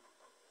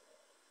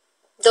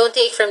don't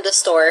take from the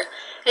store,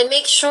 and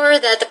make sure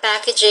that the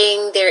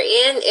packaging they're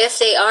in, if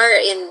they are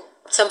in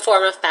some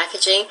form of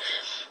packaging,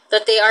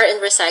 that they are in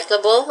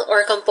recyclable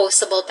or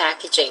compostable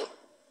packaging.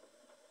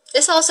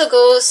 This also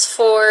goes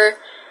for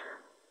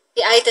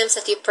the items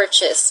that you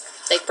purchase,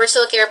 like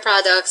personal care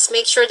products.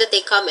 Make sure that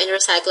they come in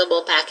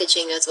recyclable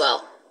packaging as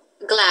well.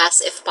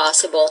 Glass if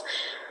possible.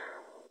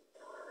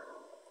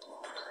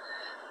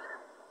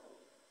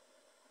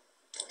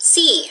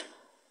 C.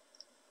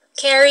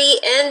 Carry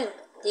and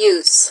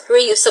use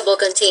reusable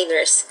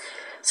containers.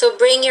 So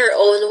bring your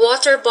own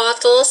water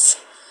bottles,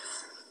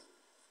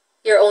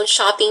 your own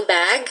shopping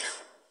bag,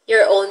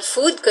 your own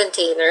food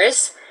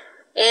containers,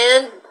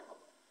 and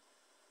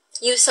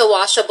use a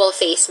washable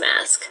face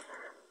mask.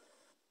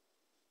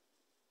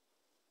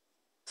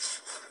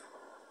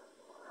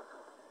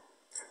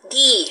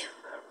 D.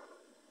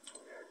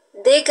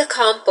 Dig a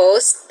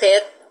compost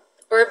pit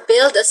or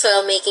build a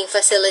soil-making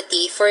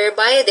facility for your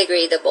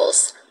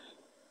biodegradables.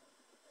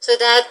 So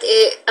that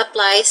it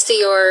applies to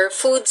your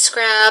food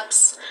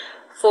scraps,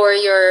 for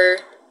your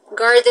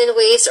garden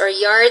waste or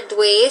yard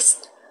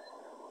waste,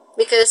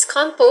 because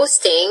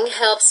composting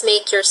helps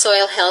make your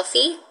soil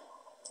healthy,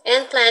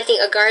 and planting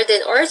a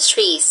garden or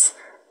trees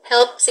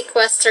help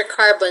sequester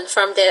carbon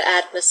from the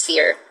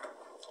atmosphere.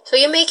 So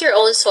you make your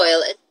own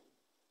soil.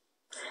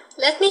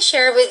 Let me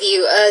share with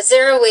you a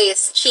zero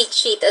waste cheat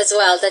sheet as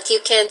well that you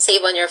can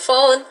save on your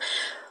phone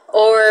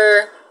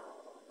or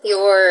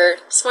your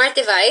smart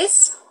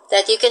device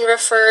that you can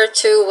refer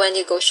to when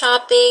you go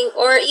shopping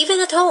or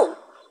even at home.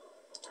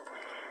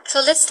 So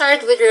let's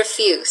start with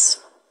refuse.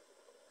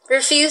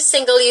 Refuse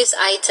single-use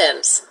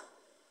items.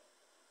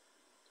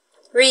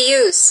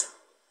 Reuse.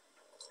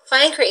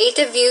 Find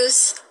creative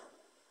use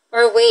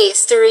or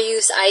ways to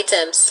reuse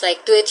items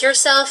like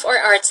do-it-yourself or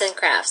arts and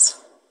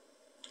crafts.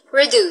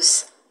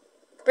 Reduce.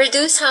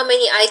 Reduce how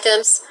many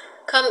items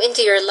come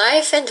into your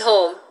life and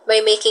home by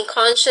making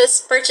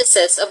conscious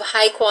purchases of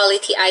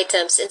high-quality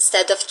items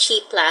instead of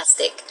cheap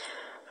plastic.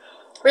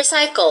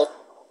 Recycle.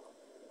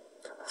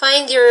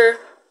 Find your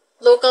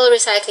local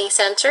recycling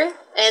center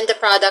and the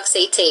products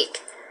they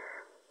take.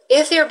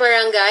 If your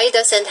barangay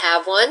doesn't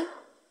have one,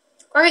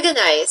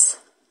 organize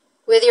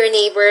with your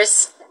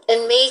neighbors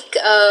and make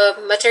a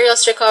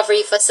materials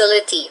recovery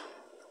facility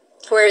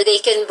where they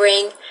can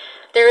bring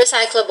their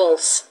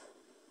recyclables.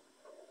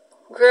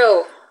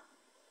 Grow.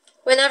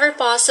 Whenever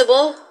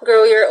possible,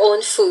 grow your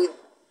own food.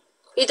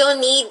 You don't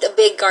need a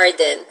big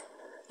garden.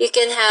 You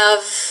can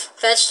have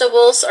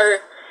vegetables or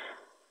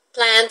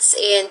plants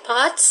in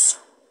pots.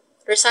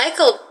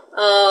 Recycled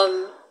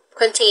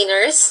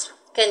containers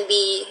can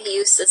be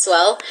used as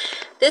well.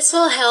 This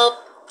will help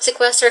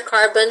sequester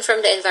carbon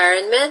from the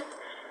environment,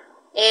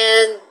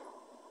 and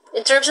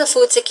in terms of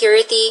food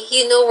security,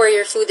 you know where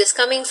your food is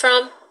coming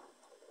from,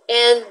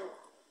 and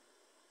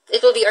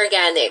it will be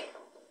organic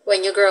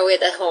when you grow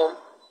it at home.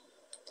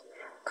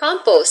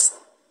 Compost.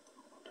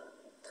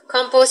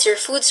 Compost your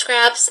food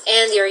scraps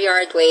and your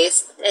yard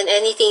waste and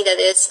anything that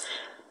is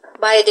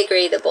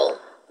biodegradable.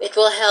 It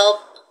will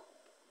help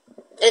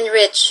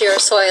enrich your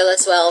soil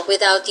as well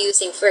without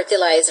using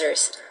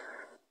fertilizers.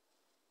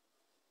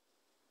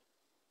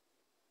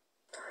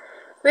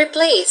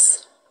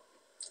 Replace.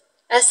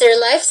 As their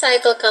life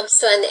cycle comes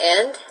to an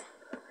end,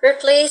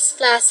 replace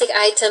plastic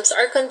items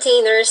or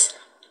containers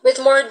with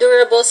more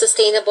durable,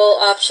 sustainable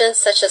options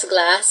such as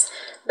glass,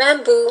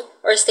 bamboo,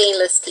 or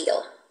stainless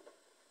steel.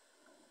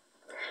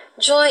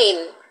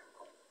 Join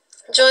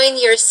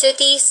your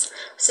city's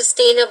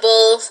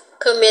sustainable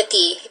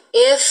committee.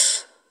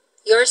 If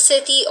your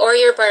city or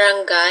your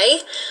barangay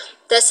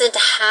doesn't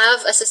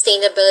have a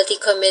sustainability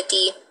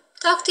committee,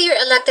 talk to your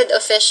elected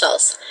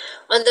officials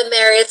on the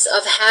merits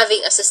of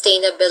having a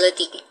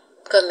sustainability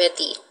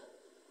committee.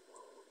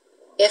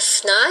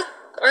 If not,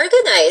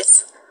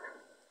 organize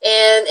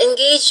and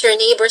engage your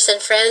neighbors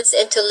and friends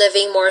into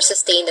living more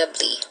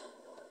sustainably.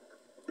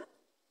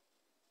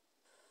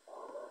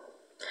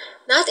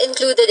 Not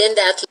included in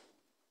that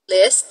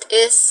list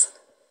is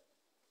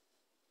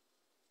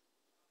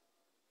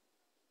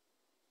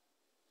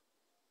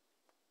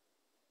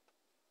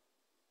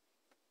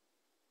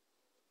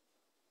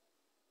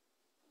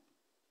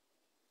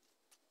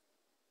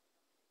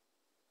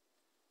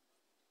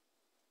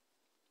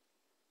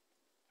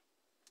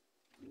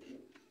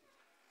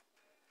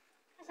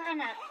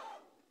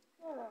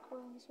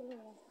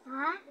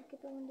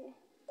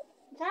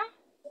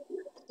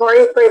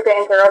Sorry for the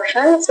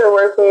interruption. So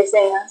we're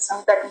facing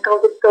some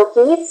technical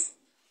difficulties.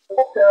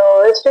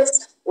 So let's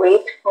just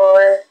wait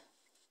for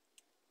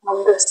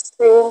the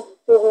screen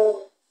to be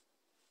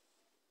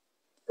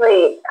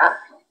played.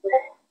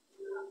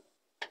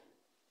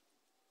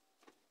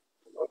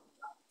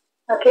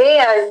 Okay,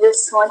 I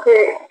just want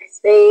to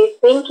say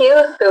thank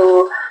you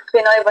to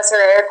Pinoy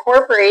Basurero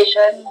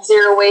Corporation,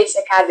 Zero Waste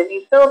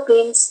Academy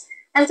Philippines,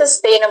 and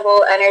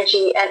Sustainable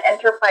Energy and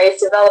Enterprise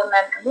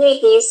Development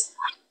Communities,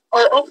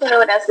 or also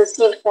known as the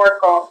Seed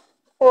Forecom,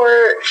 for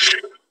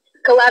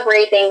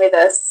collaborating with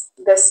us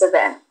this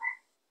event.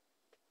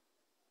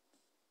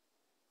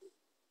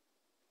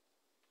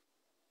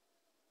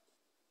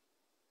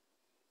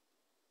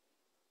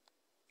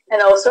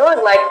 And also,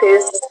 I'd like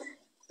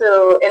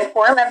to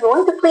inform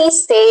everyone to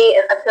please stay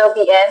until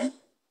the end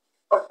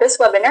of this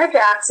webinar to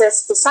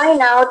access to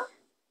sign out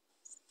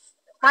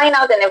and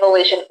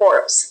evaluation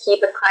forms.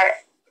 Keep a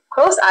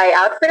close eye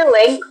out for the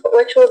link,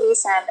 which will be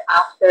sent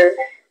after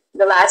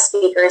the last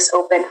speaker's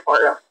open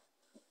forum.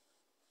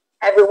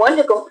 Everyone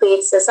who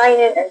completes the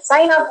sign-in and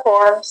sign-up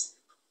forms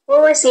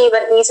will receive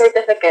an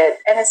e-certificate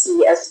and a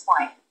CS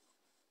point.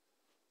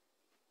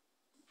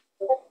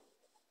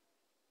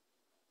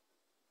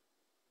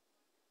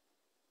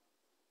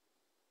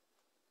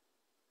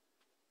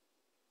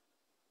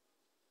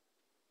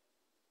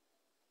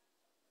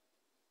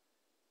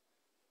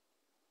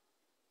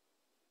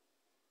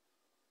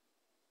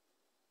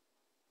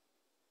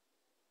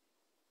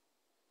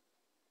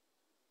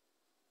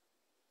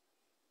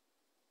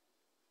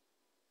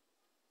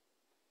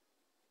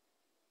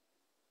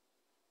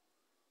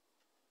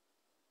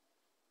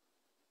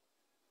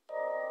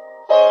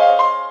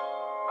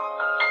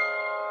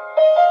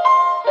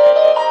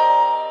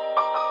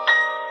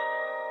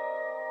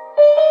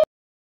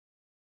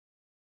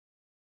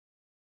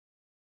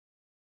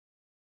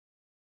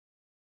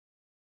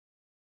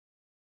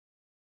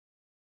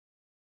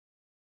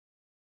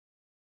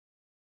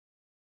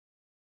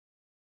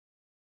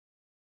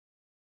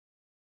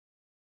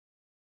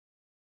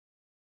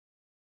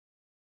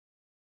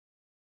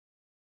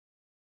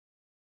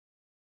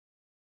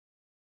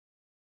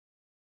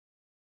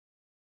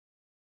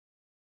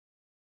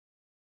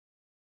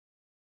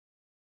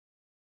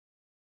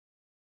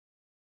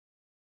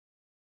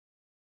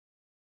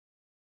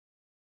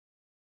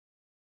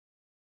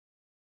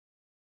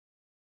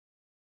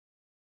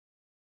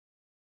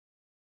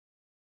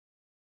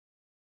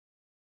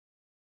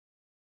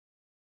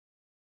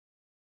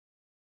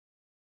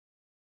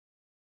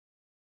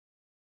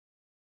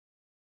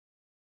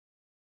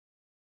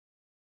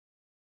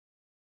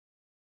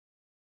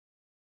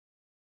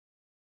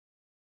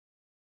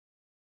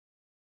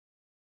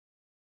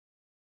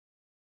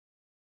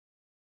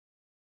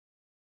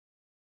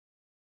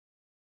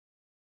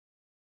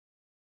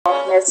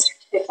 Ms.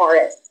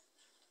 DeForest.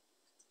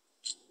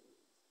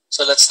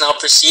 So let's now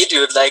proceed. We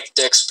would like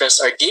to express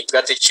our deep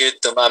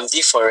gratitude to Ma'am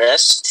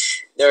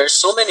DeForest. There are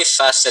so many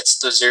facets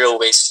to zero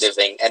waste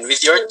living, and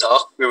with your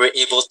talk, we were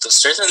able to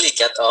certainly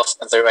get off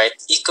on the right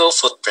eco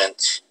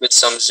footprint with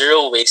some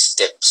zero waste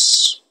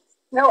tips.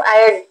 No,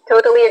 I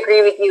totally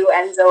agree with you,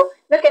 Enzo.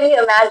 Look, can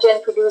you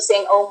imagine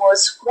producing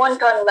almost 1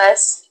 ton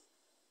less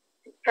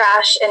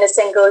trash in a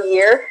single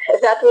year?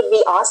 That would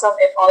be awesome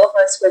if all of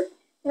us would,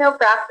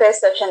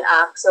 practice such an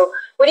act. So,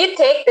 would you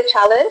take the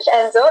challenge,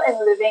 Enzo, in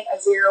living a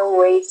zero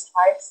waste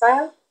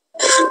lifestyle?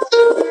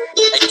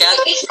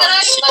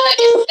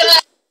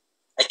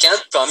 I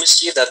can't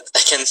promise you that I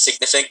can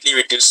significantly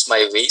reduce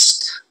my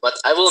waste, but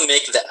I will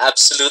make the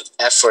absolute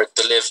effort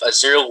to live a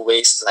zero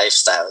waste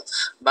lifestyle.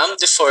 Ma'am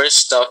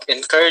DeForest's talk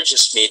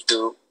encourages me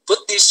to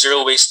put these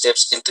zero waste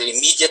tips into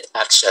immediate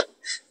action,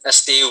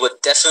 as they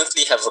would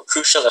definitely have a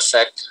crucial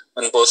effect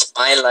on both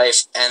my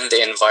life and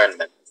the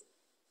environment.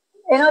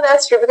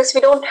 That's true, because we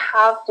don't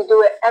have to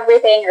do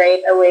everything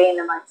right away in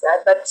the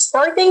mindset, but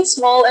starting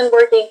small and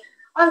working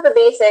on the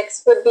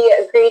basics would be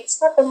a great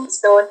stepping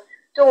stone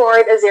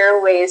toward a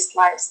zero waste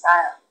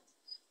lifestyle.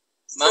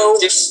 Ma'am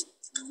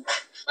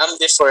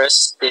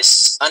DeForest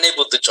is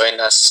unable to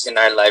join us in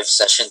our live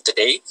session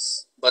today,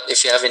 but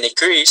if you have any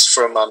queries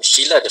for Ma'am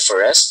Sheila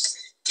DeForest,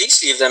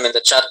 please leave them in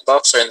the chat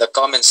box or in the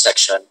comments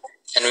section,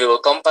 and we will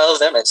compile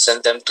them and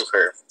send them to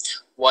her.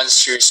 Once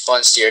she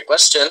responds to your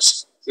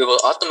questions, we will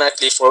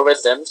automatically forward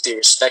them to your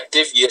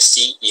respective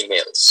USC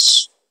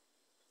emails.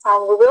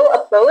 We will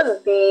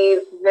upload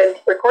the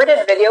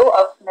recorded video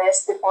of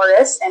Ms.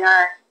 DeForest in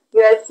our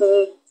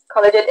USC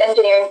Collegiate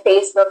Engineering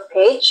Facebook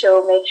page,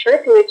 so make sure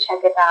to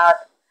check it out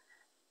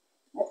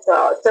as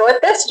well. So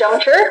at this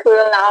juncture, we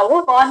will now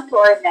move on to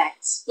our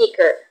next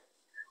speaker.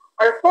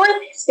 Our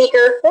fourth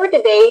speaker for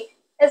today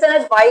is an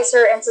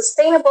advisor in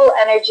sustainable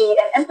energy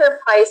and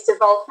enterprise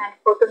development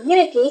for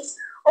communities,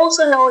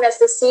 also known as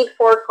the Seed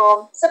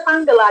Forecom sa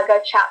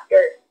Pangdalaga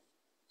chapter.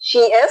 She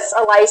is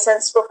a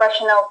licensed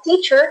professional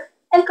teacher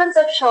in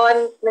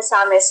Concepcion,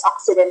 Misamis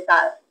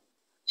Occidental.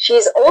 She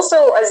is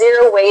also a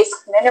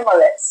zero-waste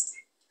minimalist.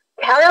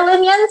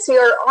 Carolinians, we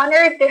are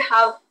honored to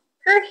have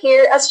her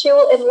here as she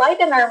will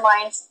enlighten our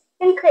minds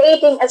in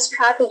creating a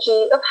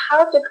strategy of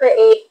how to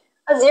create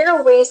a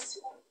zero-waste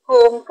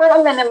home from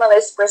a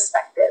minimalist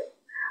perspective.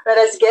 Let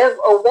us give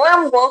a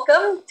warm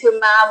welcome to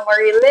Ma'am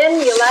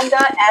Marilyn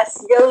Yolanda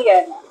S.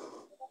 Gillian.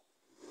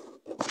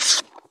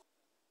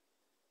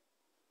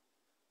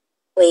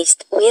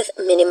 Waste with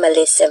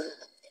minimalism.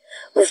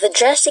 With the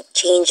drastic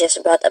changes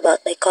brought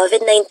about by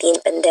COVID-19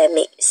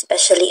 pandemic,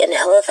 especially in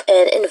health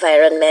and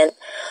environment,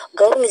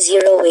 going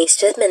zero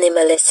waste with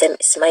minimalism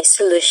is my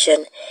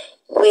solution.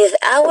 With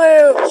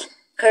our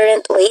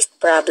current waste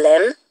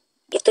problem,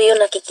 ito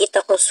yung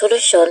nakikita kong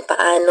solusyon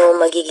paano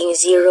magiging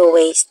zero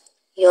waste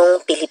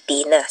yung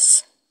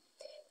Pilipinas.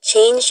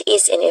 Change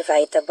is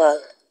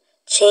inevitable.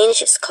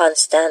 Change is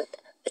constant,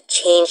 but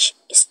change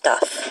is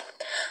tough.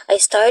 I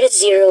started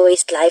zero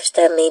waste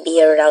lifestyle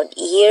maybe around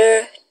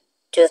year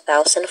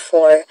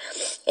 2004,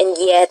 and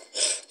yet,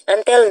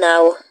 until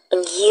now,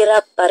 ang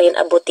hirap pa rin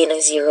abutin ng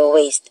zero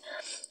waste.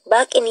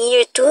 Back in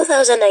year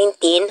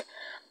 2019,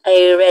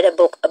 I read a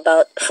book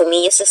about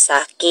Fumiya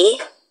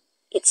Sasaki.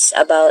 It's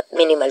about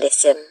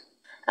minimalism.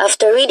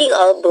 After reading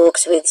all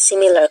books with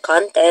similar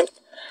content,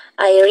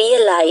 I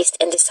realized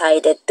and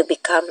decided to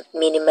become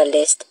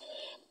minimalist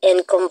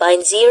and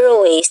combine zero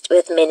waste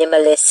with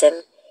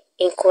minimalism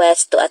in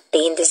quest to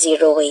attain the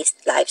zero waste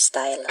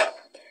lifestyle.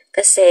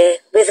 Kasi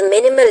with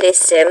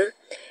minimalism,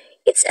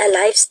 it's a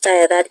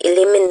lifestyle that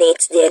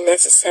eliminates the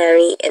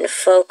unnecessary and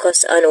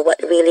focus on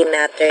what really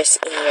matters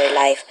in your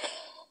life.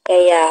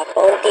 Kaya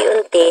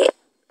paunti-unti,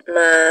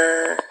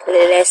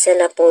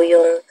 malilesen na po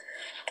yung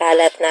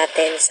kalat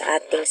natin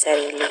sa ating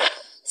sarili.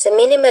 Sa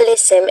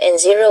minimalism and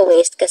zero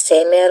waste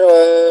kasi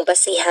merong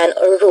basihan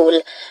or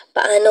rule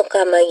paano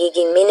ka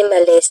magiging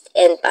minimalist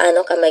and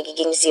paano ka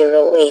magiging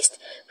zero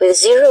waste. With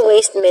zero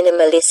waste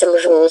minimalism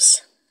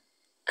rules,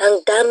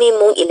 ang dami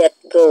mong i-let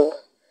go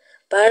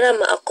para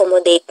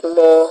ma-accommodate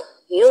mo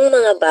yung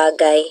mga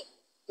bagay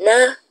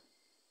na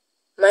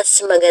mas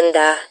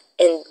maganda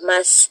and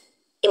mas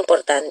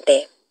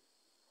importante.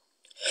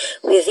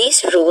 With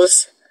these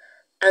rules,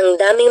 ang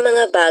daming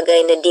mga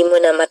bagay na di mo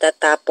na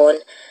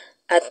matatapon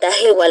at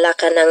dahil wala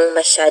ka nang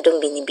masyadong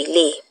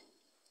binibili.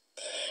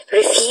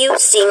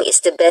 Refusing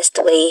is the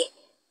best way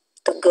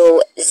to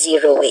go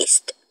zero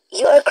waste.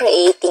 You are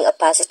creating a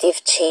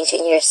positive change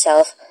in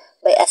yourself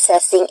by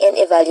assessing and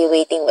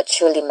evaluating what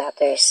truly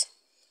matters.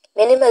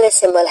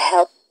 Minimalism will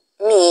help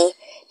me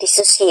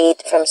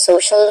dissociate from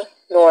social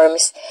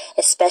norms,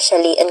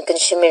 especially in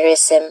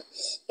consumerism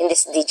in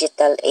this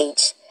digital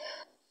age.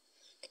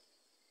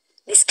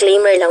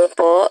 Disclaimer lang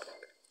po,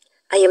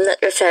 I am not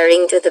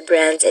referring to the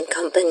brands and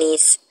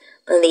companies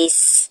on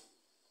these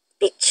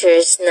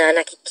pictures na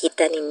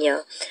nakikita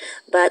ninyo,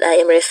 but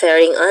I am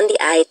referring on the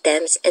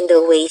items and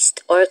the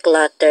waste or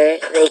clutter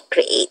they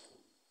create.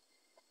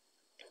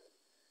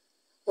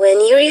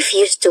 When you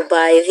refuse to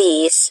buy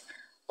these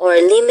or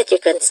limit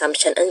your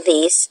consumption on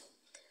these,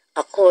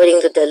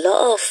 according to the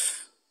law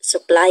of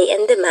supply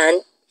and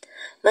demand,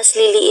 mas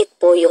liliit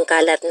po yung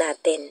kalat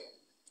natin.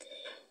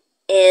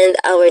 And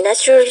our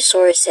natural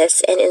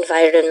resources and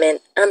environment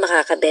ang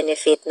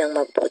makaka-benefit ng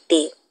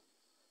mabuti.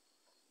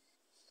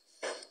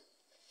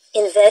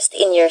 Invest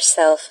in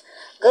yourself.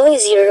 Going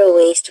zero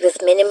waste with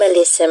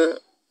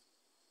minimalism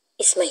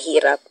is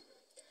mahirap.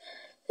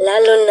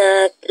 Lalo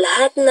na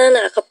lahat na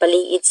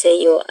nakakapaligid sa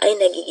iyo ay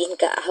nagiging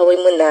kaaway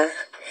mo na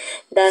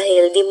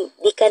dahil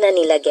di ka na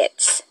nila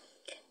gets.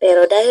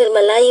 Pero dahil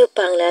malayo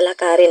pa ang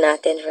lalakarin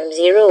natin from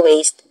zero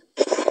waste,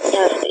 I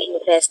have to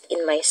invest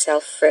in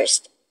myself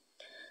first.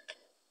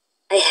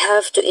 I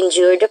have to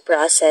endure the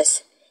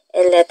process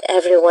and let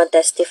everyone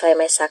testify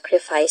my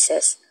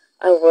sacrifices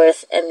are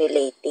worth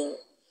emulating.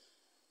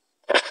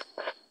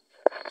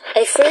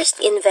 I first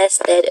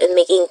invested in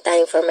making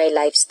time for my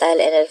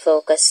lifestyle and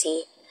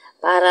advocacy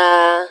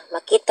para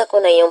makita ko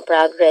na yung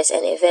progress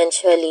and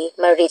eventually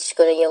ma-reach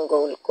ko na yung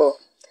goal ko.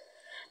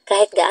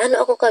 Kahit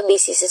gaano ako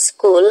ka-busy sa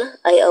school,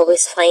 I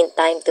always find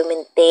time to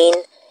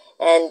maintain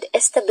and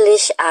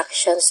establish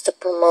actions to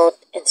promote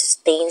and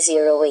sustain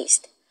zero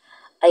waste.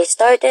 I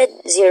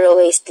started zero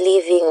waste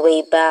living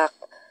way back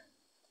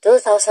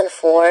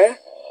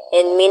 2004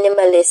 and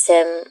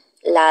minimalism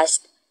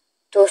last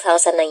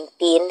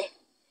 2019,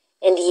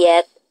 and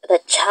yet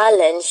the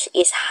challenge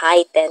is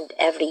heightened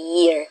every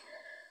year.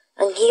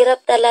 Ang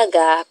hirap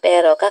talaga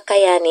pero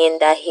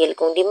kakayanin dahil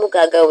kung di mo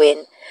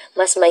gagawin,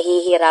 mas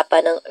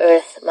mahihirapan ang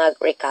Earth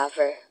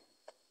mag-recover.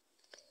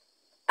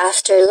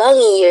 After long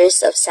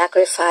years of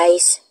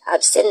sacrifice,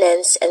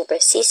 abstinence, and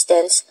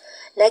persistence,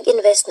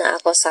 nag-invest na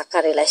ako sa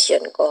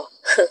karelasyon ko.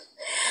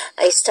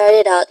 I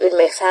started out with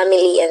my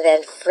family and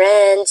then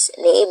friends,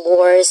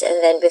 neighbors, and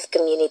then with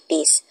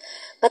communities.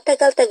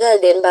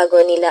 Matagal-tagal din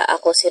bago nila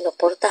ako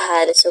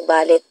sinuportahan,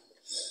 subalit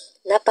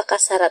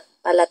napakasarap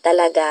pala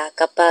talaga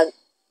kapag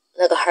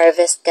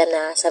nag-harvest ka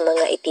na sa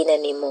mga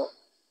itinanim mo.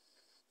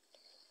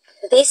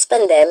 This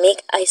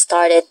pandemic, I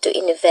started to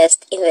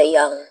invest in the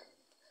young.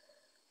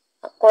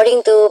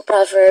 According to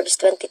Proverbs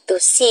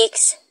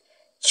 22:6,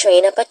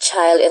 train up a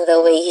child in the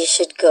way he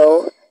should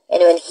go,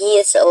 and when he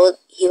is old,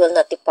 he will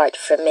not depart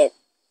from it.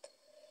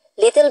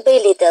 Little by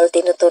little,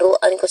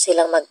 tinuturuan ko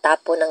silang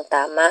magtapo ng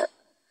tama,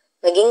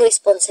 maging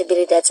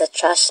responsibilidad sa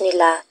trash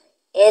nila,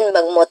 and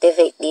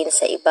mag-motivate din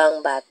sa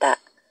ibang bata.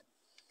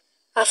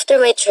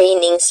 After my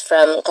trainings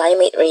from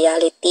Climate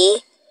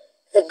Reality,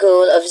 the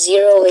goal of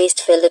Zero Waste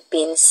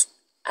Philippines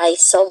ay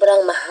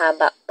sobrang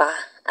mahaba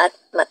pa at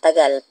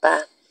matagal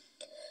pa.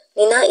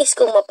 Ninais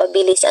kong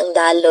mapabilis ang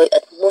daloy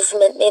at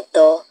movement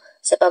nito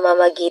sa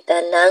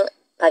pamamagitan ng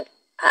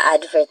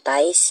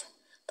pag-a-advertise,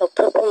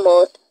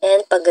 pag-promote,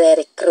 and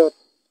pagre-recruit.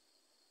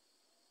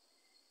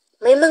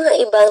 May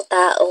mga ibang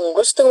taong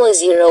gustong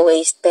mag-zero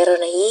waste pero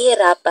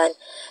nahihirapan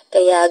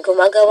kaya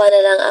gumagawa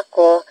na lang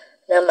ako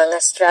ng mga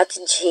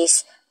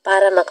strategies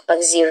para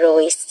makapag-zero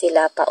waste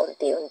sila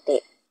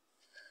paunti-unti.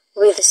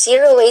 With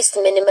zero waste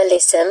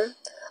minimalism,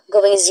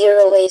 going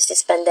zero waste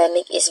this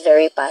pandemic is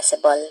very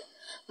possible.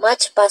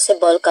 Much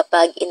possible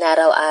kapag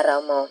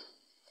inaraw-araw mo.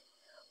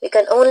 We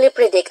can only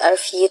predict our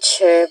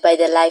future by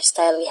the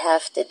lifestyle we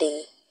have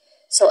today.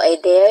 So I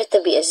dare to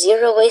be a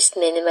zero waste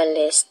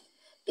minimalist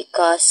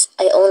because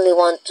I only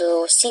want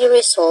to see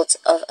results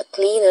of a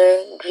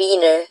cleaner,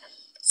 greener,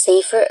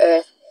 safer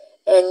earth,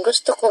 and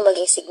gusto ko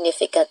maging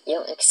significant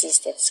yung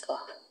existence ko.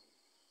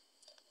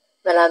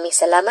 Maraming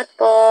salamat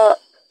po!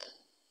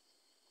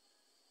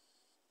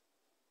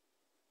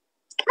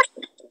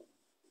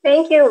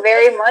 Thank you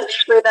very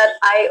much for that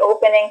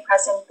eye-opening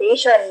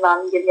presentation,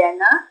 Ma'am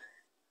Juliana.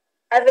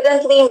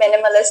 Evidently,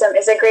 minimalism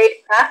is a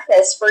great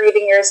practice for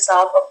ridding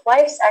yourself of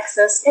life's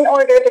excess in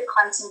order to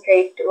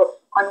concentrate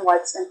on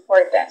what's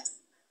important.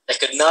 I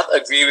could not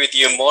agree with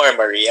you more,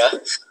 Maria.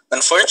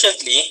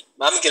 Unfortunately,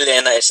 Ma'am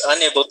Gilena is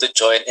unable to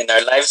join in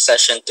our live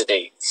session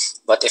today.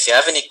 But if you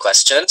have any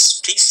questions,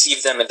 please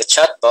leave them in the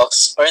chat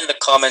box or in the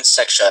comments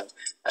section,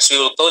 as we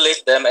will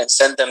collate them and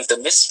send them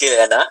to Miss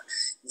Gilena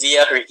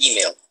via her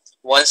email.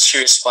 Once she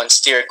responds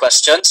to your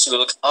questions, we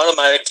will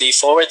automatically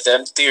forward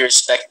them to your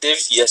respective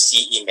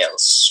ESC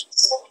emails.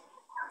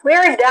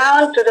 We're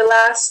down to the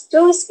last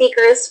two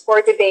speakers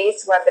for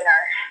today's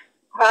webinar.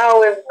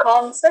 Wow, we've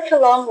come such a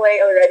long way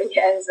already,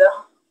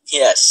 Enzo.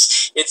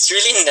 Yes, it's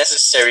really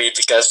necessary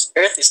because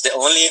Earth is the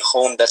only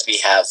home that we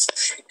have,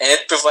 and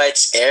it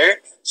provides air,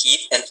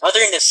 heat, and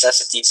other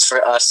necessities for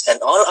us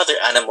and all other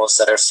animals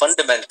that are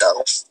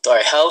fundamental to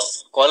our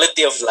health,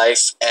 quality of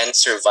life, and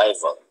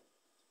survival.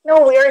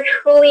 No, we are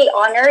truly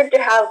honored to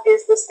have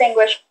these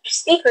distinguished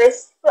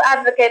speakers who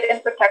advocate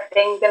in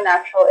protecting the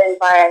natural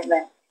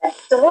environment.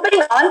 So moving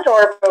on to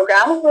our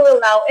program, we will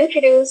now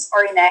introduce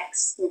our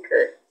next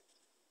speaker.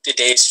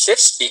 Today's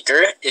fifth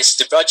speaker is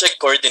the Project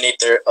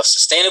Coordinator of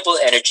Sustainable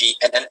Energy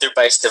and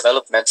Enterprise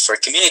Development for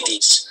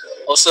Communities,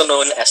 also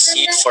known as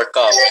Seed for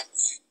Com.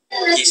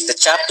 He's the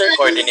Chapter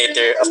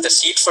Coordinator of the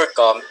Seed for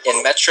Com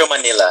in Metro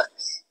Manila.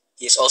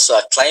 He is also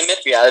a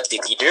climate reality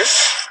leader,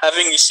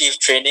 having received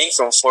training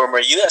from former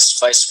U.S.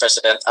 Vice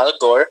President Al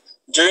Gore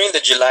during the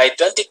July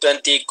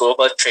 2020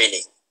 global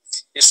training.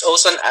 He is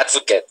also an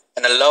advocate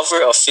and a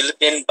lover of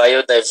Philippine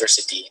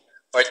biodiversity,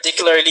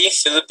 particularly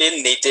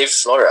Philippine native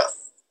flora.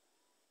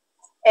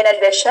 In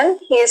addition,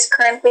 he is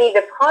currently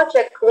the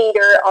project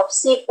leader of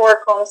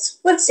C4Com's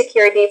Food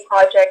Security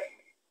Project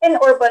in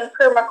urban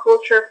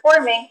permaculture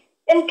farming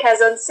in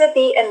Quezon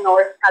City and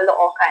North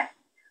Caloocan,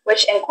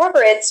 which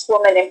incorporates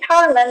women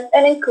empowerment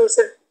and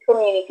inclusive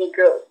community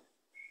growth.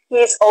 He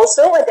is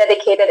also a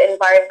dedicated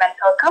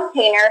environmental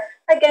campaigner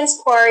against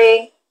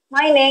quarrying,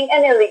 mining,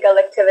 and illegal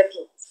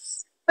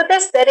activities. With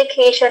this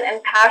dedication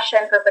and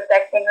passion for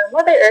protecting our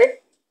Mother Earth,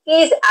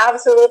 he is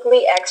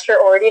absolutely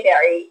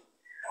extraordinary.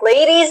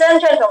 Ladies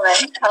and gentlemen,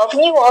 help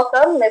me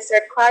welcome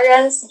Mr.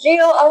 Clarence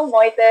Gio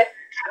Almoite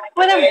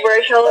with a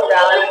virtual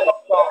round of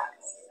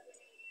applause.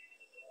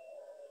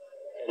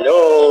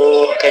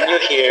 Hello, can you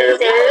hear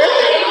me?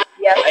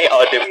 Yes. Am I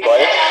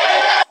audible?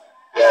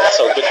 Yeah,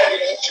 so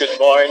good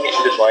morning,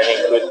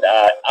 good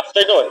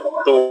afternoon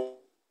to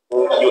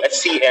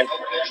USC, and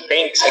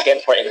thanks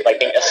again for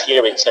inviting us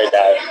here with Sir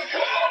Dan.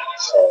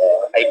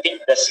 So I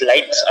think the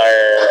slides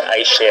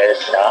I shared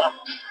now.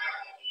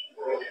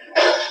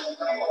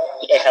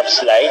 I have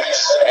slides.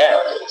 Yeah.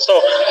 So,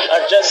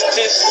 just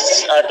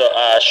this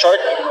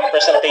short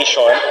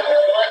presentation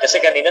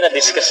kasi kanina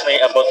na-discuss na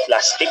yung about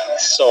plastic.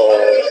 So,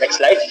 next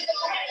slide.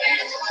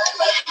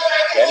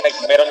 Yan,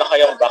 meron na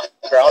kayong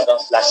background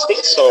on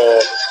plastic.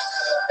 So,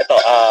 ito,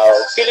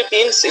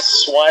 Philippines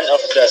is one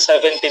of the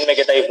 17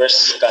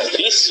 megadiverse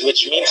countries,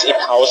 which means it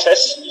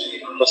houses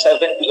to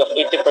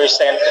 80%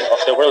 of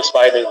the world's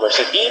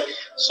biodiversity.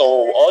 So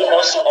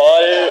almost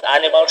all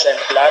animals and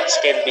plants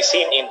can be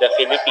seen in the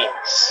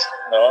Philippines.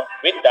 No?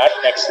 With that,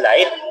 next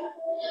slide.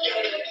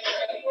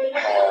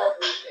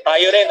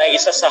 Tayo rin ay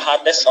isa sa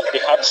hottest of the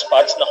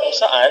hotspots na kung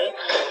saan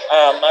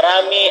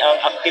marami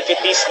ang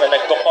activities na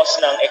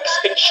nagkukos ng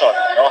extinction,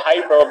 no?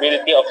 High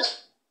probability of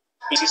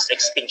species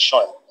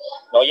extinction.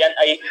 No, yan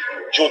ay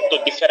due to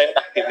different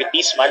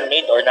activities,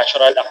 man-made or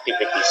natural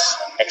activities.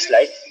 Next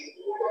slide.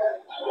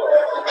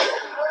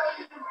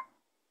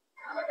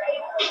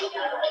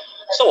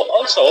 So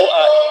also,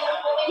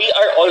 we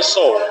are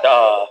also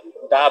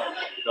dubbed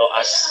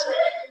as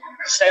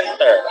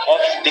center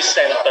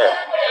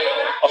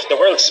of the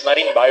world's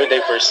marine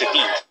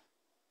biodiversity.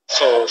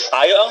 So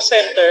tayo ang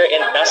center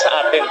and nasa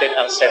atin din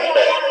ang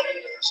center.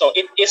 So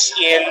it is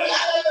in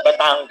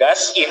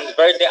Batangas, in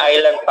Verde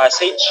Island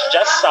Passage,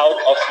 just south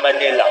of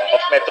Manila,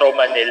 of Metro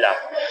Manila.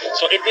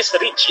 So it is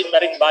rich in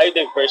marine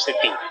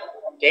biodiversity.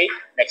 Okay,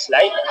 next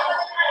slide.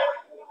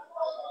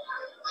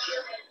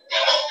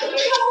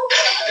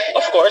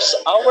 course,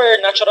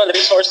 our natural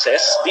resources,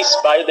 these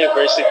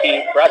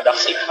biodiversity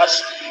products, it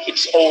has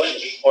its own,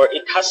 or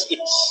it has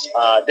its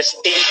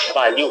distinct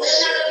values,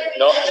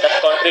 no, that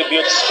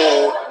contributes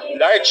to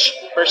large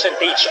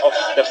percentage of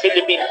the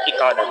Philippine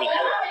economy.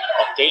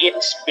 Okay,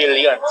 it's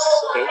billions.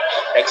 Okay,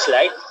 next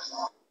slide.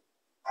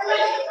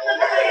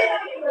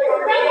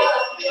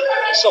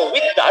 So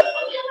with that,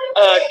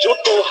 due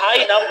to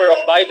high number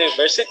of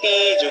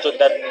biodiversity, due to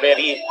that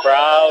very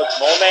proud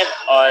moment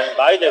on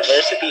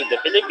biodiversity in the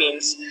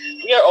Philippines,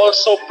 we are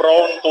also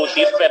prone to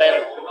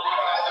different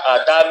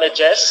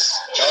damages.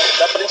 You know,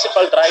 the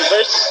principal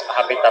drivers,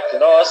 habitat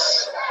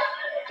loss,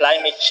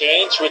 climate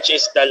change, which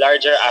is the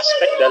larger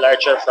aspect, the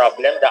larger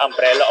problem, the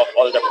umbrella of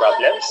all the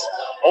problems.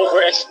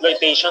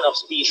 Over-exploitation of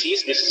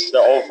species, this is the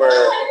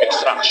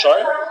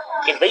over-extraction.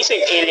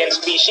 Invasive alien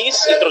species,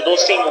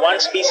 introducing one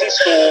species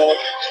to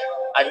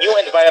a new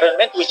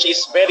environment, which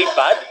is very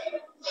bad.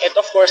 And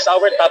of course,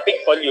 our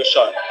topic,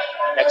 pollution.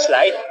 Next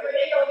slide.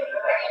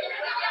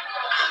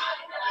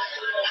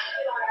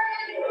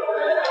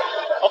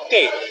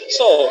 Okay,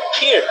 so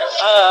here,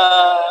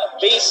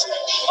 based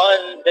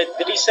on the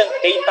recent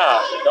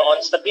data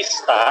on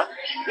Statista,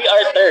 we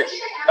are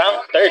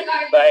ranked third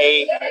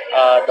by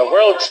the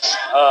world's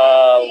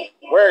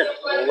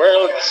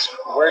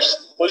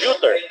worst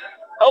polluter.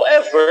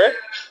 However,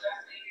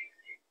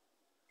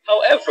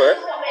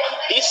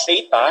 this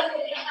data,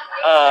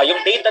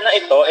 yung data na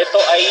ito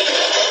ay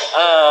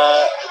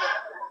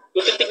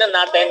kung titignan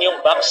natin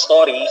yung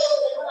backstory,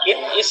 it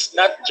is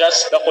not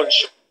just the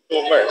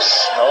consumers,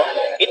 no?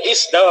 It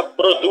is the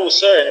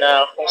producer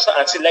na kung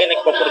saan sila yung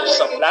nagpo-produce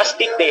ng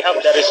plastic, they have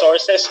the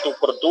resources to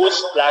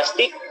produce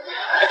plastic,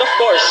 and of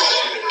course,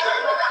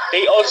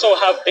 they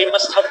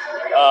must have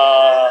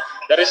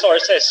the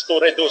resources to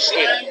reduce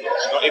it,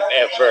 no, if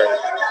ever.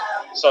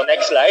 So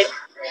next slide.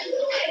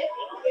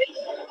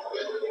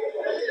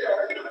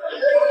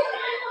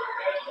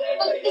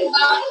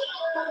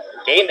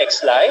 Okay,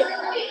 next slide.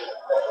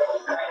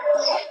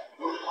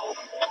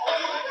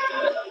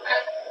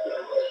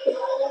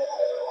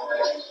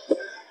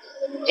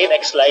 Okay,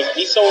 next slide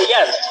please. So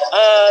yeah,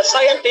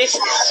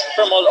 scientists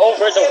from all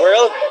over the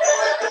world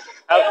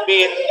have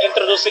been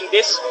introducing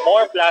this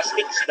more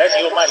plastics than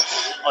humans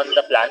on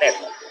the planet.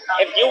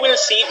 And you will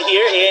see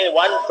here in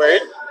one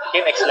bird.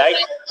 Okay, next slide.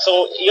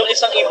 So yung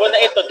isang ibon na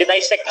ito,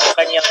 dinisect ang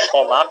kanyang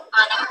stomach.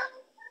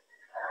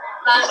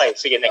 Okay,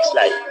 sige, next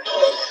slide.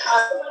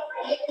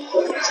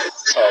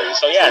 Sorry.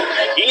 So yan,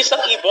 yung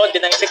isang ibon,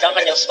 dinisect ang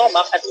kanyang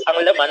stomach at ang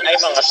laman ay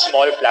mga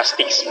small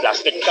plastics,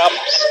 plastic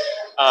cups,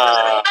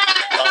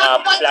 mga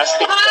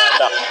plastic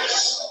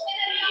products.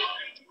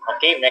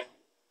 Okay, next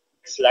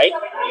slide.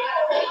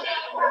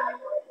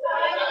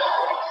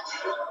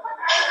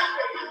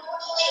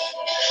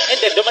 And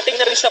then, dumating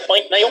na rin sa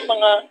point na yung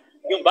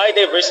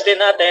biodiversity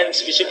natin,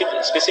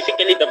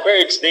 specifically the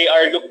birds, they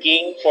are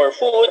looking for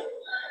food.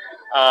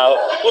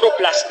 Puro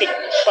plastic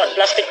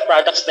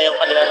products na yung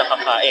kanila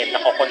nakakain,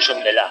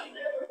 nako-consume nila.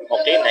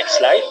 Okay,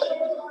 next slide.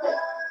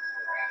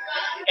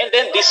 And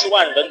then this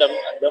one,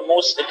 the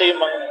most, ito yung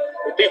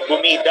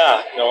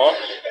bumida, no?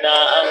 Na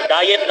ang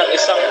diet ng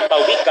isang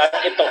pawikan,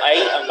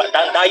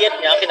 ang diet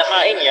niya,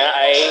 kinakain niya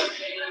ay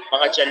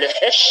mga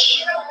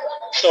jellyfish.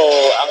 So,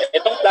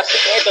 itong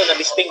plastic na ito,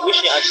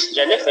 na-distinguish niya as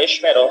jellyfish,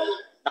 pero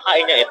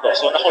nakain niya ito.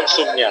 So,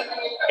 na-consume niya.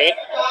 Okay?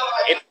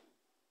 It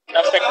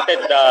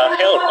affected the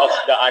health of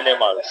the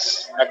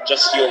animals, not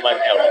just human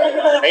health.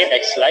 Okay,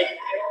 next slide.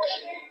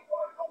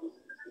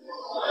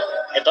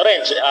 Ito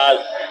rin,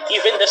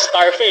 even the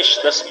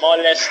starfish, the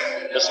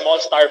small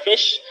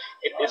starfish,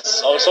 it is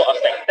also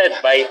affected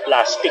by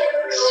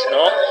plastics,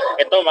 no?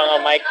 Ito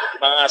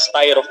mga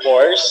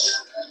styrofoams,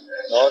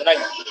 no?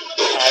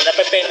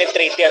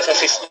 Nape-penetrate yan sa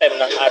system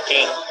ng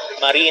ating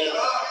marine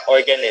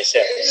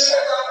organisms,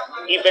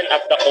 even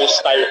at the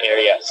coastal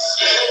areas.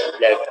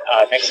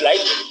 Next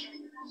slide.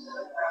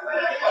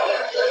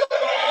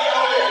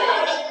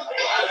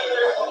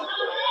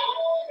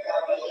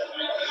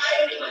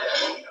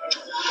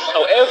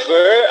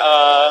 However,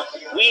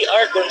 we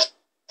are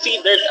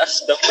considered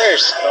as the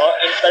first, no,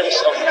 in terms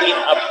of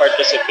clean-up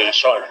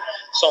participation.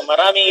 So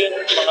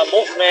maraming mga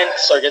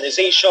movements,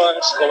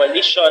 organizations,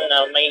 coalition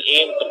na may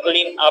aim to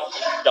clean up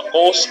the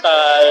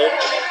coastal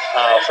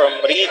from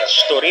ridge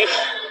to reef,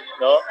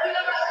 no?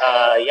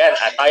 Yan,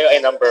 tayo ay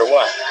number 1.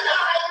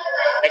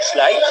 Next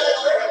slide.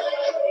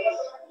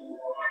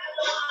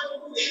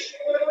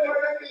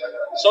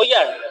 So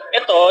yan,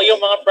 ito yung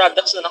mga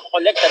products na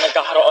nakakolekta,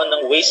 nagkakaroon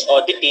ng waste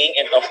auditing,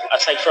 and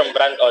aside from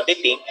brand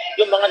auditing,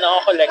 yung mga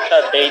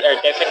nakakolekta, they are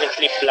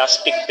definitely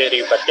plastic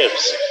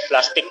derivatives.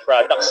 Plastic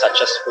products such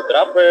as food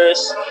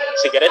wrappers,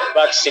 cigarette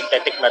butts,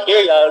 synthetic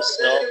materials,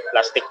 no,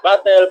 plastic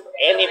bottle,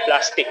 any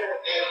plastic.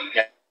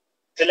 Yan.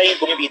 Sila yung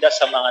bumibida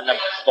sa mga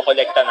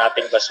nakakolekta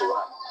nating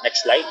basura.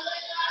 Next slide.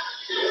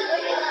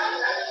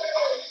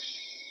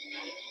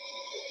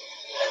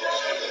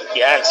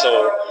 Yan, so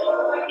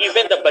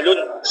even the balloon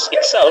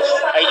itself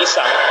ay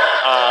isang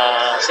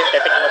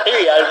synthetic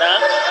material na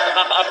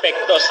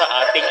nakaka-apekto sa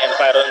ating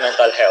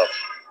environmental health.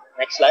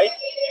 Next slide.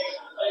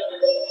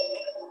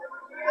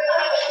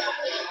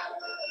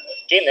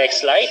 Okay,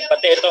 next slide.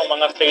 Pati itong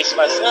mga face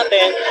masks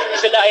natin,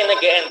 sila ay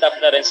nag-end up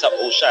na rin sa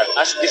ocean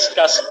as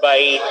discussed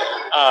by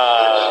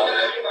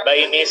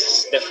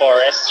Miss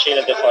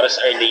Sheila De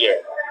Forest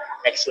earlier.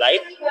 Next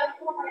slide.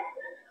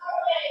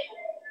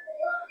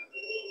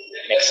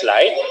 Next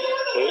slide.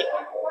 Okay.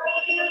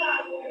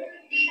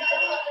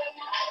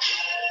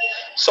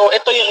 So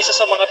ito yung isa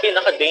sa mga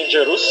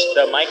pinaka-dangerous,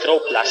 the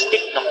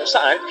microplastic, na kung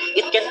saan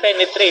it can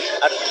penetrate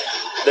at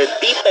the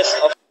deepest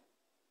of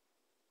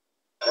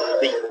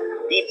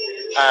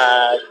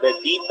the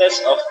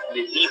deepest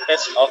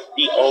of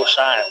the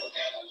ocean,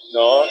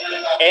 no?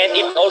 And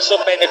it also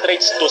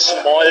penetrates to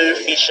small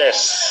fishes.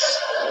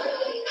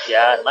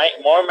 Yeah,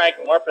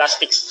 more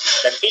plastics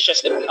than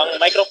fishes.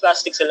 Ang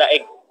microplastics sila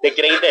ay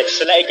degraded.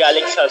 Sila ay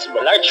galing sa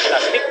large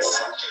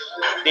plastics.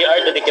 They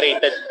are the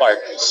degraded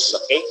parts.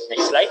 Okay,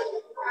 next slide.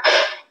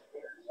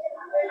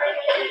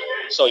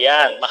 So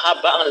yan,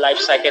 mahaba ang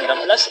life cycle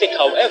ng plastic.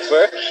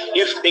 However,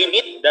 if they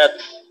meet that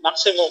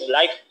maximum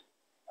life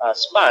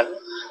span,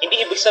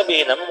 hindi ibig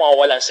sabihin na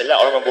mawawalan sila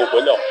or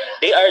mabubulok.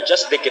 They are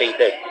just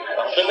degraded.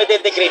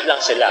 Degrade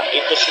lang sila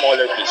into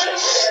smaller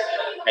pieces.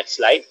 Next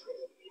slide.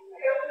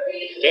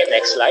 Okay,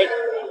 next slide.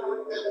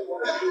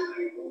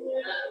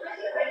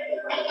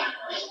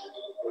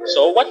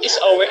 So what is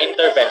our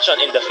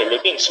intervention in the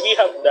Philippines? We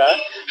have the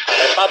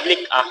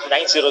Republic Act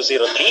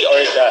 9003 or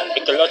the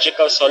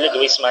Ecological Solid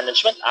Waste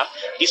Management Act.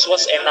 This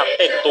was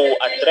enacted to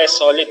address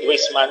solid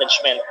waste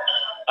management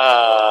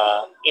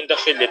in the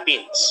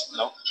Philippines,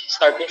 no?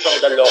 Starting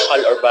from the local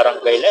or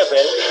barangay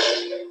level.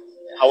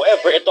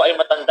 However, ito ay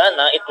matanda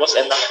na. It was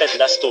enacted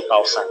last 2000.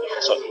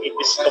 So it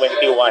is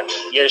 21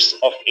 years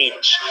of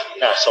age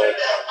na. So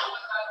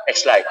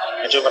next slide.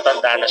 Medyo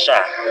matanda na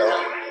siya, no?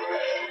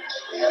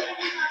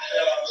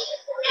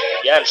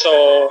 Yan, so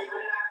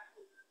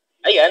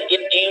ayan,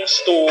 it aims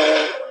to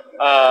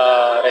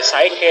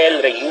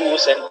recycle,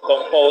 reuse, and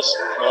compost,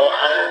 no?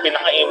 Ang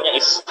pinaka-aim niya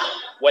is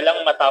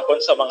walang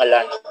matapon sa mga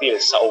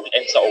landfills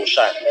and sa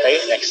ocean. Okay,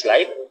 next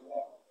slide.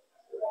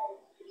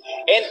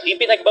 And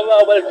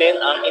ipinagbabawal din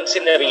ang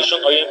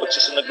incineration o yung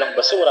pagsusunog ng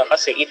basura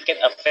kasi it can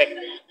affect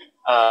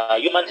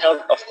human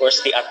health, of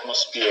course, the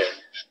atmosphere.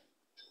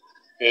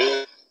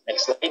 Okay,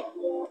 next slide.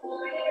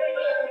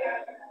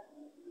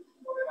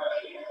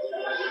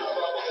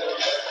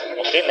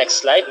 Okay,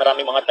 next slide.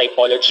 Marami mga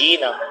typology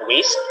ng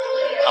waste.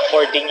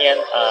 According yan,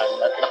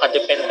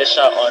 nakadepende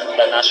siya on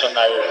the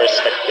national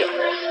perspective.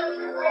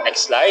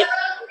 Next slide.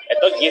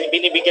 Ito,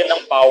 binibigyan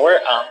ng power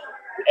ang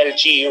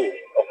LGU,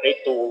 okay,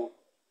 to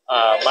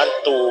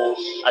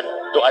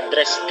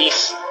address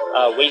these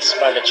waste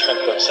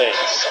management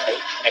concerns. Okay,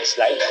 next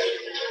slide.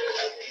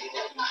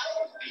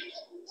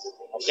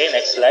 Okay,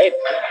 next slide.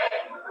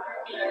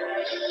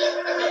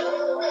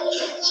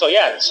 So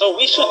yan, so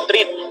we should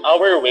treat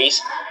our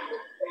waste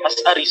as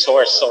a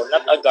resource, so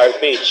not a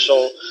garbage. So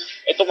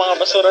itong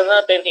mga basura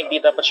natin, hindi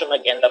dapat siya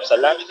mag-end up sa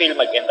landfill,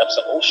 mag-end up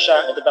sa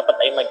ocean. Ito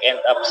dapat ay mag-end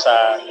up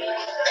sa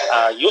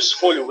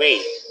useful way,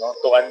 no?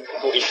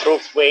 To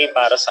improve way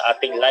para sa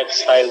ating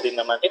lifestyle din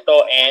naman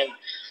ito and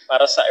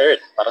para sa earth,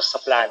 para sa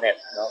planet,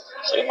 no?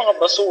 So yung mga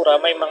basura,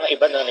 may mga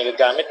iba na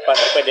nagagamit pa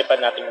na pwede pa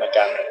nating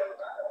magamit.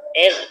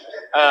 And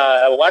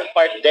one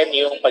part din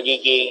yung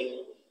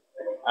pagiging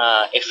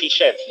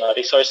efficient, no?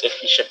 Resource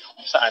efficient,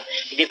 kung saan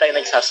hindi tayo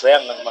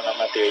nagsasayang ng mga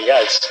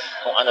materials,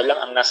 kung ano lang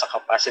ang nasa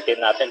capacity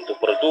natin to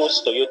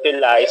produce, to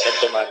utilize, and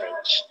to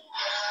manage.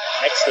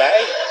 Next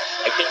slide.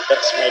 I think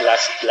that's my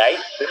last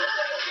slide.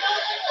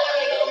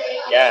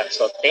 Yeah,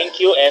 so thank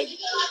you, and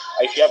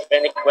if you have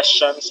any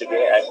questions, sige,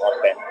 I'm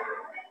open.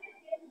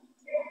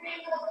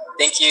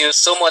 Thank you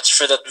so much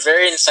for that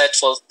very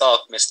insightful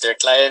talk, Mr.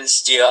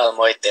 Clarence Gio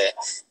Almoite.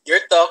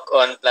 Your talk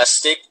on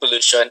plastic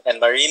pollution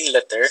and marine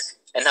litter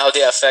and how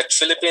they affect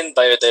Philippine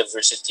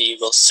biodiversity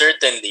will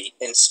certainly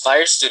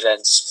inspire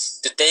students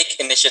to take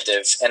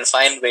initiative and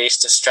find ways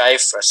to strive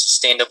for a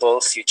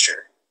sustainable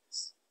future.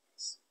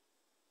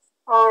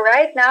 All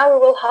right, now we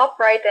will hop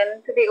right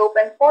into the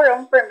open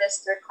forum for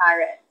Mr.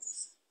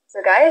 Clarence.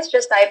 So guys,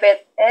 just type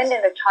it in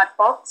the chat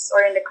box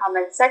or in the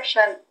comment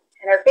section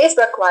in our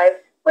Facebook Live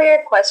for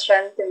your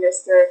question to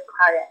Mr.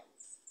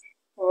 Clarence.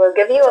 We will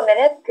give you a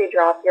minute to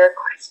drop your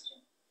question.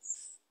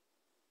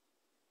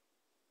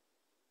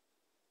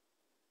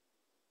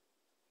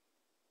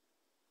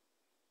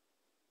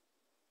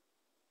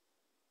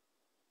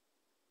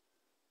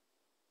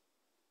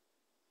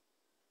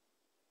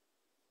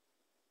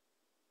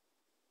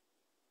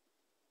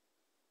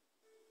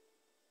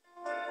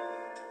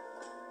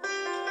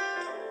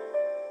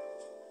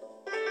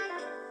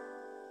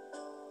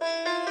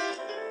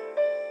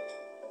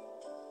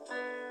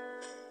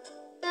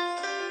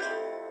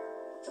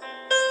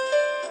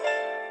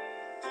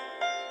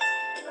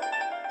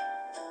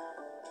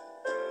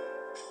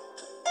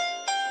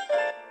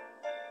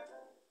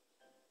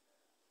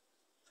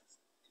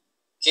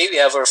 Okay,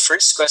 we have our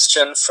first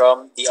question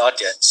from the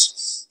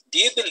audience. Do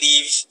you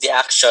believe the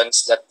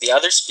actions that the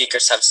other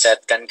speakers have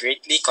said can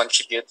greatly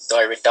contribute to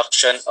a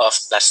reduction of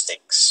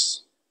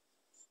plastics?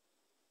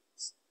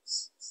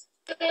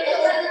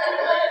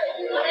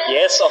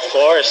 Yes, of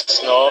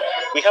course, no.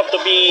 We have to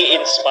be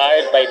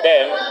inspired by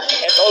them,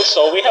 and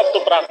also we have to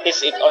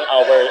practice it on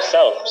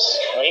ourselves.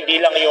 No?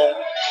 Hindi lang yung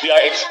we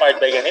are inspired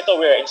by ganito,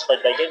 we are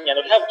inspired by ganyan.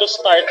 We have to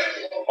start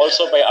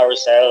also by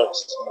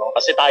ourselves, no?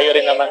 Kasi tayo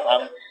rin naman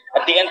ang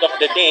at the end of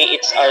the day,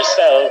 it's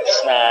ourselves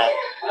na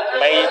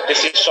may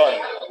decision,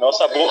 no,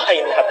 sa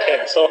buhay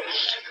natin. So,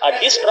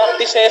 these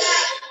practices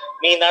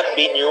may not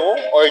be new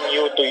or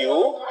new to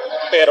you,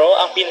 pero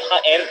ang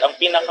pinaka-end, ang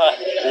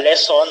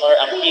pinaka-lesson or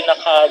ang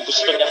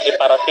pinaka-gusto niyang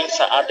iparating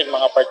sa ating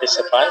mga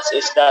participants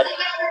is that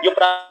you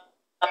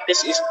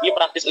practice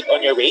it on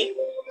your way.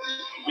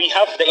 We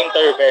have the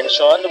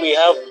intervention, we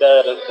have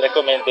the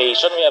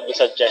recommendation, we have the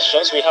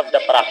suggestions, we have the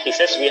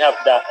practices, we have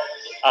the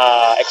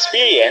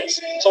experience.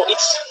 So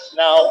it's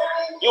now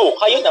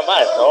kayo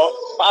naman, no?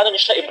 Paano niyo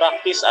siya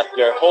i-practice at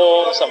your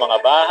home, sa mga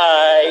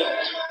bahay,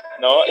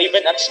 no?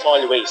 Even at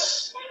small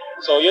ways.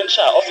 So yun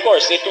siya. Of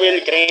course, it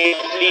will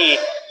greatly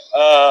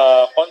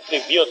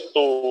contribute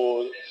to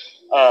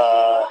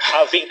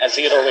having a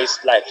zero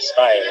waste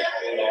lifestyle.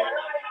 You know?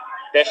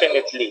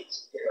 Definitely.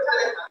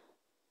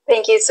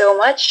 Thank you so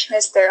much,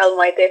 Mr.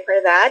 Almoite,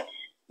 for that.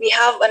 We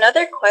have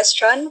another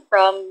question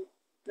from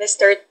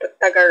Mr.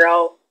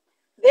 Tagarao.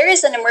 There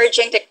is an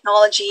emerging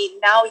technology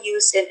now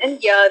used in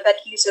India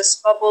that uses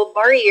bubble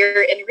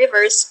barrier in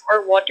rivers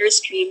or water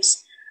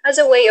streams as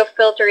a way of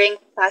filtering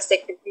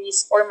plastic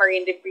debris or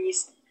marine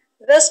debris,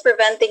 thus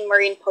preventing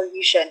marine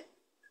pollution.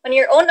 On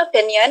your own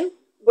opinion,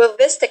 will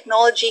this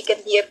technology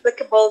can be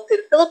applicable to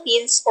the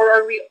Philippines, or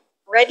are we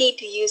ready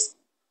to use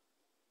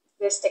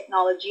this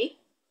technology?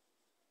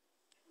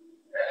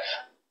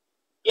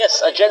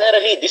 Yes,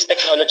 generally these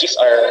technologies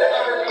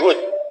are good.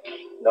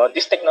 No,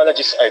 these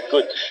technologies are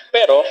good.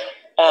 Pero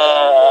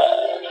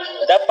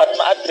dapat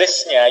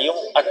ma-address niya yung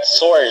at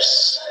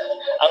source.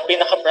 Ang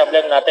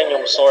pinaka-problem natin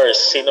yung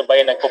source. Sino ba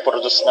yung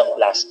nagpo-produce ng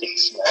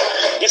plastics mo?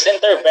 These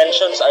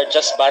interventions are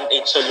just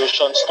band-aid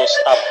solutions to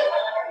stop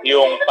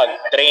yung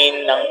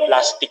pag-drain ng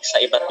plastic sa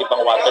iba't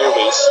ibang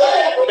waterways.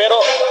 Pero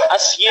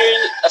as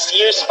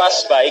years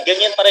pass by,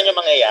 ganyan pa rin yung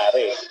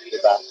mangyayari, di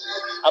ba?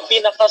 Ang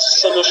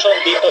pinaka-solution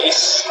dito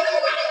is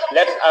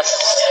let us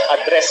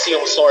address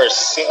yung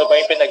source. Sino ba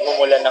yung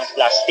pinagmumulan ng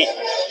plastic?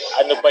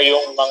 Ano ba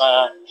yung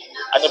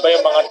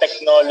mga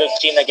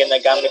technology na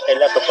ginagamit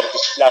nila to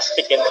produce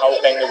plastic, and how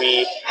can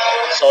we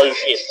solve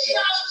it?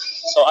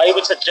 So I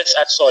would suggest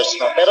at source,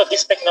 no? Pero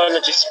these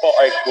technologies po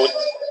are good,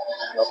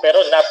 no? Pero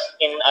not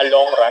in a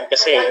long run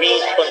kasi we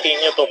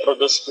continue to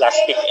produce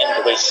plastic and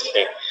waste.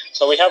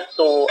 So we have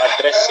to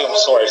address yung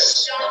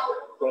source,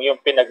 no? Kung yung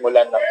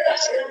pinagmulan ng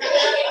plastic.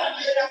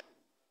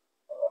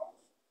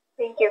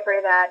 Thank you for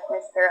that,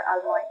 Mr.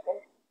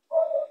 Almoite.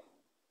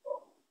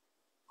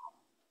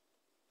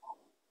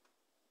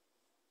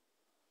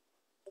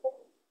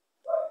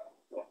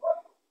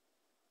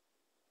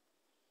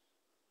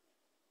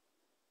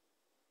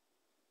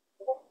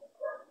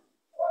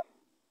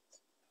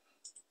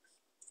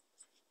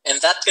 And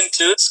that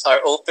concludes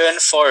our open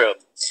forum.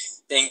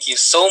 Thank you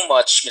so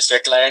much, Mr.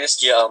 Clarence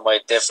G.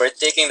 Almoite, for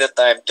taking the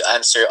time to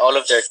answer all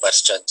of their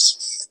questions.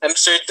 I'm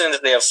certain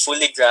that they have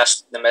fully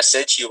grasped the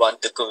message you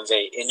want to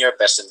convey in your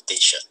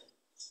presentation.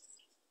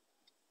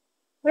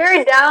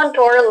 We're down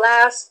to our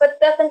last, but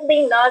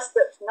definitely not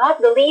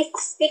the least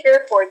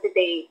speaker for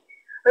today.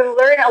 We've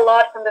learned a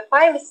lot from the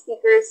 5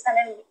 speakers,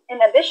 and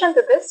in addition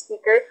to this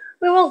speaker,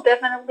 we will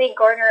definitely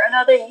garner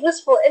another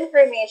useful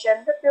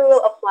information that we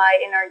will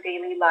apply in our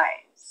daily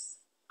lives.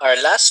 Our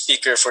last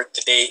speaker for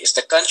today is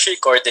the Country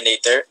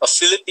Coordinator of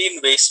Philippine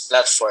Waste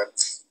Platform,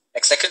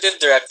 Executive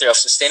Director of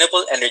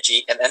Sustainable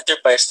Energy and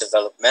Enterprise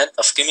Development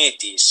of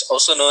Communities,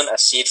 also known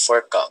as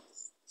SEED4Com.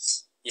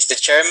 He's the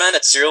Chairman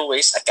at Zero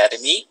Waste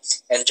Academy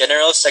and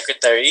General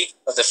Secretary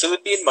of the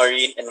Philippine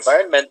Marine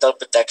Environmental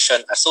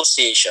Protection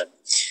Association.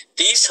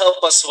 Please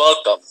help us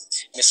welcome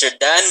Mr.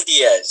 Dan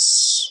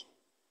Diaz.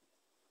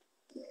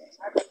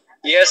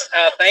 Yes,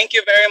 thank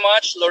you very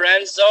much,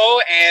 Lorenzo,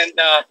 and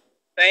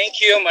thank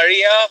you,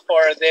 Maria,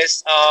 for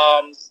this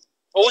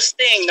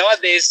hosting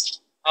this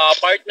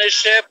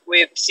partnership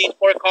with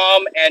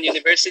SEED4Com and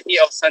University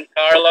of San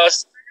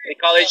Carlos, the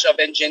College of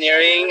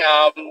Engineering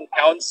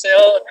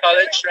Council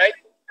College, right?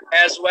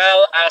 As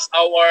well as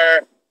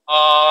our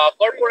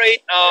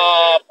corporate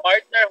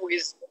partner who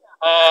is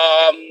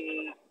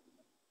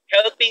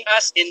helping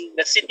us in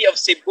the city of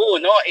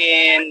Cebu,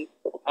 in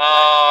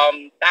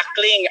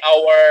tackling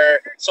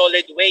our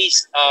solid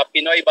waste,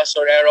 Pinoy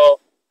Basurero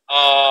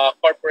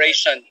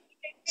Corporation.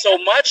 So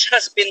much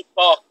has been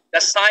talked.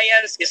 The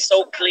science is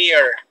so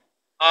clear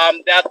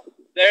that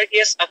there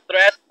is a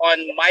threat on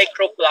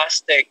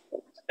microplastic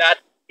that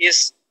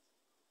is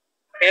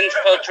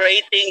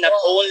infiltrating not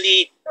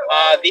only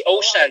the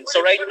ocean.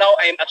 So right now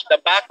I'm at the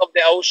back of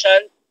the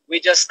ocean. We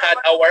just had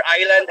our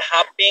island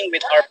hopping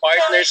with our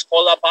partners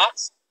Cola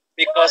Box,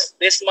 because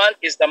this month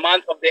is the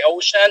month of the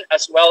ocean,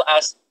 as well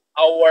as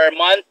our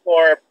month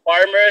for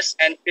farmers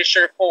and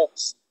fisher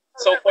folks.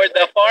 So for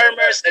the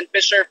farmers and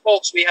fisher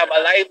folks, we have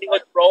a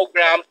livelihood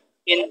program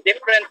in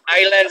different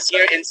islands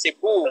here in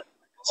Cebu.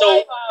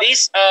 So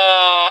these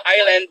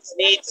islands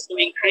needs to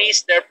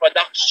increase their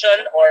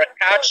production or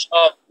catch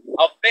of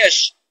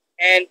fish.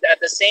 And at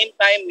the same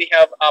time, we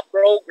have a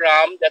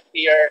program that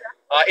we are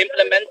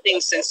implementing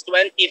since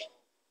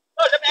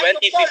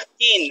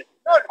 2015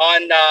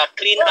 on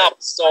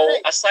cleanups. So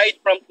aside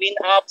from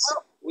cleanups,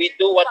 we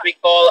do what we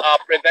call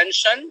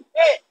prevention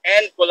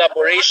and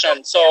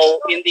collaboration.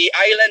 So in the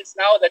islands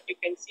now that you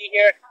can see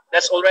here,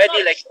 that's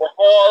already like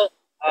Bohol.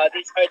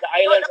 These are the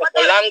islands of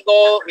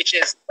Olango, which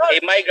is a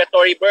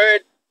migratory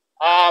bird.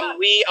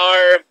 We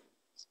are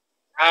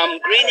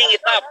greening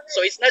it up.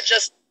 So it's not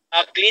just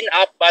clean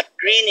up, but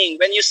greening.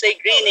 When you say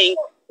greening,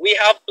 we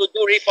have to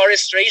do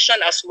reforestation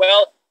as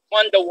well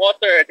on the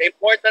water. The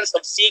importance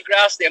of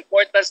seagrass, the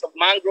importance of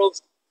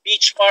mangroves,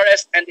 beach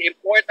forest, and the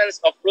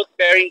importance of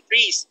fruit-bearing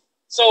trees.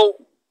 So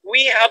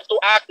we have to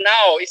act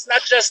now. It's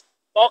not just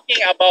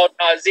talking about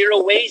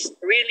zero waste,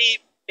 really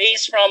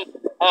based from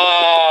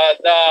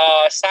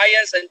the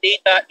science and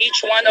data.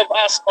 Each one of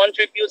us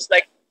contributes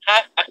like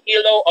half a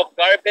kilo of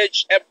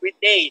garbage every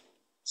day.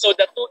 So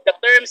the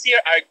terms here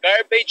are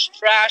garbage,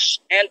 trash,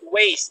 and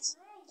waste.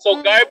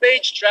 So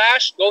garbage,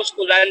 trash goes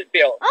to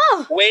landfill.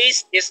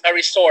 Waste is a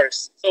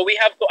resource. So we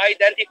have to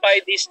identify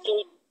these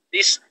two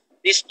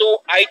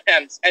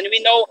items. And we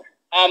know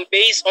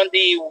based on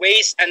the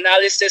waste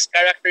analysis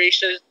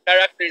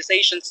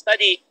characterization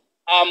study,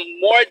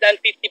 more than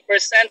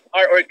 50%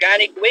 are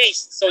organic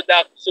waste. So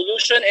the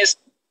solution is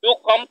do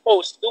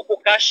compost, do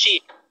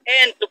bokashi,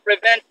 and to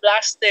prevent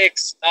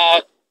plastics,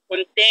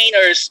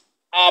 containers,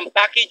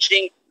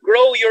 packaging,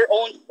 grow your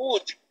own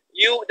food.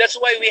 That's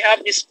why we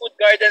have this Food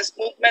Gardens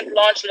movement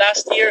launched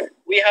last year.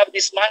 We have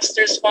this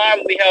Masters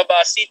Farm. We have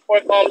seed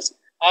farms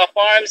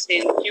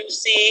in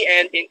QC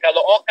and in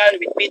Caloocan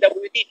with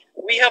PWD.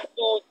 We have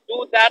to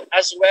do that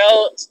as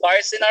well.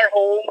 Starts in our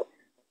home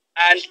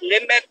and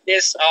limit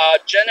this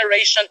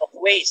generation of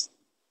waste.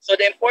 So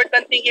the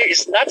important thing here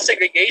is not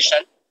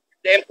segregation.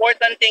 The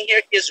important thing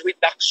here is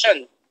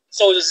reduction.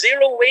 So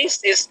zero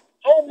waste is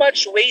how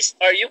much waste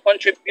are you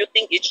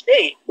contributing each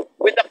day?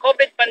 With the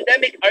COVID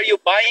pandemic, are you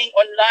buying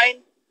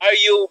online? Are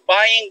you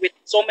buying with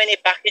so many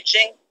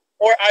packaging?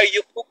 Or are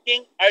you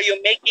cooking? Are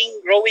you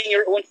growing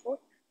your own food?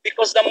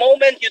 Because the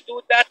moment you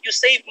do that, you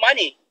save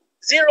money.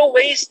 Zero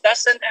waste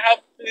doesn't have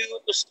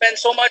to spend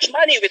so much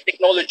money with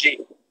technology.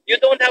 You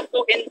don't have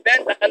to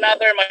invent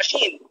another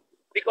machine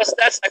because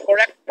that's a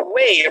correct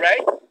way,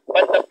 right?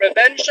 But the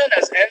prevention,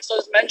 as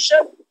Enzo's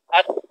mentioned,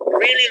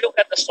 really look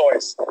at the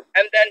source.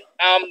 And then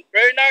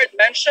Bernard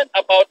mentioned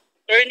about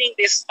turning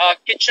this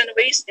kitchen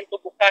waste into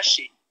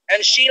bokashi.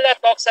 And Sheila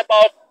talks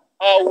about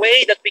a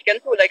way that we can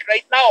do. Like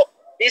right now,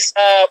 this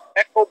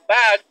eco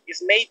bag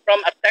is made from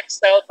a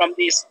textile from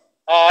this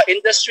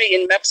industry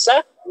in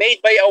MEPSA,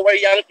 made by our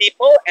young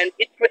people, and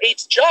it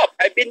creates jobs.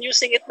 I've been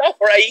using it now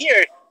for a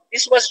year.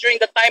 This was during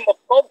the time of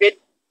COVID,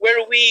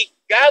 where we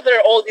gather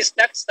all these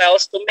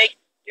textiles to make,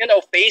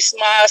 face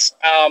masks,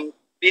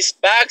 these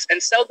bags,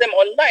 and sell them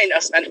online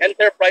as an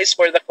enterprise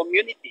for the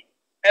community.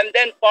 And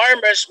then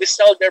farmers, we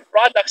sell their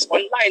products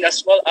online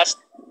as well as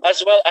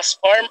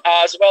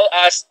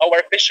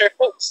our fisher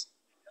folks.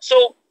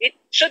 So it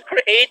should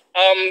create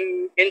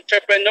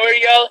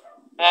entrepreneurial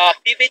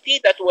activity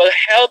that will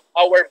help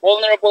our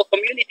vulnerable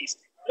communities.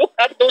 Look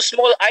at those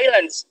small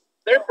islands.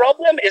 Their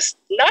problem is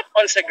not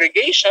on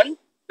segregation.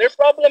 Their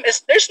problem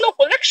is there's no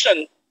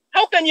collection.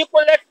 How can you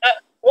collect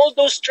all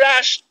those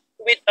trash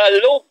with a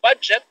low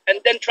budget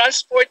and then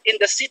transport in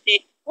the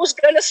city? Who's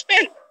gonna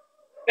spend?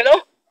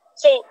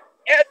 So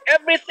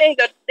everything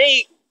that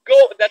they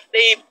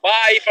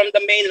buy from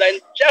the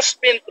mainland just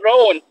been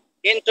thrown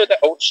into the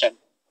ocean.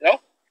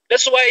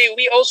 That's why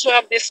we also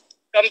have this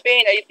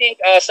campaign. I think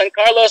San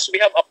Carlos, we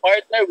have a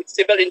partner with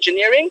civil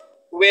engineering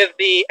with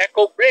the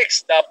eco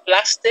bricks, the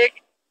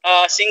plastic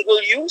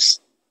single use,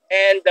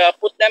 and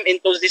put them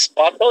into this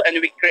bottle, and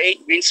we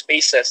create green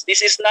spaces.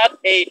 This is not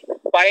a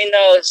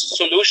final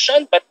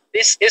solution, but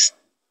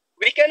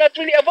we cannot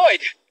really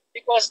avoid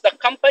because the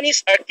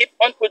companies keep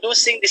on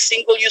producing the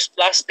single-use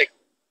plastic.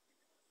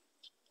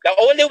 The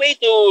only way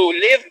to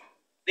live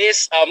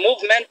this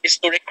movement is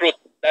to recruit.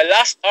 The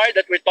last R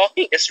that we're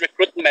talking is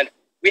recruitment.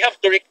 We have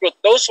to recruit.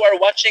 Those who are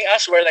watching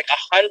us, we're like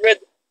 100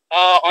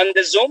 on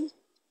the Zoom,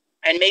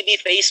 and maybe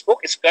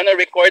Facebook is gonna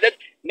record it,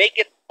 make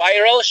it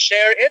viral,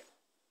 share it,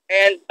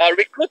 and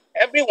recruit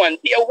everyone.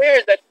 Be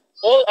aware that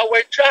all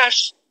our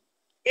trash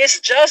is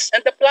just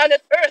on the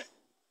planet Earth.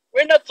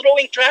 We're not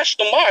throwing trash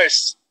to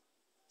Mars.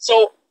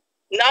 So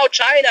now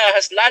China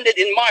has landed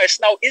in Mars.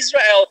 Now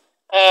Israel,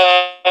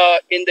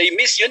 in the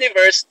Miss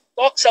Universe,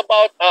 talks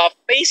about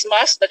face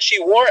mask that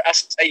she wore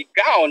as a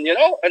gown,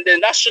 and the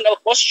national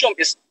costume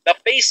is the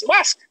face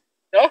mask.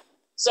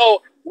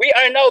 So we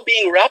are now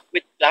being wrapped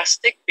with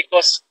plastic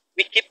because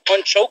we keep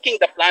on choking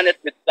the planet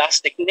with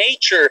plastic.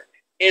 Nature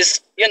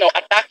is,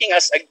 attacking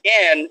us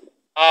again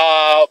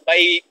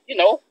by,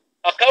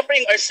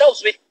 covering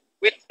ourselves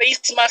with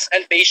face masks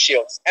and face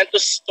shields. And to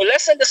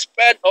lessen the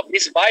spread of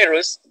this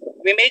virus,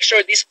 we make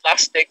sure these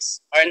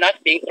plastics are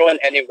not being thrown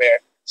anywhere.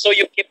 So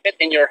you keep it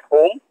in your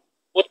home,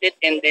 put it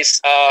in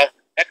this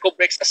eco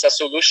bricks as a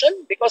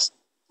solution, because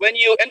when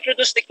you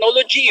introduce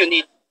technology, you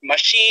need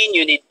machine,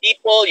 you need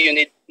people, you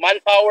need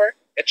manpower,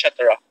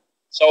 etc.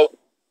 So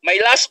my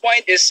last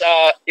point is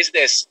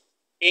this: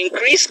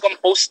 increase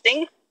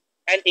composting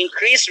and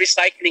increase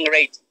recycling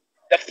rate.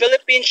 The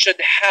Philippines should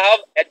have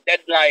a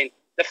deadline.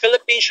 The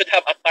Philippines should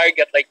have a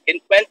target, like in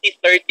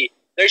 2030,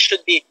 there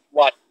should be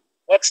what?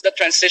 What's the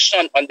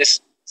transition on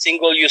this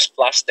single-use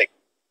plastic?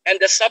 And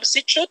the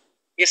substitute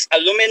is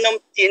aluminum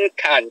tin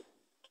can.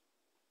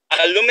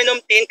 Aluminum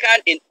tin can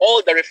in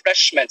all the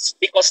refreshments,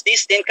 because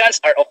these tin cans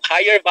are of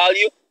higher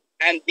value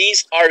and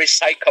these are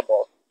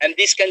recyclable and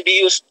these can be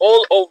used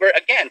all over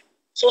again.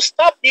 So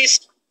stop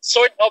these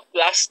sort of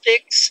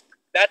plastics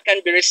that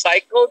can be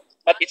recycled,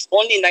 but it's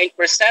only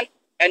 9%.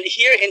 And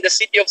here in the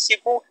city of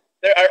Cebu,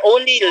 there are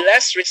only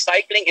less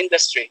recycling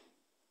industry,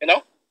 you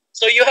know?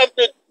 So you have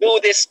to do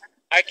this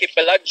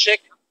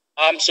archipelagic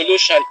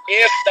solution.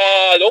 If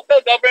the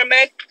local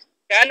government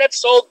cannot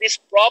solve these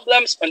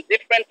problems on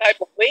different type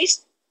of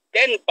ways,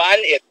 then ban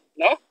it,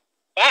 no?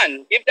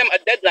 Ban, give them a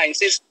deadline.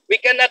 Since we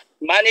cannot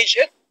manage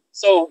it,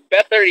 so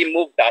better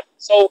remove that.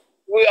 So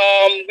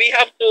we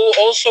have to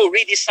also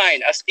redesign,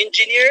 as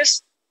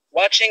engineers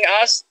watching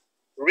us,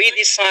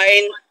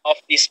 redesign of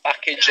this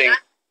packaging,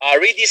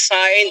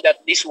 redesign that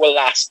this will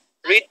last,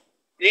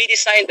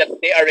 redesign that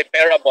they are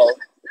repairable.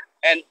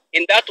 And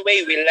in that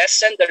way, we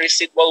lessen the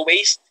residual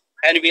waste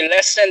and we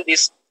lessen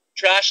this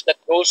trash that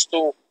goes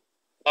to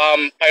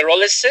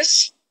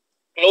pyrolysis,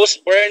 close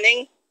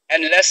burning,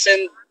 and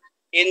lessen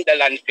in the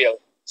landfill.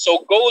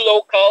 So go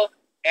local,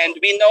 and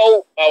we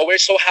know we're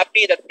so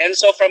happy that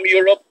Enzo from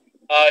Europe,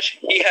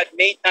 he had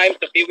made time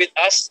to be with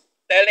us,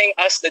 telling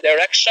us the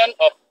direction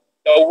of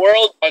the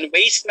world on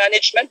waste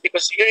management,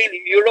 because here in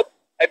Europe,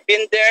 I've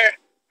been there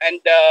and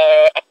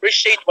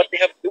appreciate what they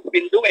have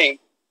been doing.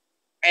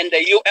 And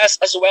the US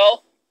as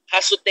well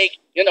has to take,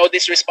 you know,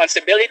 this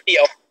responsibility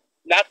of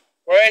not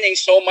burning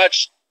so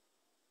much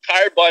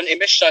carbon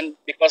emission,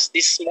 because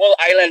this small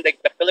island like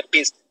the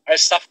Philippines are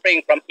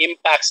suffering from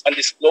impacts on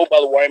this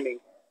global warming.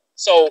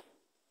 So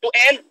to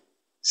end,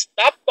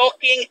 stop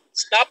talking,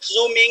 stop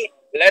zooming,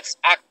 let's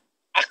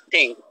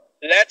acting.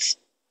 Let's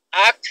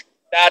act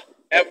that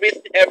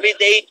every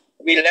day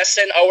we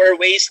lessen our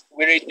waste,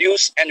 we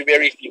reduce, and we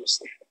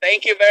refuse.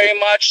 Thank you very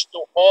much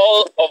to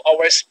all of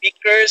our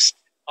speakers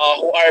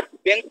who are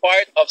been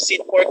part of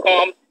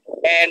SEED4Com,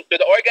 and to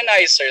the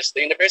organizers,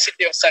 the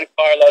University of San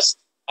Carlos.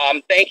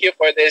 Thank you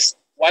for this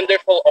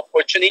wonderful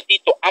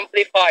opportunity to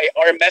amplify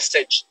our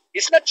message.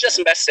 It's not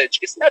just message,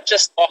 it's not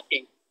just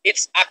talking,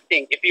 it's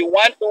acting. If you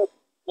want to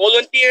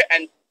volunteer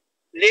and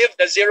live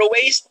the zero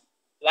waste,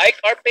 like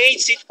our page,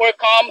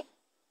 SEED4Com,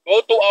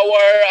 go to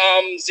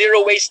our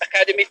Zero Waste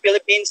Academy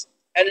Philippines,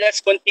 and let's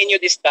continue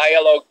this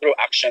dialogue through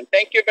action.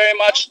 Thank you very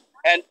much.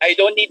 And I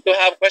don't need to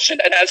have question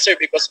and answer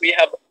because we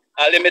have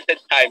a limited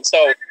time.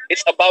 So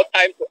it's about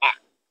time to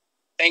act.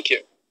 Thank you.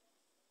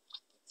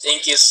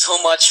 Thank you so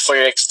much for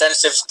your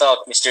extensive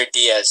talk, Mr.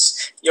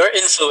 Diaz. Your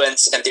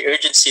influence and the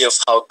urgency of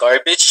how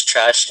garbage,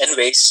 trash, and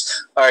waste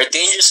are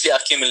dangerously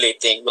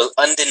accumulating will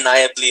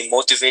undeniably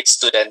motivate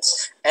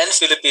students and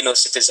Filipino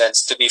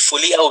citizens to be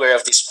fully aware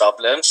of these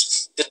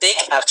problems, to take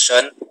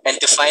action, and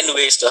to find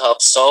ways to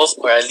help solve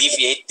or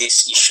alleviate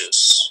these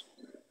issues.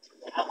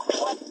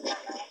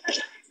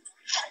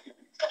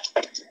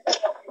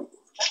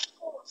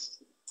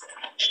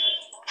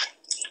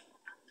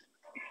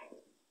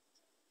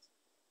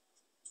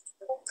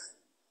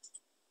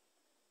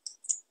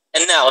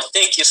 And now,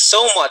 thank you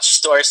so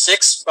much to our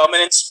 6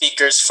 prominent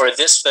speakers for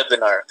this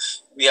webinar.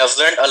 We have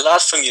learned a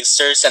lot from you,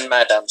 sirs and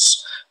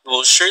madams. We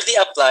will surely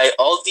apply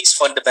all these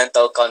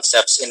fundamental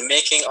concepts in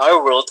making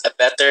our world a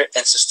better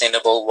and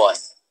sustainable one.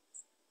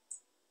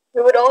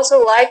 We would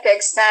also like to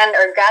extend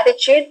our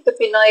gratitude to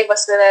Pinoy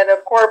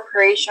Basurero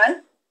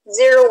Corporation,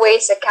 Zero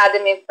Waste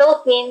Academy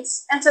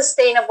Philippines, and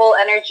Sustainable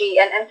Energy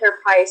and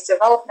Enterprise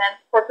Development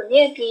for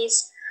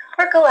Communities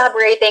for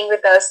collaborating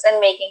with us and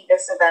making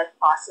this event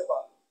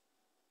possible.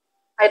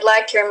 I'd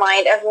like to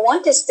remind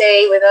everyone to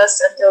stay with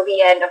us until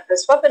the end of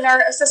this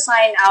webinar, as the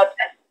sign-out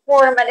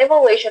form and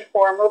evaluation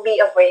form will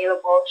be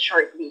available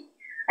shortly.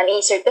 An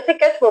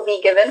e-certificate will be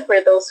given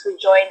for those who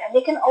join, and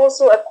you can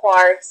also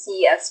acquire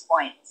CS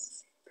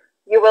points.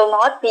 You will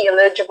not be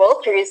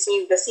eligible to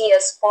receive the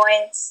CS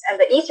points and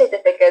the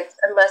e-certificates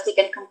unless you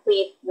can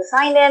complete the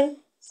sign-in,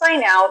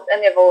 sign-out,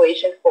 and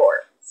evaluation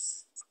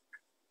forms.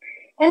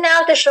 And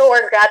now, to show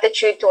our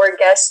gratitude to our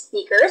guest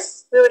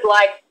speakers, we would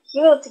like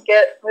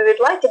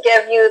to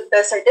give you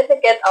the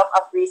Certificate of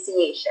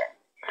Appreciation.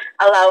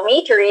 Allow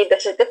me to read the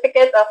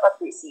Certificate of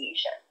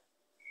Appreciation.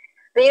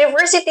 The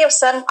University of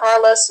San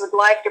Carlos would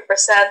like to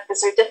present the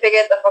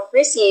Certificate of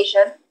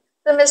Appreciation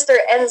to Mr.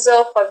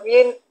 Enzo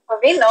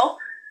Favino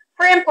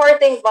for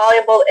imparting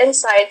valuable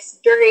insights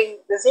during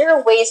the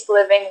Zero Waste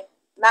Living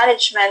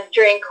Management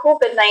during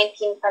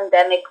COVID-19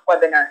 pandemic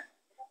webinar,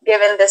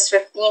 given this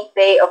 15th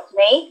day of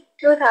May,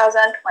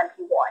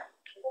 2021.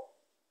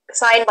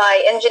 Signed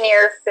by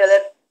Engineer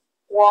Philip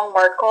Wong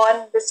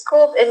Marcon, the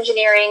School of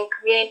Engineering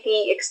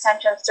Community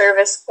Extension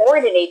Service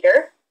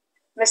Coordinator,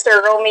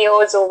 Mr.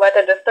 Romeo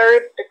Zolweta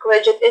III, the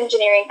Collegiate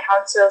Engineering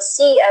Council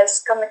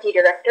CS Committee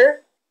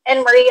Director,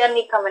 and Maria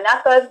Nika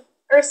Manatod,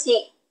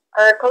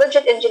 our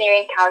Collegiate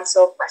Engineering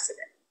Council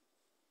President.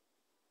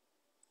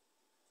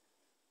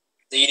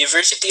 The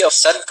University of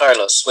San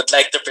Carlos would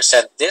like to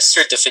present this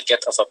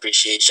certificate of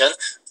appreciation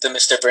to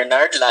Mr.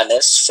 Bernard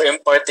Lanes for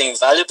imparting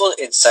valuable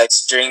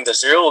insights during the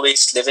Zero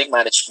Waste Living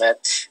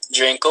Management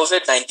during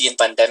COVID-19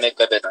 pandemic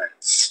webinar,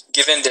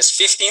 given this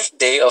 15th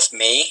day of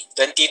May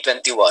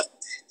 2021,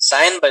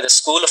 signed by the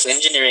School of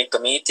Engineering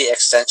Community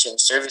Extension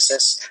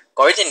Services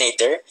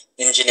Coordinator,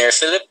 Engineer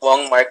Philip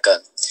Wong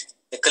Marcon,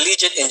 the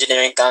Collegiate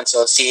Engineering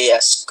Council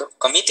CAS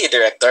Committee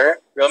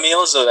Director,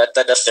 Romeo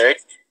Zoleta III,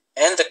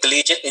 and the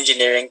Collegiate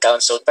Engineering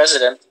Council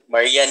President,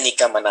 Maria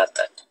Nika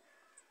Manatad.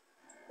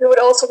 We would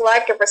also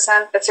like to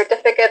present the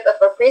Certificate of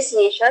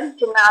Appreciation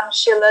to Ma'am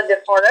Sheila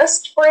De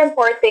Forest for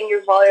imparting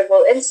your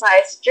valuable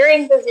insights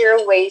during the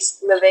Zero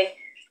Waste Living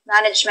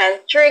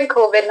Management during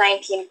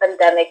COVID-19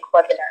 pandemic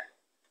webinar,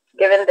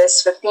 given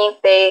this 15th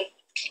day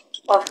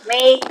of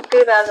May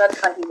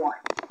 2021,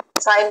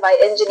 signed by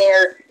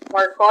Engineer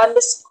Marcon,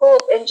 the School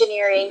of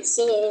Engineering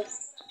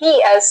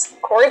CES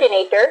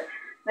Coordinator,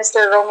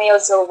 Mr. Romeo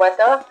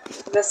Zolweta,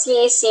 the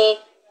CEC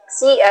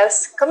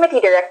CS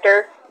Committee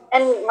Director,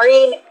 and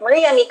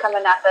Maria Nika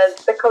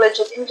Manatad, the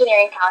Collegiate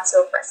Engineering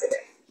Council President.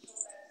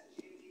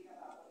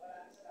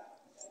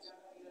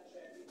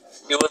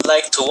 We would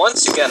like to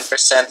once again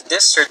present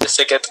this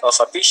certificate of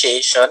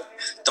appreciation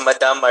to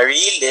Madame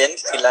Marie-Lynn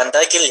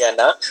Hilanda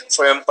Giliana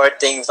for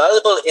imparting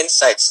valuable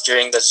insights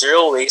during the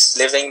Zero Waste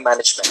Living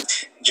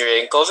Management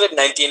during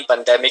COVID-19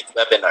 pandemic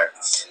webinar,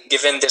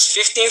 given this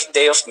 15th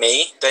day of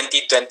May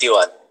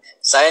 2021,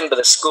 signed by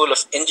the School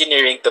of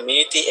Engineering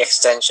Community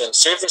Extension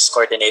Service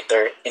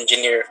Coordinator,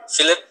 Engineer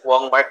Philip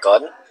Wong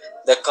Marcon,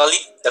 the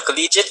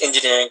Collegiate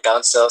Engineering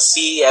Council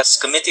CES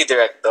Committee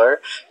Director,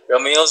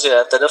 Romeo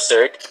Zoleta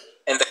III,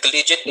 and the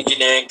Collegiate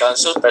Engineering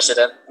Council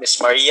President, Ms.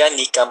 Maria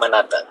Nika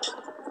Manatad.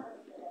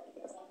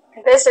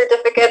 This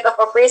certificate of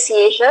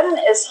appreciation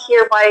is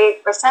hereby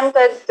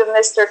presented to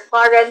Mr.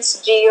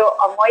 Clarence Gio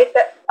Almoite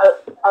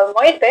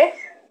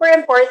for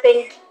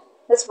imparting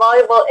his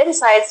valuable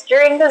insights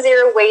during the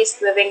Zero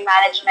Waste Living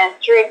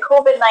Management during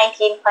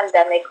COVID-19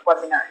 pandemic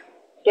webinar,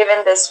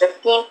 given this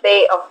 15th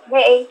day of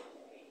May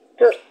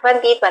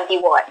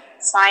 2021,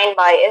 signed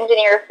by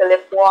Engineer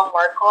Philip Wong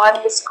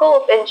Marcon, the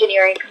School of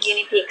Engineering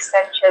Community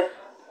Extension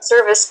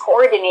Service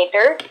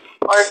Coordinator,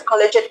 or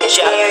Collegiate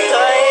Engineering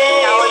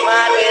Romeo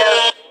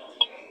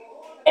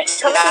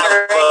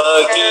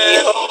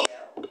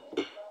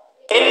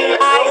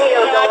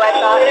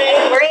Zolweta,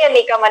 and Maria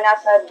Nika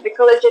Manatad, the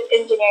Collegiate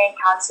Engineering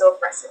Council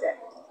President.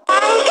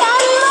 Now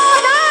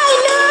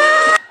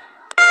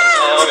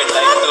we'd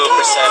like to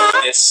present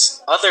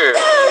this other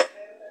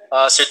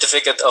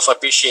certificate of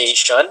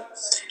appreciation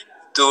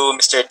to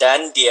Mr.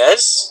 Dan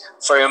Diaz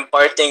for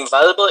imparting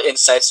valuable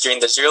insights during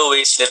the Zero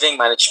Waste Living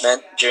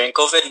Management during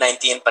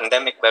COVID-19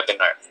 pandemic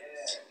webinar,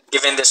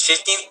 given this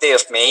 15th day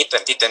of May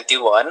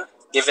 2021,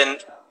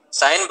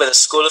 signed by the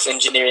School of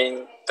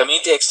Engineering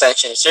Community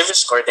Extension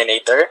Service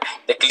Coordinator,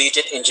 the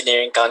Collegiate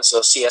Engineering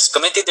Council CS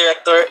Committee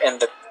Director, and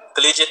the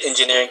Collegiate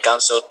Engineering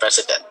Council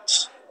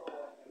President.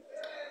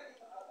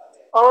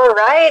 All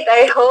right,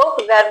 I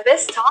hope that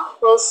this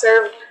talk will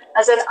serve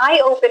as an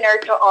eye-opener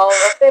to all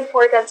of the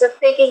importance of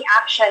taking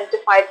action to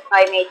fight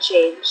climate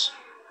change.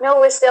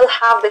 We still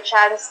have the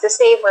chance to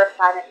save our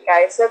planet,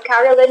 guys. So,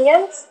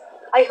 Carolinians,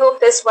 I hope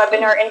this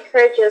webinar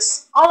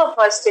encourages all of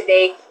us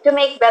today to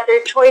make better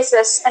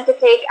choices and to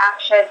take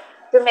action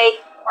to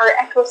make our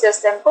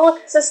ecosystem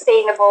both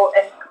sustainable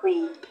and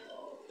clean.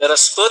 Let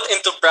us put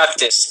into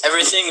practice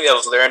everything we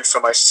have learned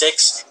from our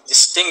 6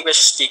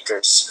 distinguished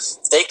speakers.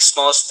 Take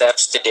small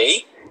steps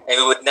today, and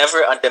we would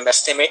never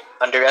underestimate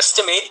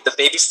the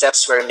baby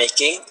steps we're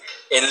making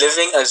in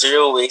living a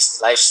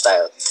zero-waste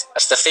lifestyle.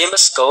 As the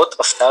famous quote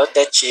of Tao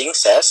Te Ching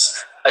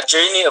says, "A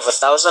journey of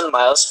 1,000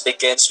 miles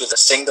begins with a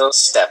single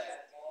step."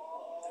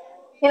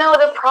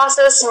 The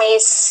process may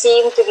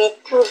seem to be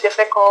too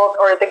difficult,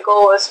 or the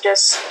goal is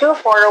just too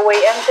far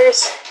away and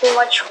there's too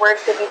much work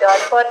to be done,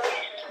 but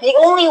the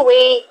only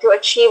way to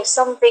achieve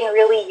something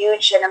really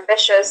huge and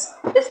ambitious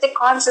is to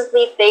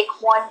constantly take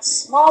one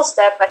small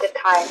step at a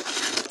time.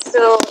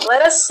 So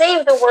let us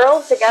save the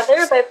world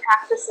together by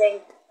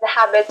practicing the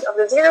habits of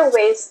the zero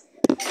waste,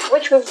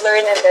 which we've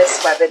learned in this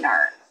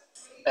webinar.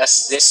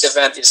 As this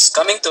event is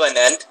coming to an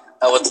end,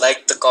 I would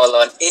like to call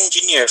on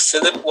Engineer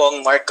Philip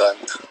Wong Marcon,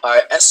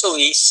 our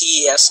SOE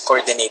CES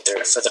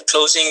Coordinator, for the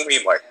closing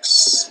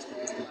remarks.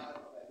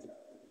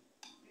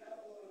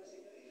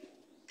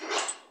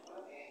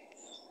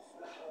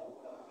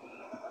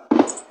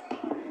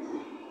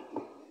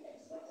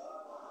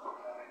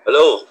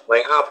 Hello,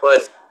 may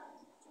hapon.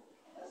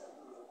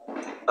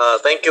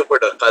 Thank you for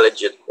the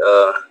Collegiate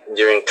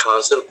Engineering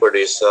Council for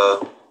this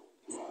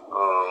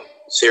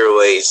zero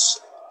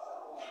waste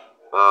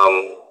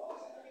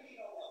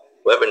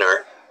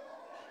webinar,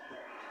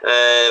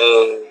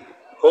 and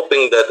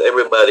hoping that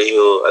everybody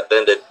who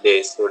attended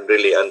this would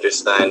really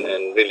understand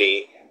and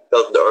really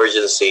felt the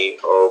urgency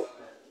of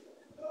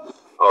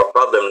our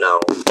problem now.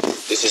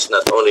 This is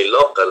not only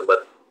local,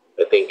 but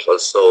I think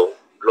also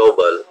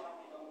global.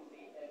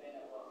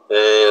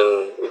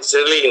 And it's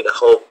really in the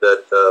hope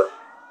that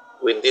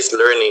with this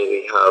learning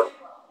we have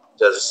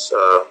just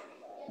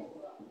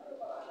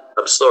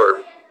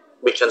absorbed,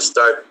 we can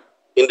start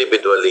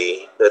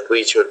individually that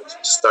we should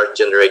start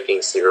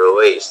generating zero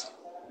waste.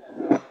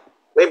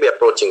 Maybe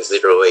approaching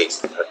zero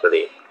waste,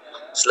 actually.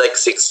 It's like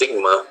Six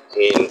Sigma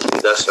in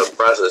industrial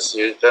process.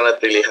 You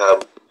cannot really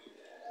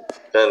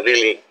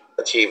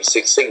achieve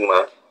Six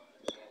Sigma,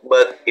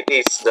 but it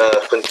is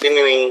the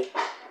continuous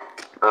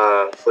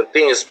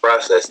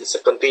process. It's a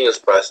continuous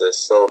process.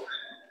 So,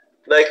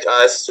 like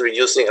us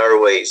reducing our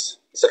waste,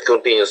 it's a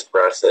continuous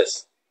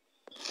process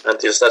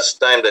until such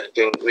time that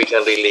we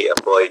can really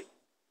avoid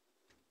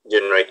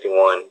generating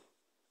one.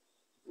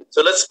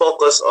 So let's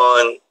focus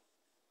on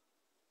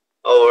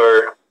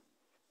our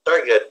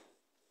target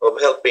of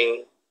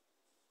helping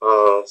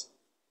our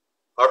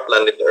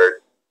planet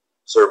Earth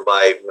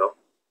survive. No,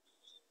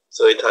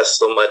 so it has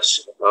so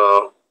much.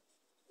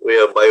 We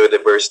have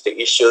biodiversity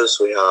issues.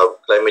 We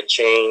have climate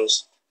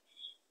change.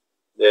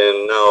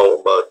 Then now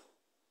about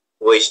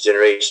waste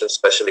generation,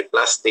 especially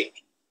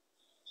plastic.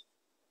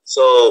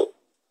 So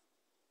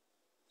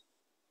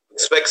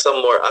expect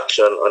some more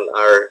action on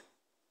our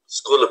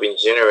School of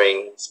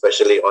Engineering,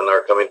 especially on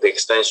our community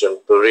extension,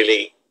 to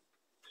really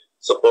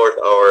support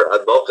our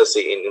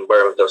advocacy in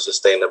environmental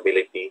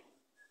sustainability.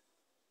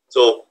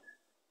 So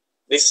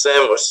this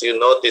sem, as you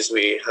notice,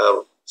 we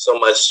have so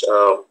much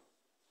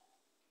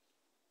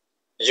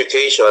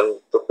education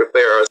to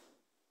prepare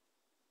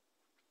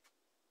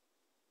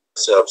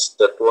ourselves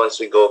that once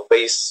we go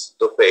face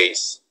to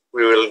face,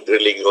 we will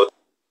really go to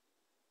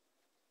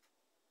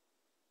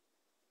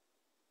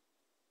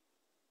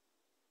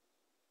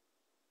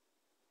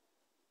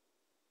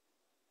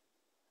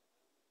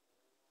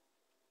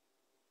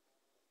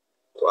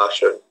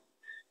action.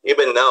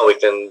 Even now, we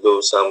can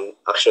do some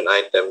action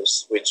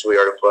items which we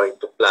are going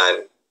to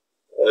plan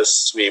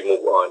as we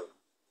move on.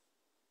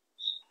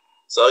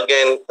 So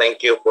again,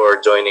 thank you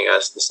for joining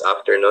us this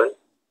afternoon,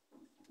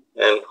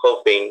 and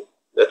hoping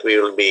that we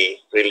will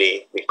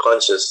really be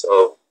conscious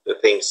of the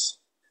things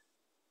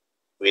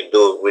we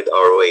do with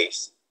our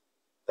waste.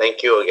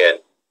 Thank you again.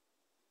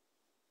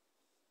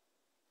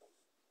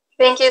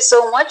 Thank you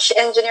so much,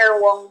 Engineer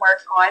Wong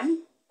Marcon.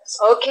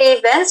 Okay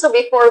then, so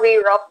before we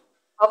wrap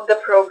up the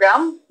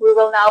program, we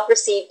will now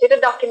proceed to the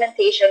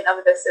documentation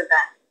of this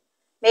event.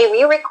 May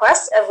we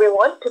request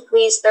everyone to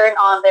please turn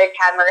on their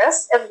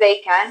cameras if they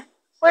can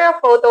for a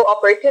photo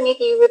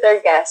opportunity with our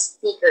guest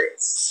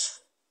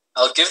speakers.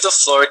 I'll give the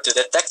floor to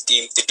the tech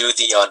team to do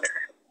the honor.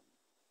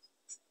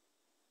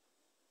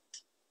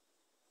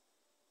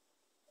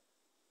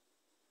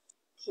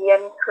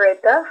 Kian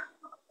Krita,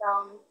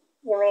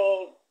 you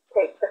may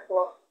take the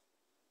floor.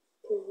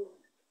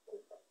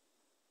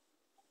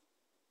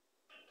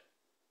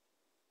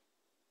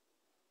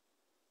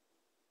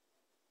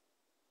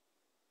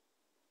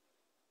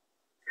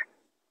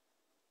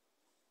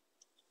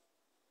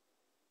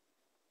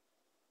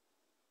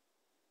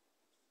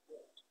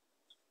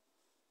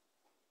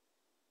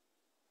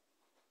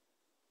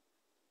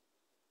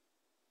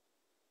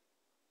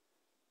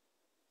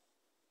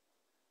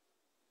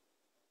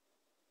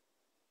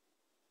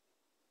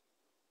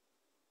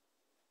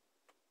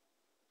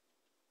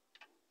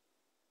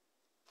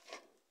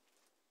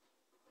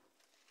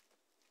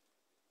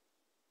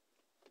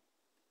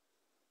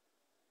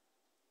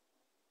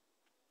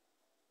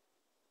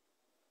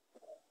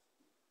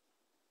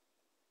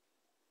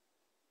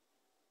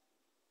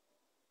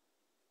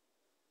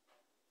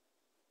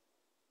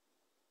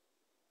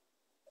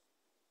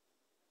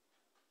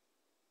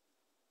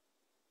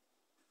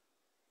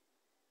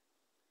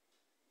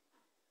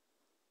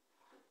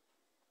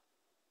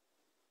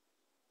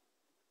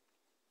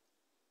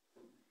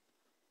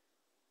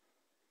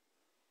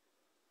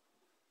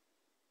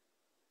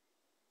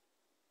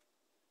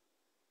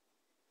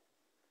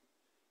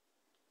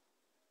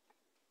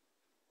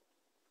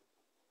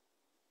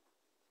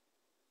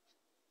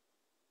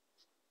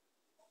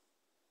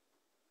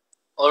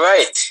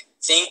 Alright,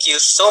 thank you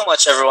so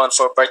much everyone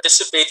for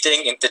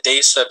participating in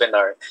today's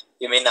webinar.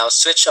 You may now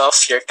switch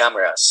off your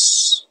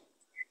cameras.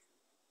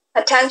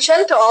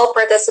 Attention to all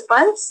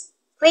participants.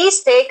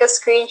 Please take a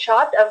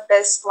screenshot of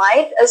this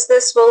slide as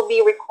this will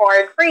be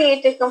required for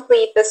you to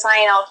complete the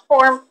sign-out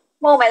form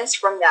moments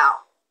from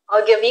now.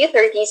 I'll give you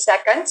 30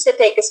 seconds to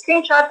take a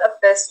screenshot of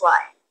this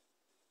slide.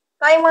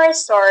 Timer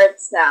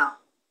starts now.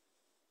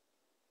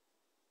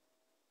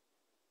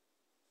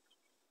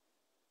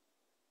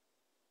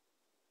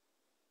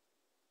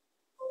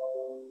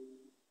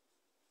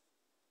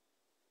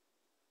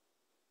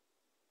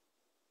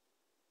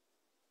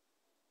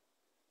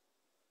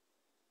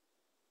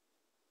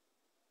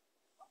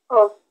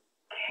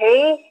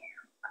 Okay,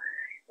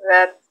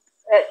 that's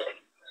it.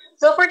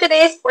 So for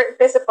today's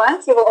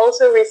participants, you will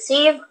also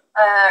receive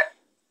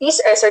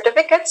these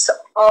certificates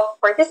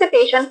of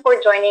participation for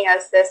joining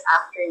us this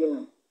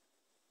afternoon.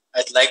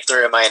 I'd like to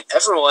remind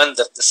everyone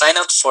that the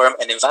sign-out form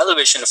and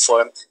evaluation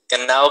form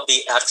can now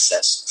be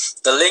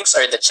accessed. The links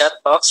are in the chat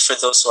box for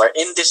those who are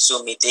in this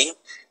Zoom meeting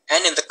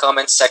and in the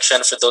comments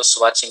section for those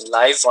watching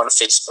live on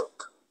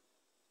Facebook.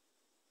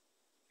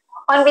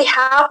 On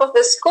behalf of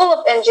the School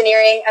of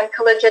Engineering and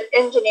Collegiate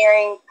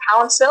Engineering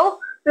Council,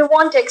 we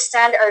want to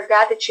extend our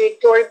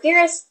gratitude to our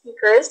dearest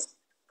speakers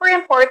for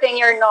imparting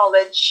your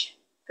knowledge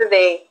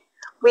today.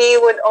 We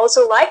would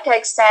also like to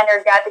extend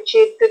our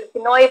gratitude to the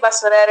Pinoy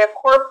Basurero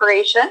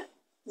Corporation,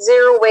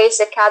 Zero Waste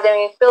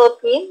Academy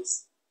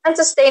Philippines, and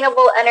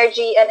Sustainable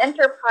Energy and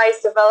Enterprise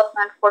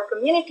Development for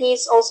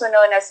Communities, also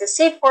known as the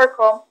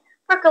CPORCOM,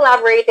 for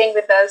collaborating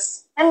with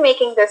us and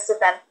making this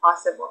event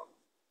possible.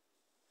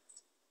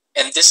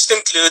 And this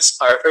concludes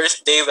our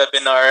Earth Day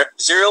webinar,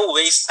 Zero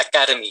Waste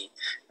Academy.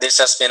 This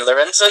has been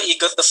Lorenzo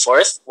Igot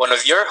IV, one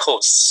of your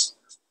hosts.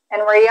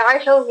 And Maria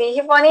Archel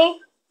Vihiboni,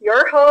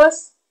 your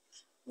host.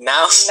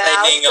 Now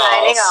signing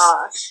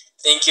off.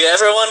 Thank you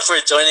everyone for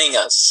joining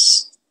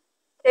us.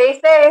 Stay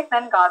safe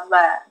and God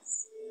bless.